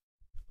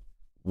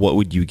 what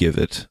would you give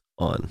it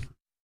on?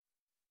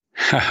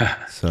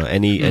 So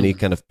any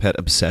kind of pet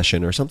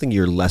obsession or something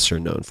you're lesser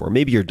known for.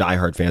 Maybe your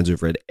diehard fans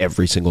who've read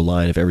every single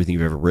line of everything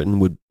you've ever written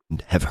would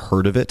have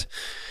heard of it.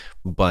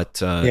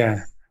 But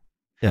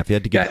if you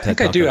had to give I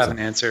think I do have an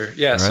answer.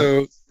 Yeah. Right.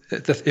 So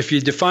if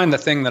you define the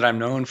thing that I'm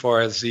known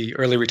for as the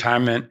early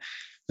retirement,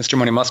 Mr.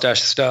 Money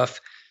Mustache stuff,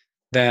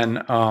 then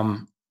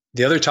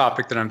the other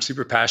topic that I'm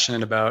super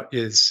passionate about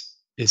is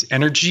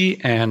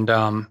energy and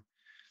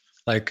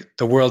like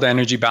the world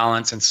energy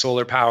balance and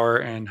solar power,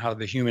 and how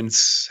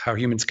humans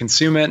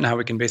consume it, and how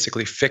we can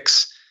basically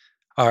fix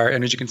our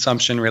energy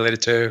consumption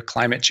related to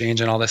climate change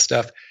and all this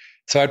stuff.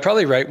 So I'd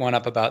probably write one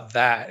up about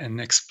that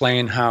and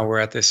explain how we're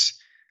at this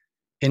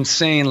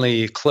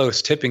insanely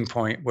close tipping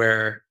point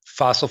where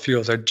fossil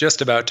fuels are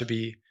just about to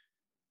be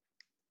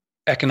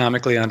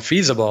economically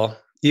unfeasible,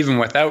 even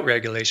without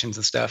regulations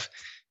and stuff.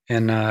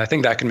 And I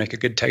think that can make a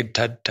good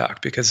TED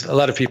Talk, because a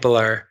lot of people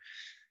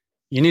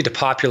you need to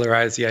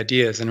popularize the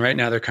ideas. And right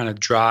now they're kind of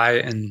dry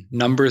and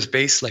numbers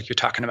based, like you're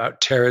talking about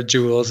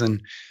terajoules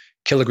and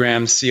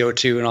kilograms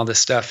CO2 and all this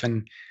stuff.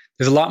 And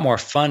there's a lot more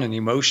fun and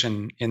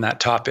emotion in that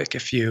topic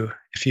if you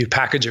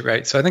package it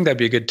right. So I think that'd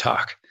be a good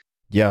talk.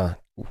 Yeah.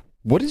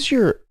 What is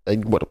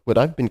what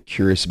I've been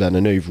curious about, and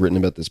I know you've written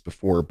about this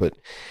before, but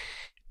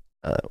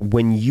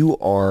when you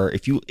are,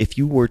 if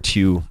you were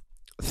to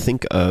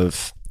think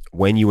of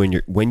when you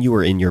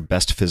were in your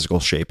best physical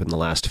shape in the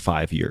last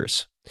 5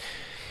 years,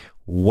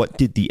 what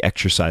did the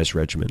exercise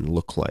regimen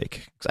look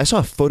like? I saw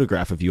a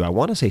photograph of you, I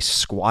want to say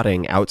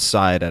squatting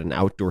outside at an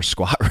outdoor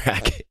squat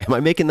rack. Am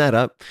I making that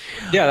up?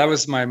 Yeah, that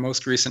was my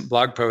most recent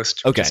blog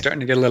post. Okay. It's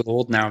starting to get a little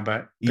old now,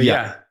 but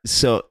yeah.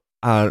 So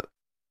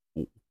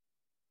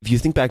if you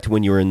think back to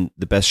when you were in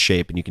the best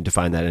shape, and you can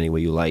define that any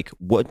way you like,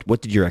 what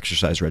did your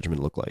exercise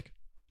regimen look like?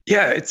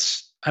 Yeah,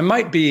 I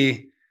might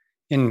be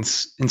in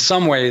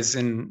some ways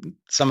in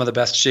some of the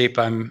best shape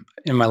I'm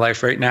in my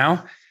life right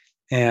now.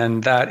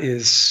 And that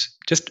is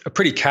just a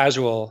pretty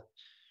casual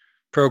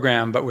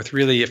program, but with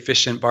really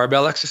efficient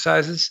barbell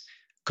exercises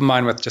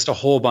combined with just a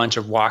whole bunch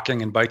of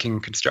walking and biking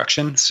and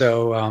construction.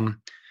 So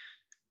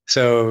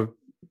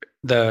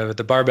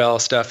the barbell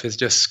stuff is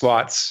just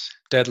squats,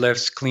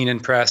 deadlifts, clean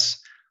and press,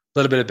 a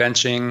little bit of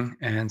benching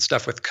and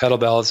stuff with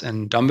kettlebells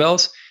and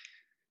dumbbells,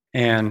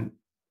 and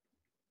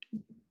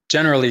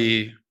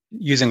generally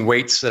using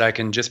weights that I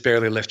can just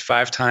barely lift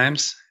 5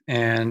 times.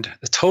 And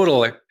the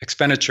total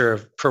expenditure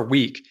per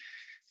week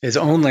is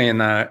only in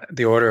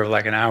the order of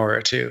like an hour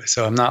or 2.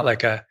 So I'm not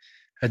like a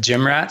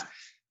gym rat.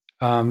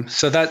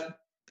 So that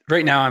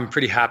right now I'm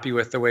pretty happy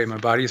with the way my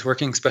body is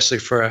working, especially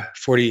for a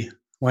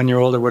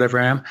 41-year-old or whatever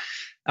I am.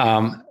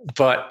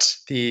 But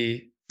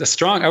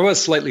I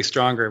was slightly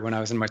stronger when I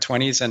was in my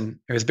 20s, and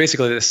it was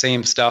basically the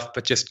same stuff,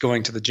 but just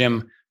going to the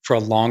gym for a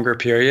longer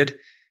period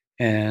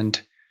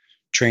and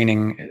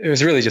training. It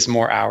was really just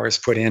more hours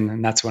put in.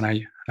 And that's when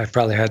I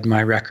probably had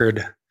my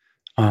record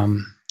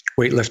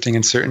weightlifting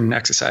in certain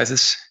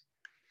exercises.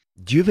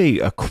 Do you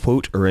have a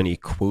quote or any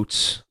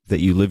quotes that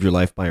you live your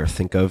life by or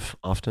think of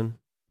often?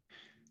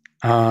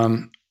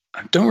 I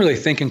don't really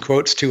think in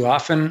quotes too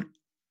often,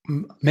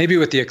 maybe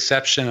with the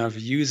exception of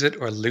use it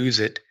or lose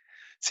it.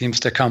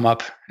 Seems to come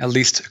up at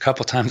least a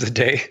couple times a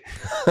day.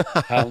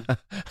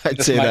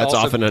 I'd say that's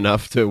often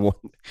enough to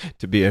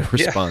be a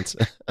response.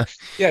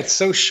 Yeah, it's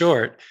so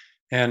short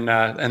and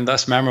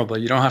thus memorable.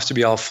 You don't have to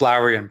be all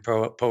flowery and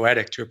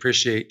poetic to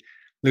appreciate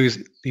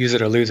use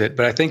it or lose it.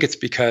 But I think it's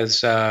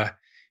because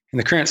in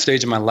the current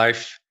stage of my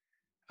life,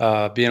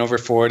 being over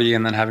 40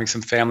 and then having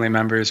some family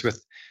members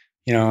with,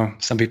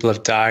 some people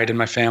have died in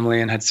my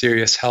family and had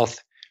serious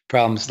health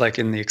problems, like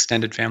in the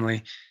extended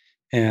family.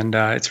 And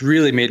it's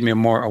really made me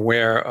more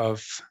aware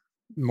of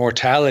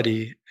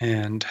mortality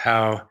and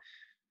how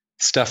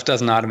stuff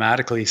doesn't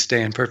automatically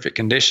stay in perfect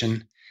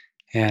condition.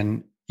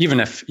 And even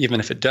if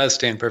it does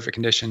stay in perfect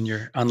condition,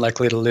 you're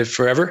unlikely to live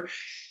forever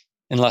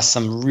unless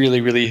some really,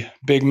 really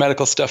big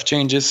medical stuff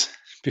changes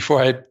before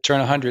I turn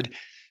 100.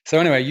 So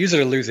anyway, use it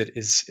or lose it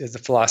is the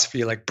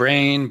philosophy, like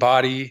brain,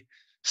 body,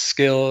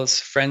 skills,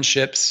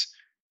 friendships,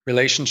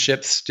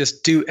 relationships.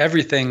 Just do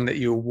everything that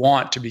you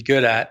want to be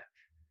good at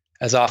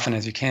as often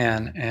as you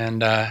can.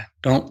 And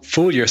don't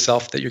fool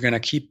yourself that you're going to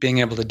keep being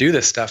able to do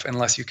this stuff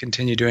unless you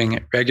continue doing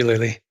it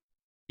regularly.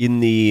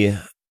 I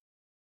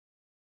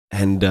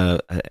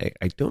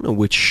don't know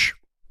which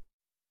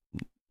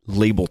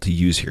label to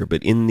use here,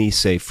 but in the,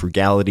 say,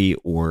 frugality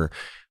or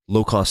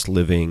low-cost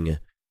living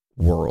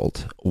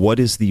world, what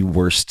is the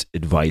worst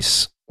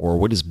advice or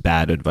what is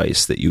bad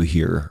advice that you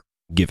hear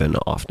given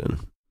often?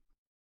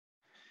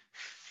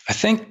 I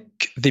think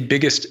the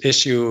biggest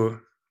issue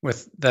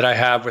that I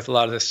have with a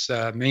lot of this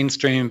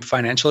mainstream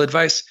financial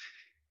advice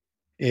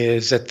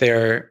is that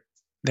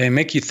they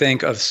make you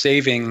think of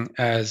saving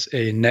as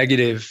a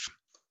negative,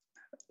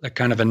 like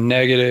kind of a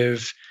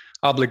negative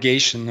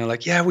obligation. They're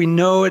like, yeah, we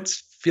know it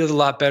feels a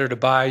lot better to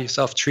buy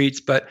yourself treats,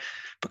 but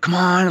come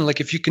on,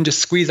 like if you can just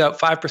squeeze out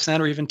 5%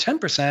 or even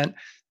 10%,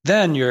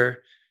 then you're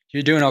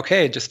doing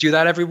okay. Just do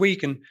that every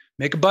week and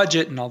make a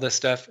budget and all this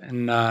stuff.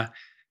 And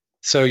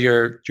so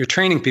you're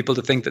training people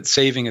to think that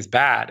saving is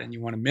bad and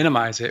you want to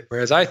minimize it.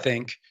 Whereas I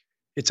think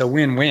it's a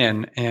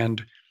win-win.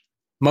 And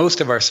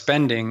most of our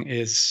spending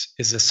is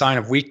a sign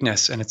of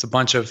weakness. And it's a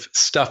bunch of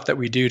stuff that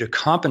we do to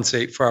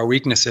compensate for our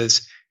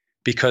weaknesses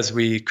because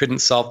we couldn't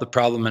solve the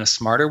problem in a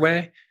smarter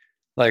way.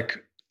 Like,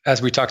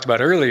 as we talked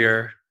about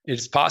earlier,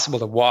 it's possible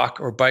to walk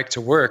or bike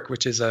to work,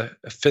 which is a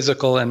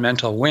physical and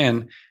mental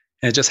win.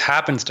 And it just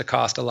happens to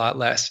cost a lot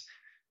less.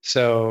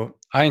 So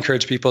I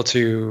encourage people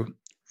to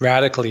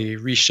radically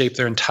reshape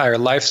their entire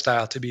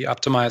lifestyle to be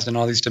optimized in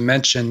all these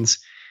dimensions.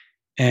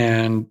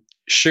 And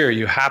sure,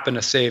 you happen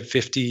to save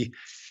 50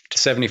 to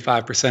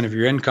 75% of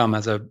your income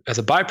as a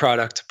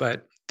byproduct,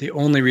 but the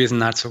only reason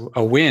that's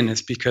a win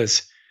is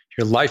because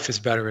your life is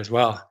better as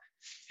well.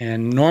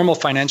 And normal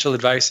financial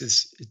advice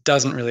it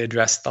doesn't really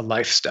address the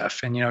life stuff.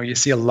 And you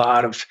see a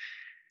lot of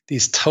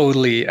these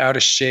totally out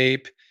of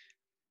shape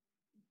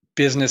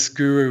business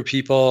guru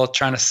people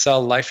trying to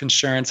sell life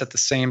insurance at the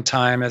same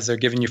time as they're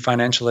giving you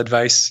financial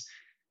advice.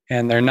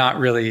 And they're not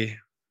really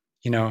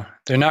in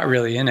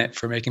it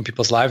for making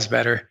people's lives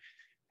better.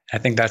 I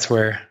think that's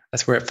where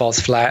it falls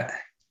flat.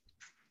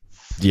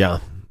 Yeah,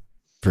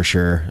 for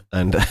sure.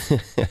 And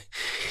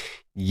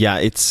yeah,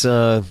 it's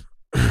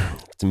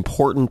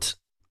important.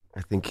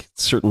 I think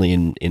certainly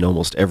in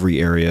almost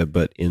every area,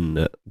 but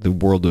in the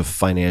world of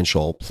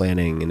financial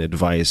planning and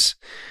advice,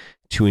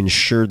 to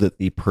ensure that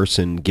the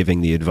person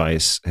giving the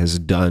advice has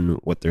done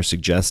what they're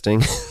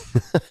suggesting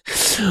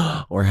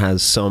or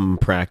has some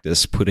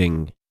practice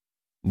putting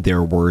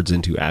their words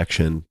into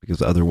action,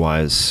 because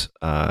otherwise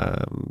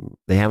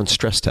they haven't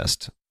stress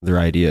tested their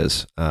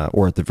ideas,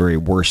 or at the very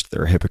worst,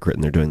 they're a hypocrite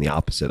and they're doing the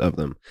opposite of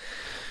them.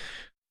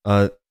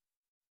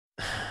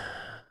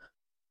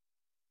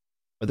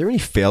 Are there any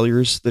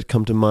failures that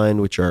come to mind,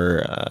 which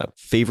are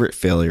favorite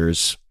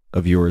failures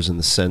of yours in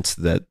the sense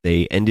that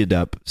they ended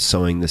up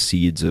sowing the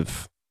seeds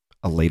of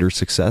a later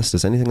success?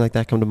 Does anything like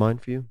that come to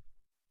mind for you?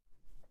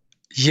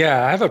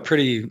 Yeah, I have a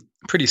pretty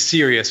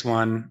serious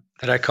one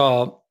that I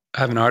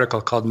have an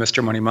article called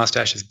Mr. Money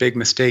Mustache's Big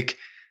Mistake.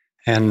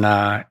 And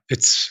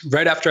it's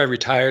right after I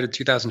retired in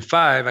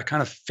 2005, I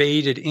kind of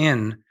faded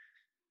in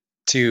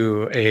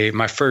to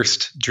my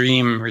first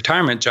dream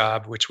retirement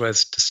job, which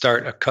was to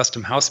start a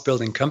custom house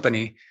building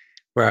company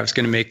where I was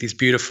going to make these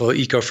beautiful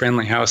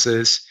eco-friendly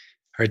houses.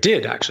 Or I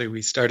did actually.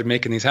 We started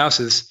making these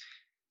houses,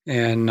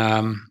 and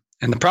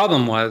the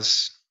problem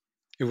was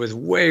it was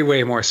way,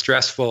 way more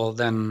stressful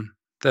than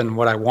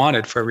what I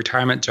wanted for a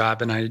retirement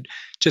job. And I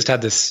just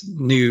had this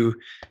new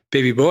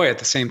baby boy at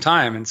the same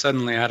time, and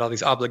suddenly I had all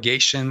these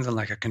obligations and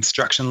like a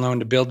construction loan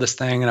to build this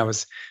thing, and I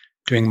was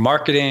doing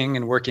marketing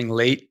and working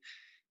late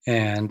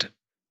and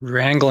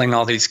wrangling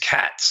all these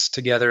cats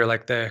together,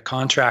 like the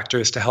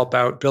contractors, to help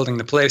out building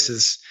the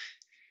places.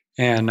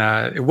 And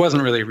it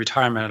wasn't really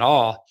retirement at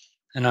all.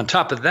 And on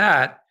top of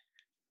that,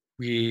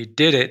 we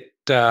did it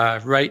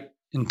right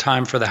in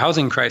time for the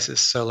housing crisis.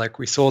 So like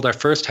we sold our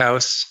first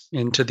house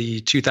into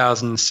the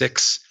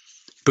 2006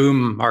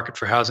 boom market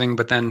for housing.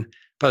 But then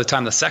by the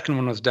time the second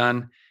one was done,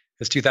 it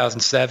was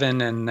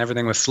 2007 and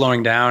everything was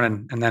slowing down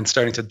and then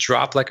starting to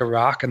drop like a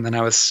rock. And then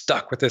I was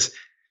stuck with this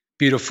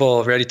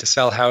beautiful, ready to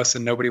sell house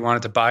and nobody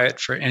wanted to buy it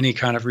for any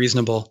kind of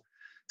reasonable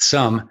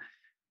sum.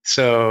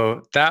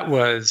 So that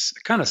was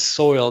kind of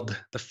spoiled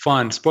the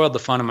fun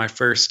of my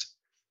first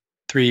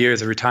 3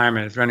 years of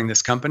retirement of running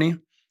this company.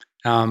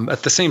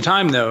 At the same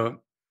time, though,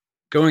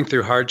 going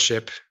through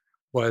hardship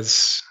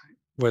was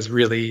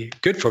really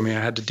good for me.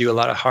 I had to do a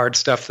lot of hard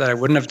stuff that I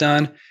wouldn't have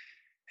done,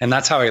 and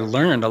that's how I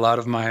learned a lot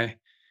of my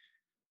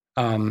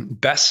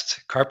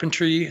best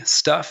carpentry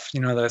stuff. You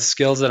know, the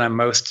skills that I'm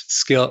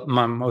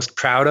most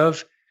proud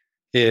of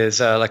is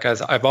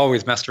I've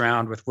always messed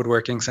around with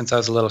woodworking since I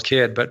was a little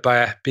kid, but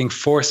by being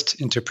forced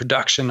into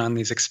production on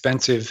these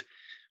expensive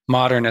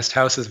modernist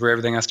houses where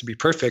everything has to be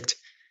perfect,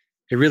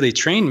 it really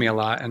trained me a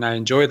lot, and I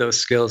enjoy those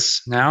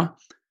skills now.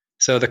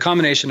 So the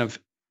combination of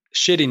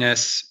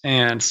shittiness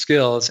and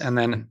skills, and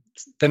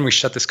then we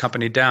shut this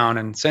company down.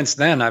 And since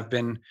then, I've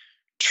been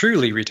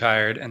truly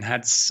retired and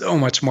had so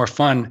much more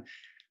fun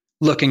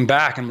looking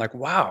back. I'm like,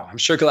 wow, I'm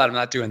sure glad I'm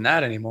not doing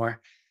that anymore.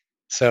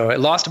 So it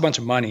lost a bunch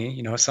of money.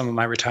 You know, some of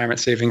my retirement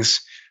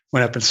savings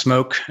went up in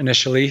smoke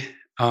initially.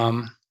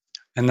 And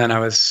then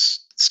I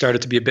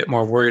started to be a bit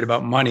more worried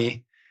about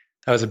money.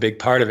 That was a big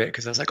part of it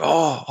because I was like,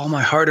 oh, all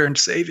my hard-earned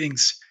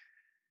savings.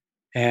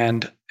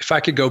 And if I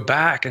could go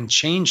back and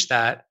change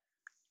that,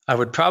 I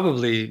would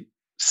probably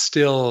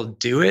still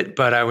do it,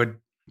 but I would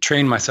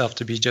train myself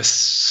to be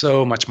just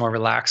so much more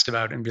relaxed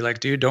about it and be like,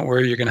 dude, don't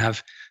worry, you're going to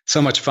have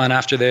so much fun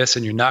after this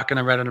and you're not going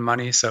to run out of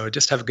money. So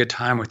just have a good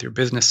time with your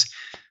business,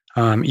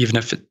 even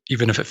if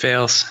it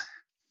fails.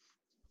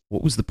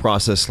 What was the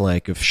process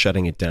like of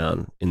shutting it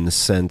down, in the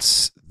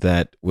sense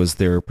that, was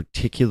there a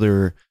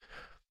particular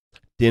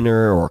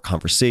dinner or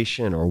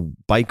conversation or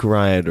bike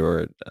ride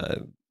or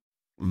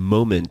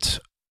moment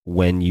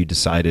when you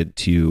decided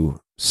to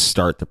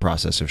start the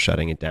process of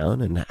shutting it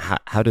down? And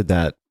what did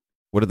that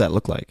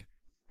look like?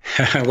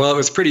 Well, it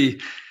was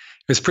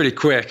pretty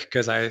quick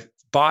because I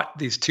bought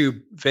these 2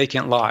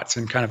 vacant lots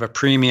in kind of a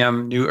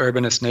premium new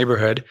urbanist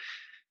neighborhood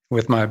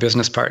with my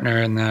business partner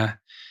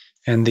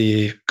and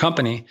the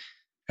company.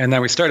 And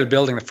then we started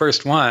building the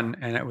first one,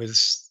 and it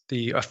was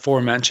the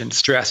aforementioned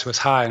stress was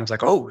high. And I was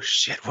like, oh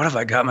shit, what have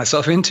I got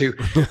myself into?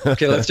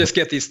 Okay, let's just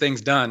get these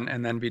things done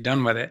and then be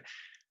done with it.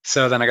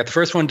 So then I got the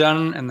first one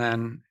done, and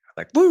then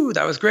like, woo,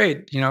 that was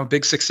great. You know,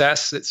 big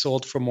success. It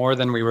sold for more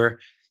than we were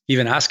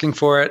even asking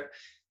for it.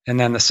 And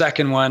then the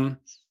second one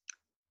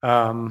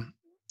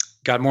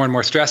got more and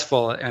more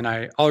stressful. And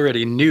I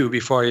already knew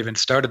before I even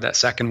started that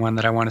second one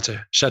that I wanted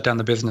to shut down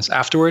the business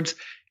afterwards.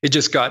 It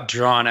just got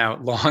drawn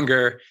out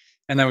longer.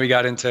 And then we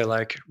got into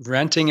like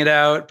renting it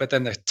out, but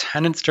then the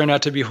tenants turned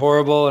out to be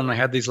horrible. And I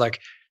had these like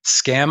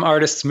scam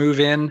artists move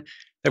in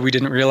that we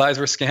didn't realize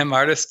were scam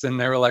artists. And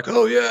they were like,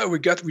 oh yeah, we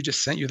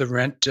just sent you the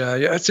rent.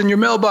 Yeah, it's in your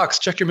mailbox.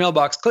 Check your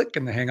mailbox, click.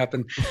 And they hang up,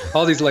 and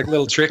all these like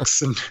little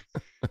tricks. And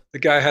the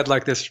guy had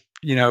like this,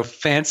 you know,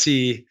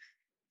 fancy,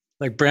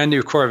 like brand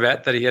new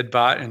Corvette that he had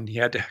bought, and he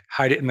had to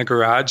hide it in the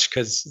garage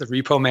because the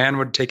repo man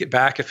would take it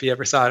back if he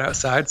ever saw it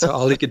outside. So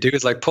all he could do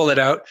is like pull it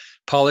out,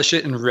 polish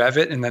it and rev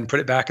it, and then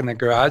put it back in the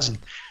garage. And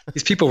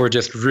these people were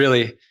just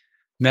really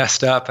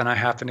messed up, and I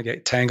happened to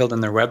get tangled in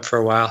their web for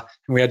a while.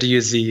 And we had to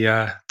use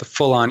the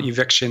full-on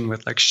eviction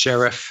with like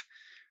sheriff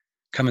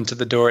coming to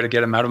the door to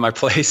get him out of my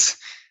place.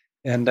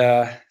 And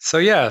so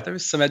yeah, there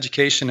was some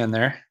education in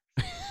there.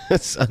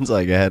 That sounds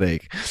like a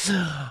headache.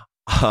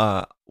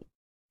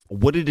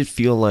 What did it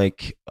feel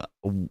like?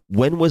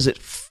 When was it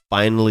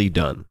finally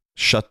done,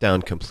 shut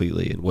down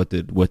completely? And what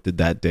did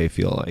that day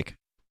feel like?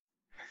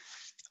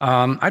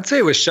 I'd say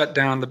it was shut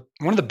down.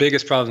 One of the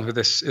biggest problems with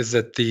this is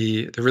that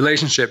the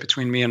relationship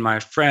between me and my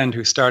friend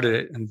who started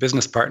it and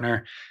business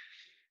partner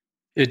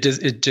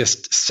it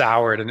just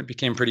soured and it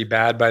became pretty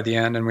bad by the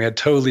end. And we had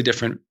totally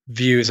different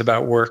views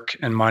about work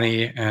and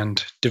money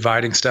and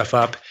dividing stuff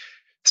up.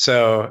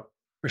 So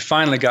we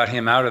finally got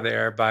him out of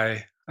there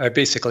I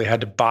basically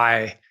had to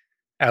buy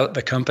out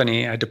the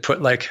company. I had to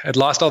put I'd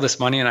lost all this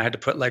money and I had to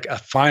put like a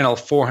final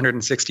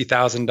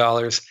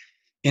 $460,000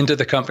 into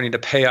the company to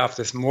pay off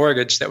this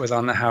mortgage that was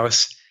on the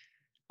house,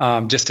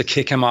 just to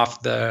kick him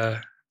off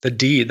the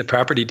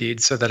property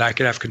deed, so that I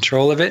could have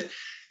control of it.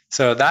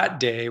 So that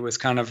day was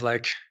kind of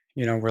like,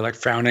 we're like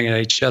frowning at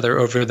each other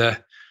over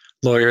the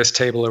lawyer's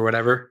table or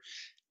whatever.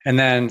 And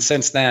then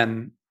since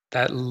then,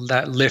 that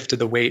lifted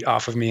the weight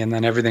off of me, and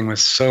then everything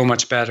was so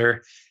much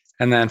better.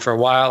 And then for a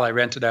while, I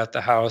rented out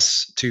the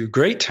house to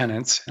great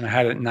tenants, and I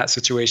had it in that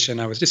situation.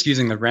 I was just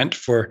using the rent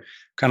for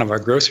kind of our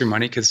grocery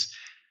money, because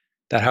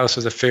that house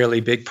was a fairly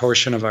big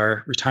portion of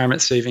our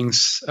retirement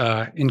savings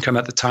income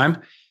at the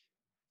time.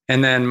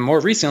 And then more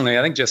recently,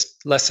 I think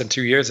just less than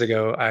 2 years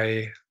ago,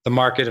 the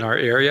market in our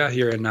area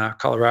here in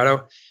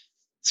Colorado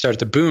started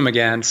to boom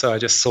again. So I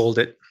just sold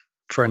it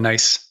for a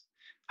nice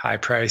high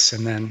price.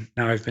 And then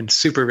now I've been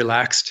super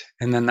relaxed.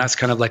 And then that's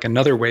kind of like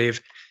another wave.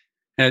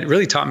 And it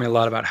really taught me a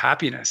lot about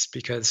happiness,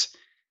 because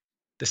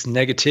this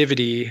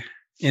negativity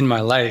in my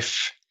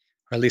life,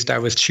 or at least I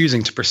was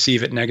choosing to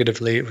perceive it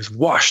negatively, it was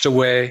washed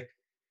away.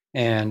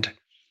 And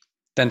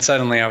then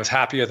suddenly I was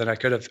happier than I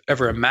could have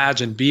ever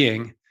imagined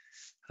being,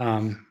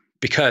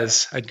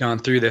 because I'd gone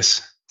through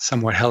this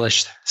somewhat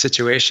hellish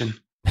situation.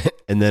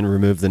 And then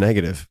remove the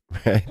negative,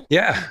 right?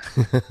 Yeah.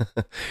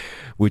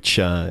 Which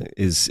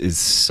is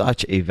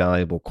such a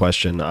valuable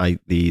question.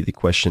 The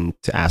question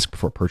to ask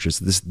before purchase.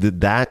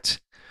 That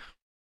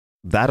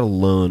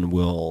alone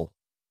will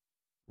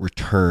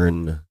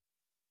return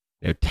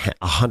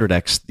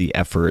 100x the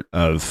effort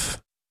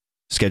of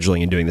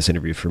scheduling and doing this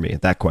interview for me.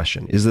 That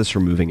question, is this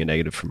removing a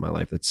negative from my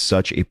life? That's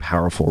such a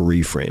powerful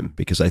reframe,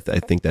 because I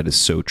think that is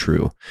so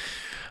true,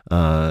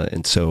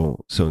 and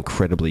so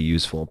incredibly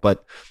useful.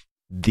 But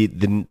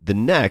the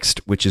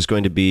next, which is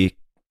going to be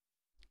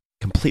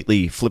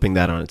completely flipping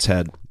that on its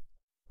head,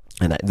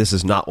 and this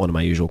is not one of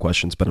my usual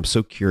questions, but I'm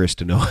so curious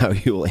to know how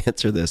you will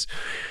answer this.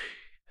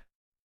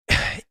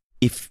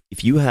 If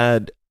you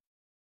had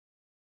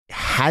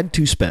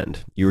to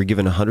spend, you were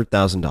given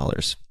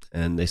 $100,000,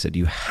 and they said,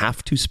 you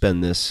have to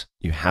spend this,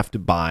 you have to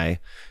buy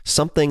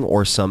something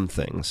or some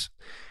things.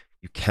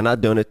 You cannot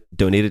donate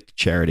it to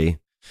charity.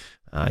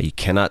 You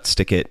cannot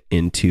stick it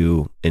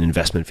into an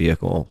investment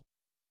vehicle.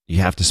 You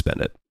have to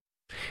spend it.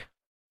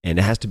 And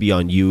it has to be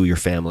on you, your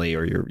family,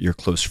 or your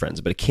close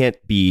friends. But it can't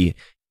be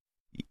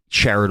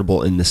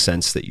charitable in the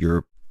sense that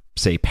you're,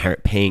 say,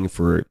 paying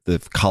for the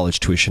college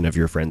tuition of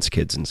your friends'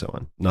 kids and so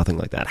on. Nothing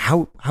like that.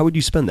 How would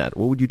you spend that?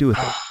 What would you do with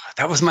it?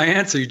 That was my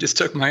answer. You just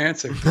took my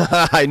answer.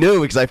 I knew,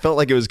 because I felt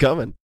like it was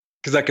coming.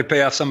 Because I could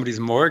pay off somebody's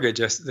mortgage.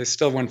 There's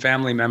still one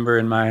family member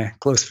in my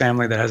close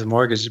family that has a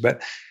mortgage,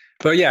 but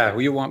yeah,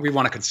 we want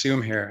to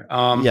consume here.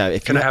 Yeah,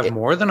 can I have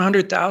more than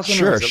 100,000?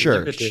 Sure.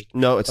 Limited?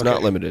 No, it's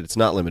not limited. It's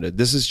not limited.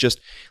 This is just,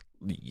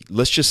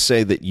 let's just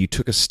say that you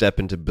took a step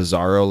into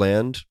bizarro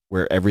land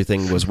where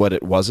everything was what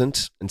it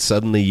wasn't, and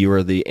suddenly you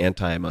are the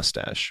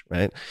anti-mustache,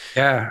 right?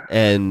 Yeah.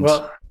 And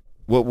what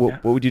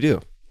would you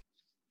do?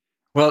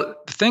 Well,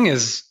 the thing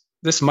is,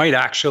 this might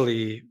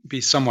actually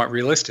be somewhat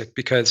realistic,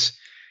 because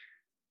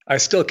I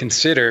still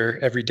consider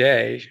every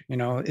day,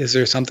 is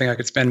there something I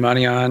could spend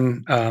money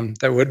on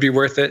that would be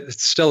worth it?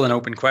 It's still an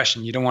open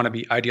question. You don't want to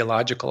be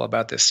ideological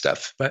about this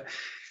stuff. But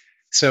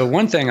so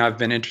one thing I've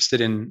been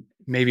interested in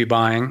maybe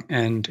buying,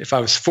 and if I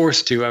was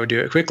forced to, I would do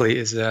it quickly,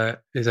 is a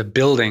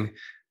building.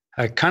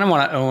 I kind of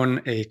want to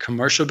own a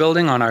commercial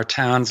building on our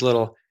town's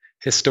little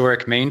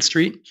historic Main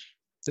Street.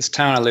 This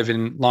town I live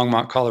in,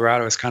 Longmont,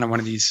 Colorado, is kind of one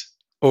of these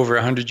over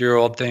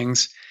 100-year-old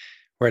things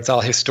where it's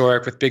all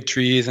historic with big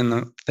trees and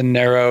the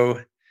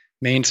narrow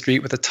Main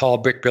Street with the tall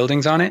brick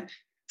buildings on it.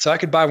 So I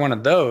could buy one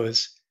of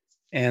those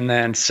and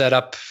then set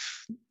up,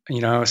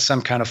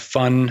 some kind of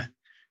fun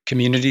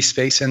community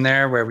space in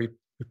there where we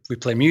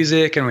play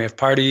music and we have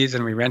parties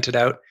and we rent it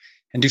out,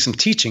 and do some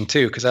teaching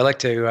too, because I like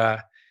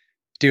to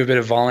do a bit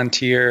of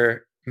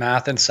volunteer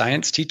math and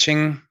science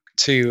teaching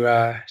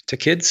to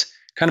kids,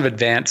 kind of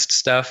advanced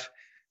stuff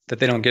that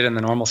they don't get in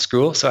the normal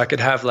school. So I could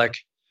have like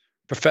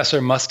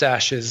Professor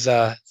Mustache's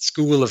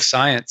School of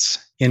Science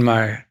in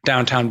my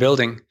downtown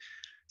building.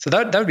 So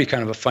that would be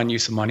kind of a fun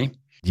use of money.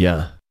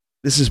 Yeah.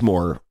 This is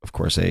more, of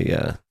course,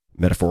 a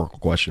metaphorical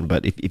question,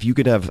 but if you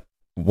could have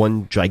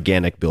one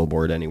gigantic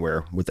billboard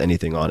anywhere with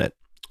anything on it,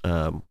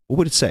 what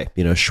would it say?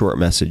 A short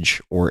message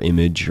or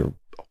image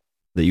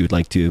that you would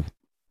like to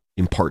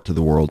impart to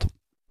the world?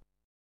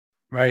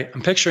 Right.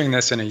 I'm picturing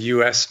this in a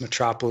U.S.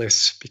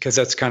 metropolis, because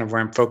that's kind of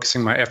where I'm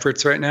focusing my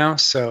efforts right now.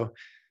 So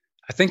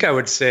I think it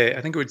would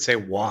say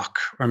walk,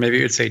 or maybe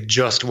it would say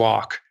just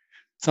walk,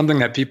 something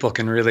that people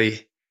can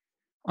really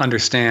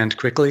understand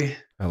quickly.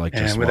 I like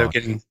and just without walk.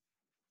 getting,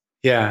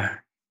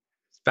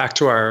 back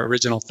to our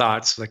original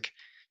thoughts. Like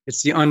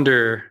it's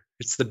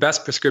the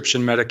best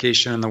prescription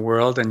medication in the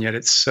world, and yet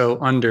it's so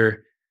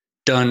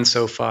underdone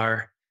so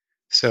far.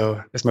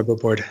 So that's my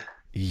billboard.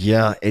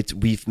 Yeah,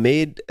 we've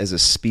made as a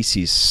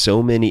species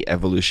so many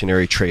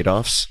evolutionary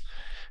trade-offs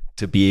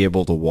to be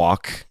able to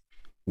walk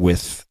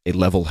with a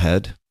level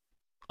head,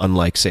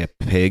 unlike say a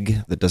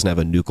pig that doesn't have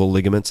a nuchal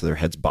ligament, so their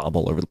heads bob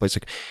all over the place.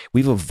 Like,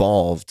 we've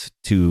evolved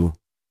to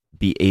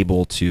be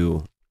able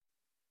to,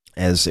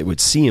 as it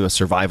would seem, a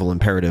survival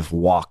imperative,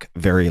 walk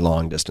very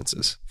long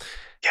distances.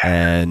 Yeah.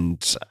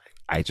 And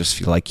I just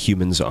feel like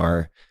humans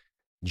are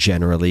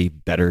generally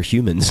better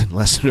humans and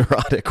less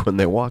neurotic when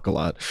they walk a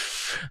lot.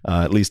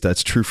 At least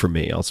that's true for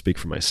me. I'll speak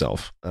for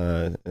myself.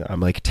 I'm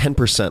like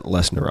 10%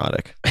 less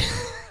neurotic.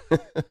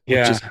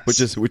 Yeah,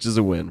 which is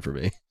a win for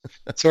me.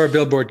 So our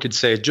billboard could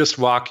say, "Just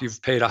walk. You've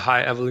paid a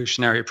high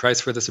evolutionary price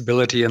for this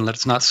ability, and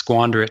let's not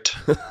squander it."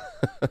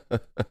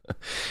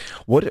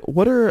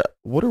 What are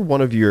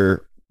one of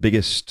your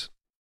biggest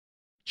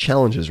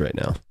challenges right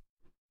now,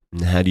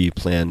 and how do you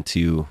plan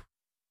to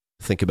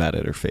think about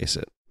it or face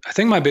it? I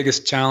think my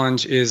biggest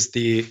challenge is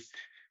the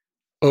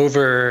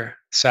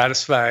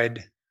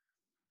over-satisfied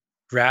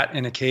rat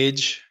in a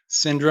cage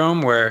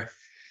syndrome, where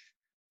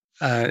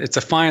it's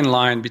a fine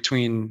line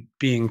between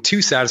being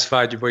too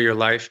satisfied with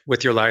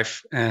your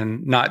life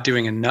and not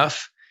doing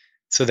enough,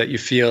 so that you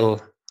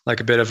feel like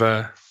a bit of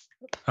a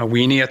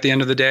weenie at the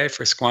end of the day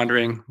for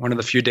squandering one of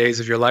the few days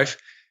of your life,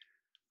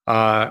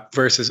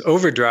 versus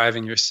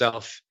overdriving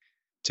yourself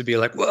to be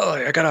like, well,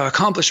 I got to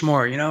accomplish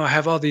more. I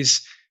have all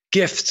these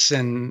gifts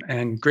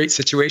and great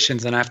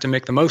situations, and I have to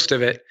make the most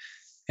of it.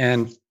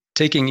 And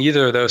taking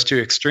either of those two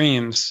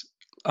extremes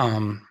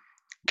can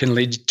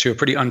lead to a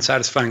pretty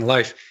unsatisfying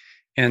life.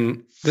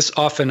 And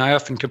I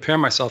often compare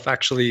myself,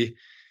 actually,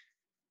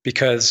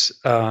 because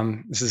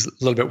this is a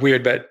little bit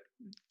weird, but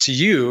to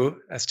you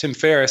as Tim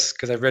Ferriss,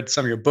 because I've read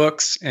some of your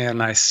books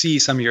and I see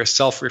some of your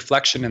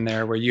self-reflection in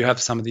there where you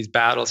have some of these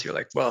battles. You're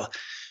like, well,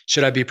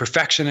 should I be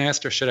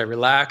perfectionist or should I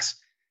relax?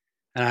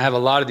 And I have a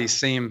lot of these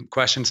same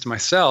questions to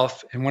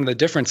myself. And one of the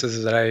differences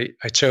is that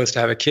I chose to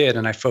have a kid,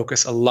 and I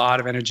focus a lot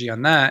of energy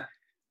on that,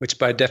 which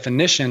by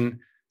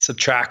definition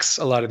subtracts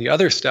a lot of the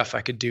other stuff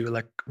I could do.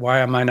 Like, why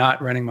am I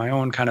not running my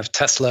own kind of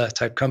Tesla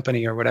type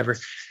company or whatever?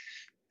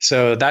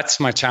 So that's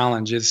my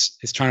challenge, is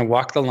trying to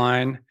walk the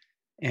line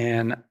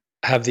and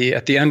have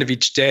at the end of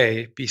each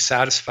day, be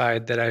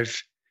satisfied that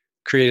I've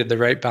created the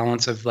right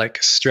balance of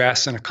like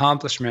stress and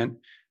accomplishment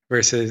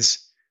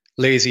versus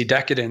lazy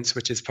decadence,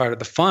 which is part of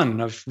the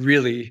fun of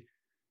really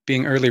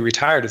being early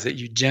retired, is that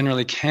you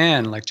generally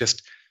can like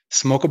just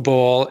smoke a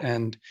bowl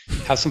and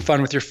have some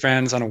fun with your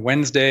friends on a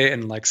Wednesday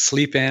and like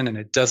sleep in, and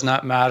it does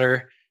not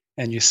matter.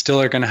 And you still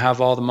are going to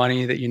have all the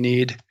money that you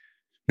need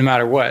no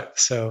matter what.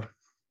 So,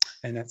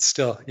 and it's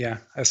still,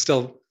 I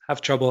still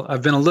have trouble.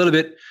 I've been a little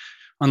bit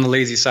on the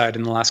lazy side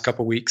in the last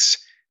couple of weeks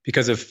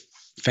because of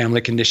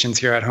family conditions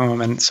here at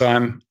home. And so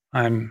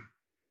I'm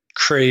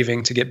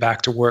craving to get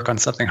back to work on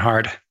something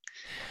hard.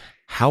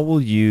 How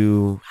do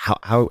you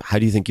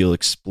think you'll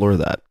explore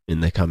that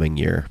in the coming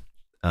year?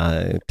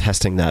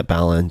 Testing that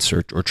balance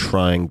or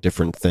trying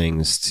different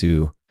things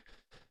to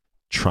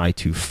try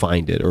to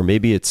find it, or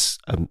maybe it's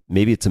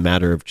a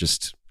matter of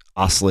just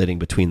oscillating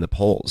between the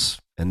poles,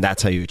 and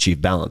that's how you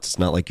achieve balance. It's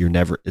not like you're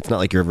ever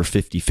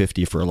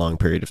 50-50 for a long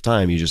period of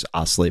time. You just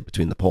oscillate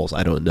between the poles.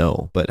 I don't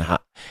know, but how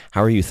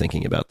are you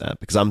thinking about that?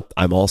 Because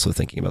I'm also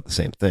thinking about the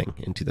same thing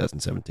in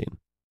 2017.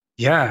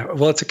 Yeah,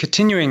 well, it's a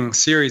continuing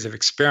series of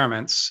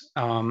experiments,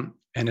 and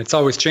it's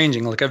always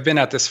changing. Like, I've been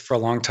at this for a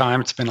long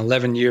time. It's been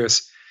 11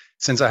 years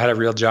since I had a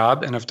real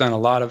job, and I've done a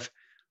lot of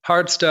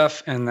hard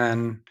stuff and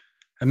then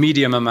a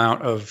medium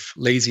amount of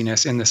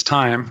laziness in this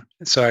time.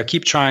 So I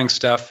keep trying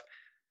stuff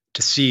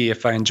to see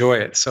if I enjoy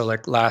it. So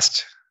like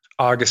last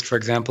August, for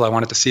example, I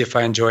wanted to see if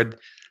I enjoyed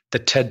the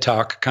TED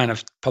Talk kind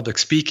of public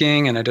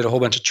speaking, and I did a whole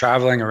bunch of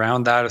traveling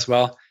around that as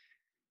well.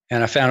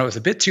 And I found it was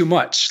a bit too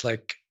much.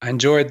 Like, I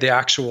enjoyed the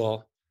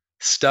actual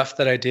stuff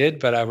that I did,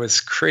 but I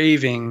was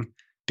craving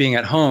being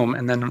at home.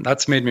 And then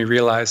that's made me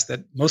realize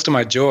that most of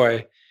my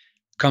joy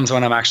comes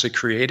when I'm actually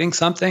creating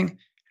something.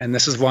 And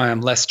this is why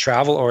I'm less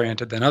travel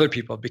oriented than other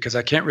people, because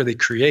I can't really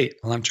create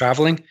while I'm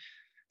traveling.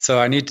 So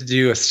I need to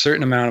do a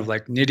certain amount of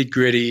like nitty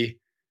gritty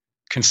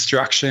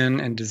construction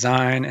and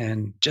design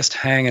and just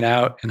hanging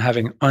out and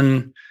having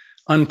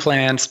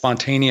unplanned,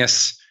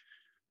 spontaneous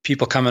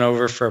people coming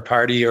over for a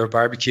party or a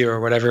barbecue or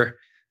whatever.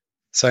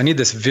 So I need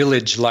this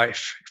village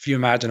life. If you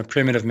imagine a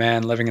primitive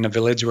man living in a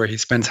village where he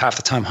spends half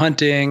the time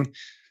hunting,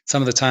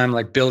 some of the time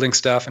like building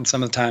stuff, and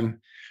some of the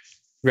time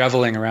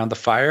reveling around the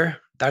fire,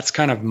 that's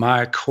kind of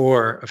my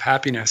core of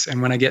happiness.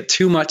 And when I get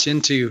too much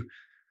into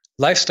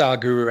lifestyle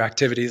guru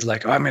activities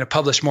like, I'm going to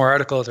publish more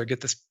articles or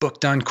get this book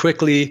done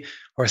quickly,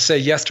 or say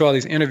yes to all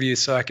these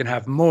interviews so I can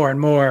have more and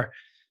more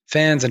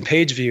fans and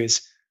page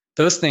views,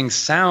 those things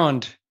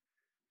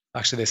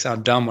they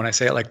sound dumb when I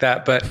say it like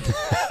that. But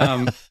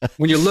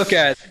when you look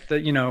at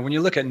when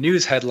you look at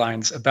news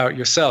headlines about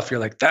yourself, you're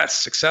like, that's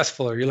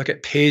successful. Or you look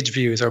at page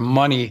views or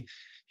money,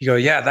 you go,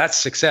 yeah, that's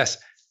success.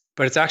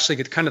 But it's actually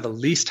kind of the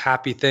least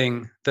happy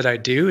thing that I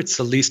do. It's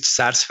the least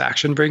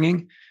satisfaction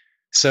bringing.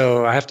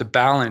 So I have to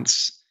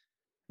balance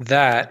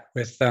that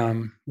with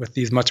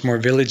these much more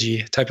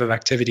villagey type of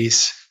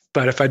activities.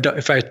 But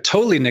if I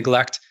totally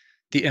neglect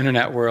the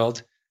internet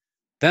world,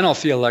 then I'll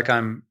feel like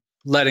I'm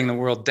letting the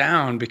world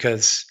down,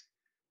 because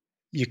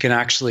you can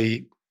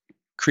actually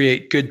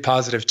create good,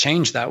 positive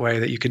change that way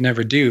that you could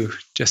never do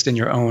just in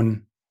your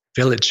own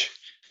village.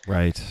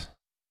 Right.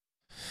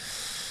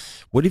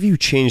 What have you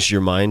changed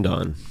your mind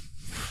on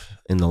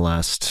in the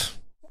last,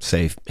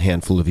 say,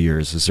 handful of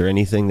years? Is there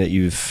anything that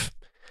you've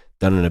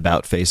done an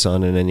about face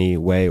on in any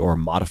way or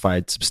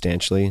modified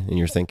substantially in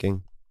your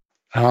thinking?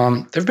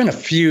 There've been a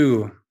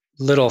few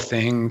little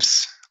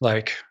things,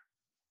 like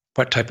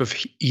what type of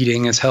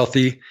eating is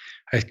healthy.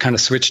 I kind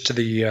of switched to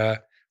the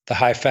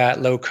high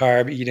fat, low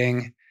carb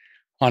eating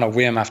on a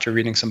whim after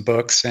reading some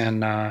books,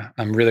 and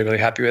I'm really, really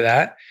happy with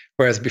that.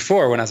 Whereas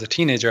before, when I was a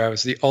teenager, I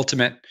was the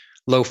ultimate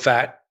low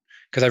fat,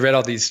 because I read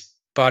all these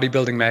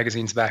bodybuilding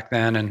magazines back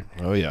then, and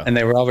and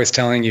they were always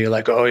telling you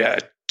like, oh yeah,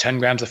 10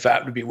 grams of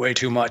fat would be way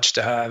too much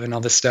to have, and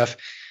all this stuff.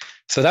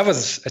 So that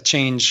was a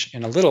change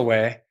in a little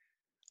way.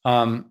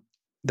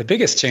 The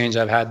biggest change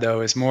I've had,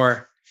 though, is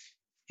more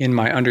in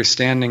my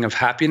understanding of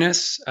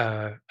happiness.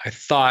 I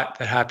thought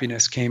that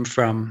happiness came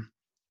from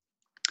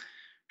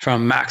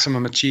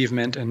maximum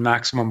achievement and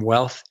maximum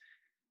wealth.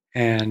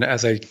 And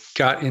as I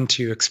got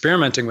into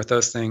experimenting with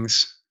those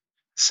things,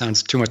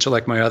 sounds too much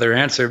like my other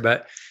answer,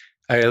 but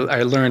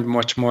I learned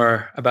much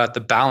more about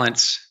the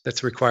balance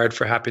that's required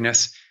for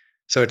happiness.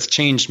 So it's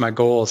changed my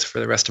goals for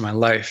the rest of my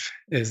life,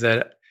 is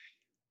that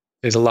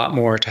there's a lot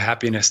more to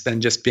happiness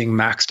than just being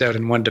maxed out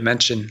in one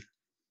dimension.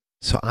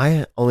 So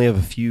I only have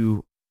a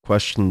few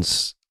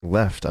questions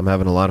left. I'm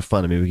having a lot of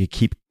fun. I mean, we could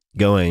keep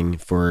going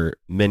for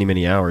many,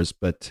 many hours,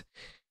 but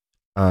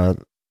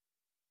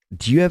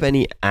do you have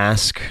any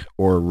ask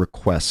or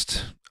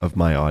request of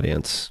my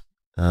audience?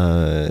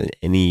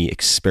 Any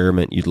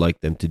experiment you'd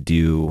like them to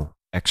do,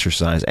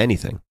 exercise,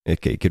 anything? It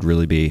could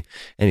really be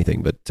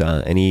anything, but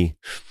any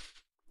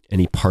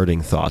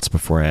parting thoughts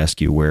before I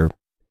ask you where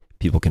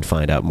people can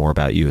find out more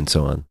about you and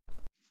so on?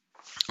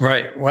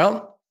 Right.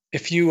 Well,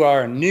 if you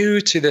are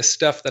new to this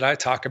stuff that I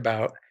talk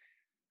about,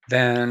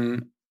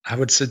 then I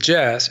would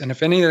suggest, and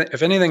if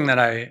anything that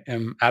I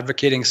am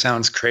advocating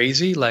sounds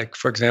crazy, like,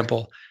 for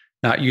example,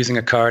 not using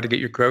a car to get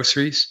your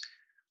groceries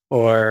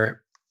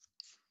or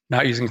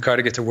not using a car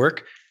to get to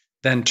work,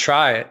 then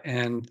try it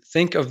and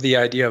think of the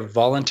idea of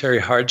voluntary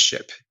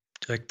hardship.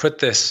 Like, put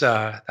this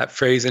that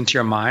phrase into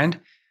your mind,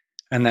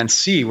 and then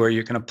see where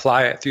you can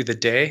apply it through the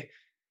day.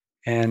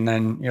 And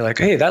then you're like,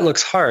 hey, that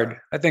looks hard.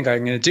 I think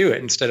I'm going to do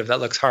it. Instead of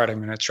that looks hard, I'm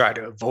going to try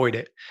to avoid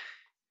it.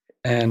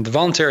 And the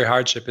voluntary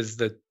hardship is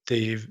the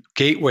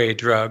gateway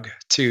drug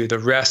to the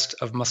rest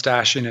of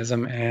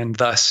mustachianism, and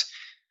thus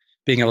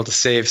being able to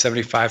save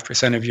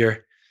 75% of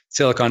your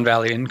Silicon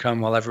Valley income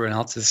while everyone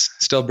else is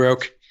still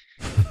broke.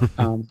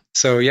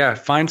 So yeah,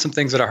 find some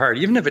things that are hard,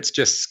 even if it's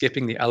just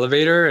skipping the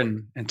elevator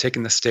and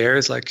taking the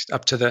stairs, like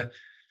up to the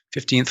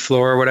 15th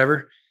floor or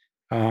whatever.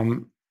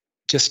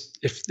 Just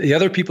if the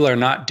other people are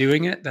not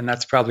doing it, then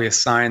that's probably a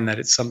sign that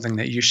it's something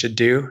that you should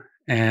do.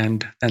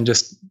 And then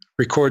just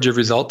record your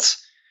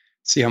results,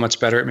 see how much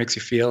better it makes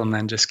you feel, and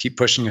then just keep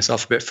pushing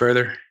yourself a bit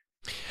further.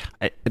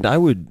 And I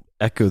would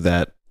echo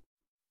that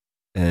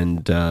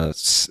and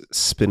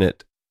spin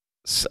it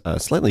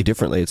slightly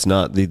differently. It's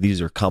not, these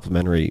are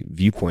complementary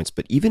viewpoints,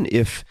 but even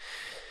if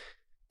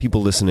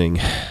people listening,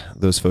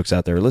 those folks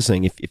out there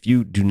listening, if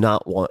you do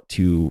not want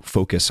to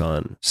focus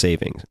on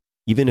saving,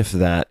 even if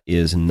that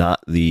is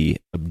not the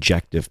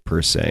objective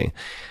per se,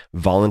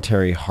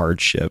 voluntary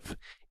hardship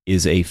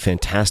is a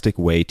fantastic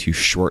way to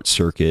short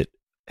circuit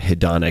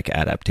hedonic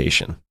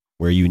adaptation,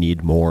 where you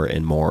need more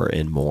and more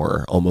and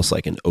more, almost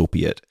like an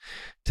opiate,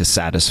 to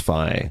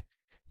satisfy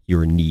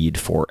your need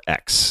for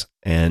X.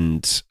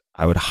 And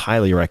I would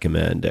highly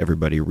recommend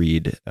everybody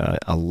read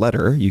a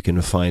letter. You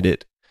can find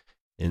it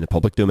in the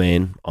public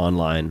domain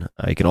online.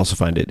 You can also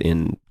find it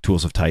in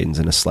Tools of Titans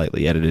in a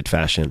slightly edited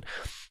fashion.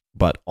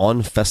 But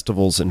on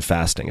festivals and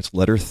fasting, it's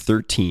letter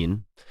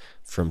 13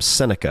 from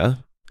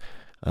Seneca,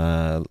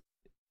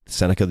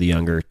 Seneca the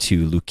Younger,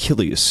 to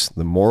Lucilius,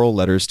 the moral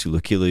letters to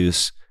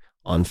Lucilius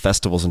on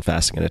festivals and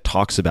fasting. And it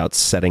talks about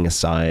setting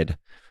aside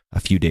a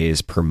few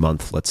days per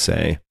month, let's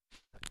say,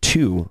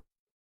 to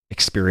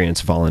experience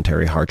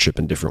voluntary hardship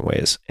in different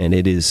ways. And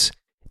it is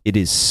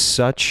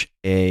such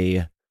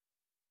a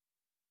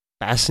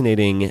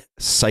fascinating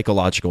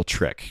psychological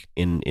trick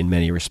in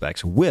many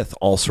respects, with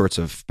all sorts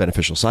of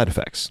beneficial side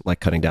effects, like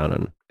cutting down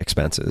on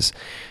expenses,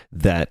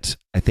 that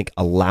I think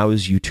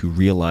allows you to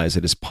realize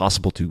it is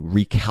possible to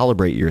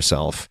recalibrate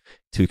yourself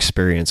to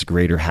experience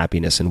greater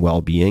happiness and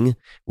well-being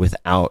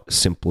without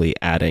simply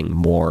adding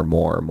more,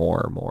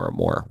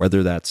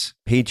 whether that's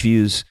page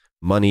views,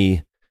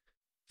 money,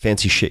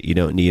 fancy shit you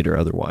don't need or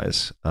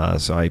otherwise.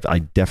 So I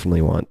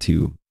definitely want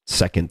to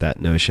second that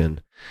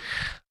notion.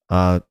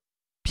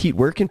 Pete,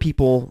 where can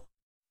people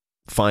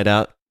find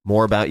out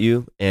more about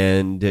you?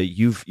 And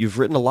you've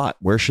written a lot.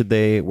 Where should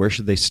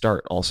they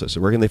start also? So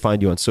where can they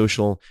find you on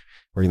social?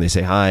 Where can they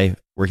say hi?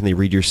 Where can they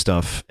read your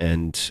stuff?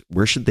 And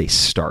where should they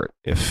start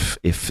if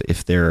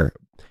they're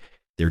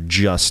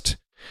just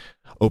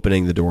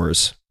opening the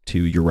doors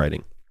to your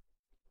writing?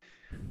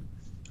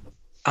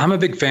 I'm a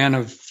big fan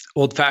of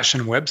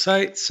old-fashioned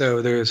websites.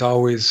 So there's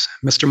always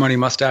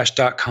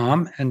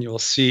mrmoneymustache.com, and you'll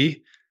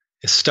see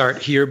a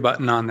Start Here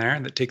button on there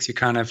that takes you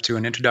kind of to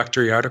an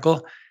introductory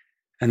article.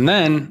 And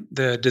then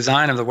the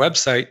design of the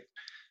website,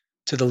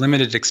 to the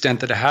limited extent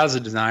that it has a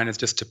design, is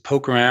just to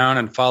poke around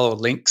and follow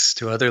links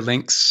to other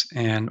links.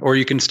 Or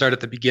you can start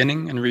at the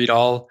beginning and read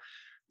all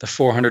the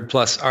 400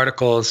 plus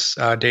articles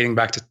dating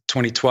back to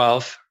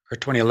 2012 or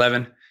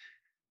 2011.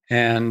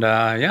 And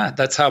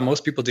that's how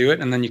most people do it.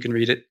 And then you can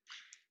read it.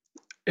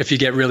 If you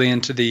get really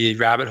into the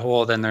rabbit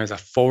hole, then there's a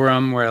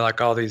forum where like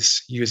all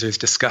these users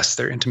discuss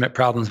their intimate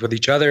problems with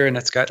each other. And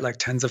it's got like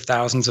tens of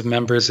thousands of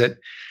members that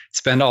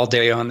spend all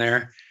day on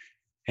there.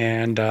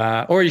 And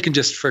or you can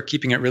just, for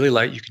keeping it really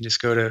light, you can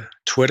just go to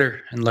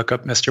Twitter and look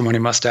up Mr. Money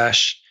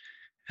Mustache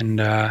and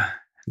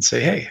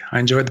say, hey, I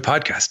enjoyed the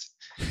podcast.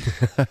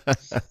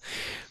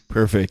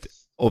 Perfect.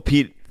 Well,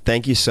 Pete,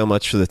 thank you so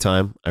much for the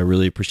time. I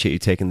really appreciate you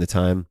taking the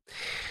time.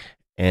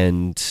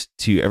 And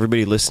to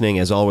everybody listening,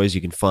 as always,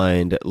 you can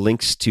find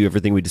links to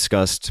everything we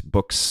discussed,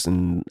 books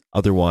and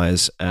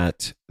otherwise,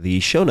 at the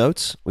show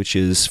notes, which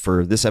is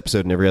for this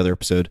episode and every other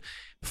episode,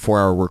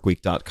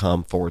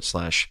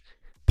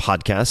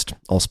 4hourworkweek.com/podcast,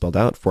 all spelled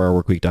out,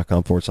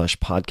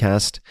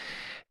 4hourworkweek.com/podcast.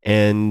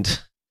 And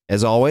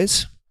as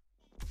always,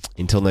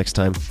 until next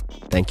time,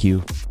 thank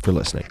you for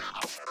listening.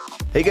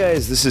 Hey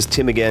guys, this is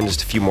Tim again.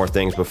 Just a few more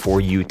things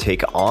before you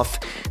take off.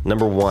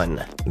 Number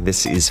one,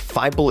 this is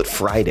 5 Bullet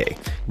Friday.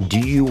 Do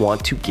you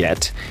want to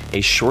get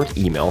a short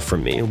email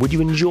from me? Would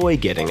you enjoy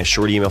getting a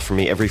short email from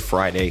me every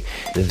Friday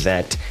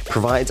that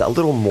provides a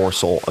little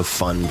morsel of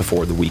fun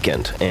before the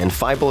weekend? And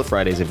 5 Bullet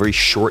Friday is a very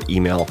short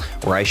email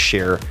where I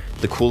share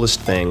the coolest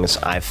things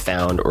I've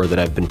found or that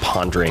I've been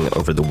pondering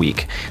over the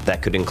week.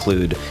 That could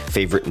include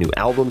favorite new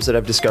albums that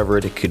I've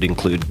discovered. It could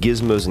include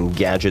gizmos and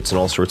gadgets and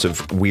all sorts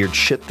of weird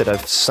shit that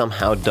I've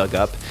somehow dug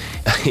up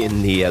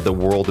in the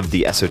world of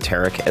the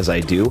esoteric as I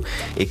do.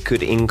 It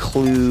could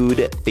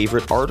include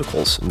favorite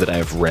articles that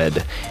I've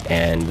read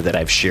and that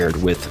I've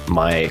shared with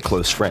my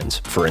close friends,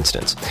 for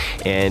instance.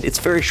 And it's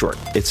very short.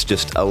 It's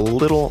just a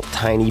little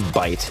tiny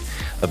bite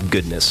of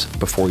goodness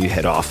before you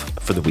head off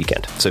for the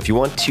weekend. So if you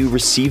want to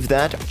receive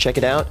that, check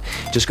it out.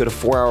 Just go to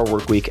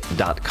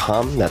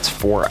 4hourworkweek.com. That's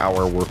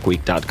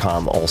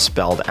 4hourworkweek.com, all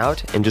spelled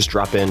out, and just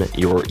drop in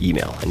your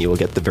email and you will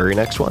get the very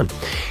next one.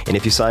 And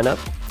if you sign up,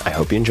 I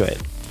hope you enjoy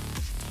it.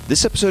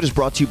 This episode is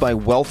brought to you by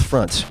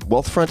Wealthfront.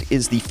 Wealthfront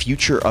is the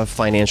future of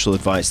financial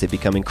advice. They've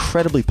become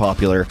incredibly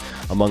popular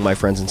among my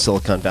friends in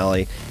Silicon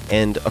Valley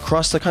and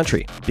across the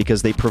country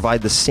because they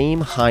provide the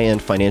same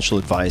high-end financial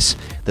advice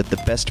that the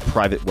best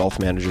private wealth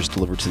managers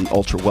deliver to the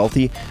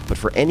ultra-wealthy, but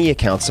for any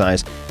account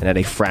size and at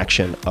a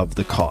fraction of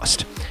the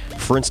cost.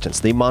 For instance,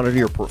 they monitor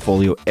your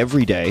portfolio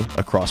every day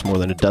across more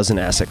than a dozen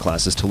asset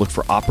classes to look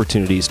for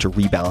opportunities to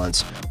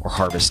rebalance or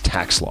harvest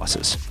tax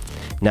losses.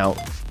 Now,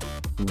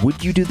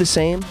 would you do the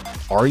same?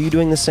 Are you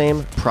doing the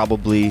same?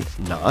 Probably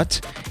not.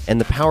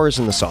 And the power is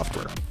in the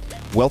software.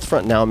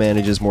 Wealthfront now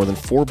manages more than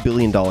 $4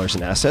 billion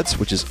in assets,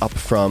 which is up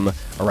from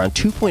around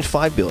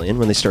 $2.5 billion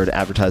when they started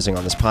advertising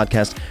on this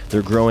podcast.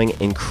 They're growing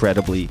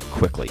incredibly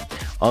quickly.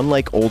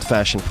 Unlike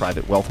old-fashioned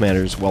private wealth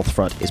managers,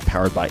 Wealthfront is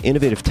powered by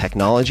innovative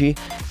technology,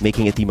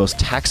 making it the most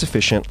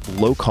tax-efficient,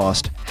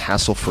 low-cost,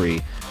 hassle-free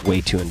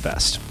way to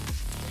invest.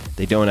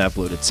 They don't have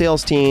bloated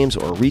sales teams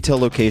or retail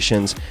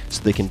locations,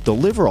 so they can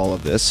deliver all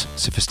of this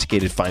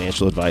sophisticated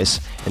financial advice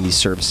and these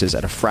services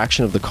at a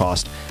fraction of the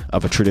cost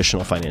of a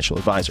traditional financial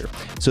advisor.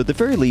 So at the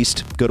very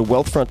least, go to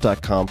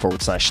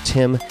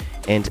wealthfront.com/Tim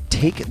and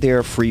take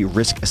their free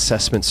risk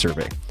assessment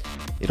survey.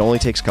 It only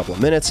takes a couple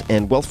of minutes,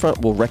 and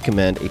Wealthfront will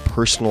recommend a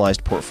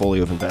personalized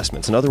portfolio of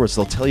investments. In other words,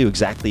 they'll tell you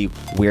exactly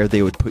where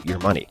they would put your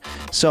money.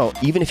 So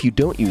even if you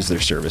don't use their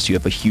service, you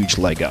have a huge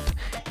leg up,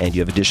 and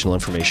you have additional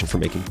information for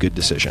making good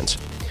decisions.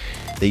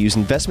 They use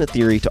investment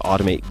theory to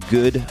automate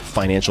good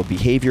financial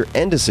behavior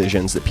and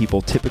decisions that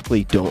people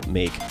typically don't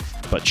make,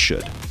 but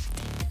should.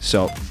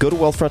 So go to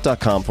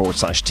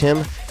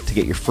wealthfront.com/Tim to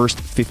get your first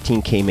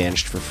 15K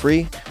managed for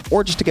free,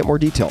 or just to get more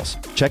details.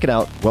 Check it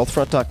out,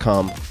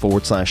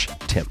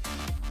 wealthfront.com/Tim.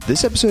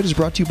 This episode is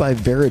brought to you by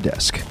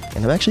Veridesk,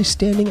 and I'm actually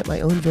standing at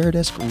my own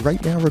Veridesk right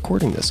now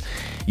recording this.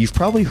 You've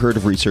probably heard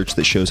of research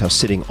that shows how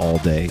sitting all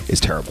day is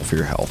terrible for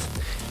your health.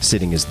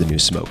 Sitting is the new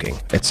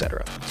smoking,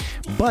 etc.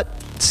 But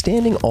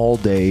standing all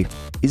day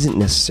isn't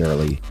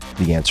necessarily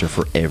the answer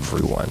for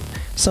everyone.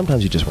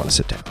 Sometimes you just want to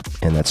sit down,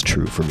 and that's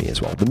true for me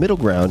as well. The middle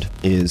ground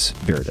is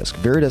Veridesk.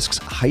 Veridesk's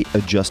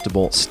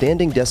height-adjustable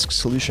standing desk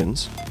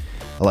solutions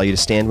allow you to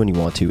stand when you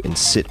want to and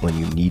sit when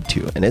you need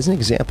to. And as an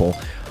example,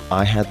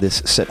 I had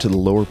this set to the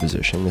lower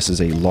position. This is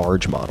a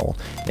large model,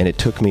 and it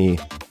took me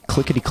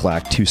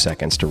clickety-clack 2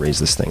 seconds to raise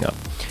this thing up.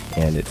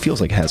 And it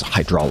feels like it has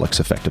hydraulics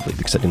effectively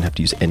because I didn't have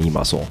to use any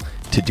muscle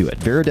to do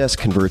it. Veridesk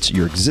converts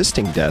your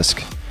existing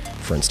desk,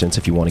 for instance,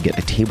 if you want to get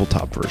a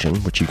tabletop version,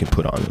 which you can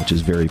put on, which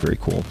is very, very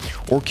cool,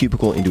 or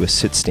cubicle into a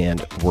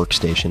sit-stand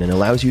workstation, and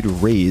allows you to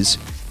raise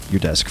your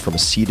desk from a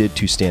seated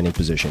to standing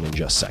position in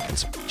just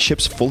seconds.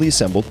 Ships fully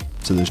assembled,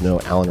 so there's no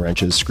Allen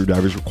wrenches,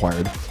 screwdrivers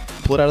required.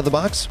 Pull it out of the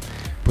box,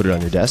 Put it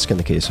on your desk in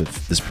the case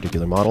of this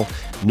particular model.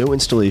 No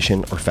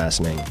installation or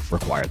fastening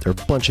required. There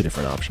are a bunch of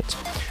different options.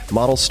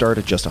 Models start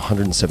at just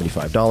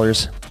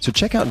 $175, so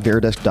check out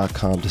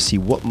Veridesk.com to see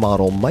what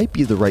model might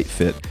be the right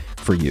fit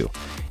for you.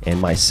 And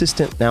my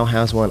assistant now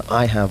has one.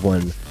 I have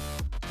one.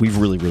 We've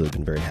really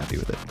been very happy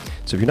with it.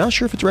 So if you're not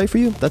sure if it's right for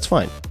you, that's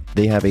fine.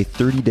 They have a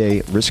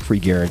 30-day risk-free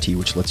guarantee,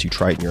 which lets you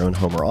try it in your own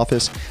home or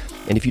office.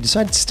 And if you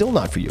decide it's still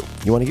not for you,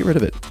 you want to get rid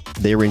of it,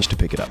 they arrange to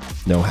pick it up.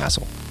 No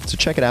hassle. So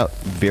check it out,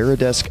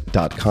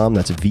 Veridesk.com.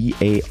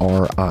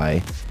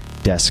 That'sVari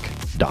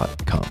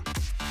desk.com.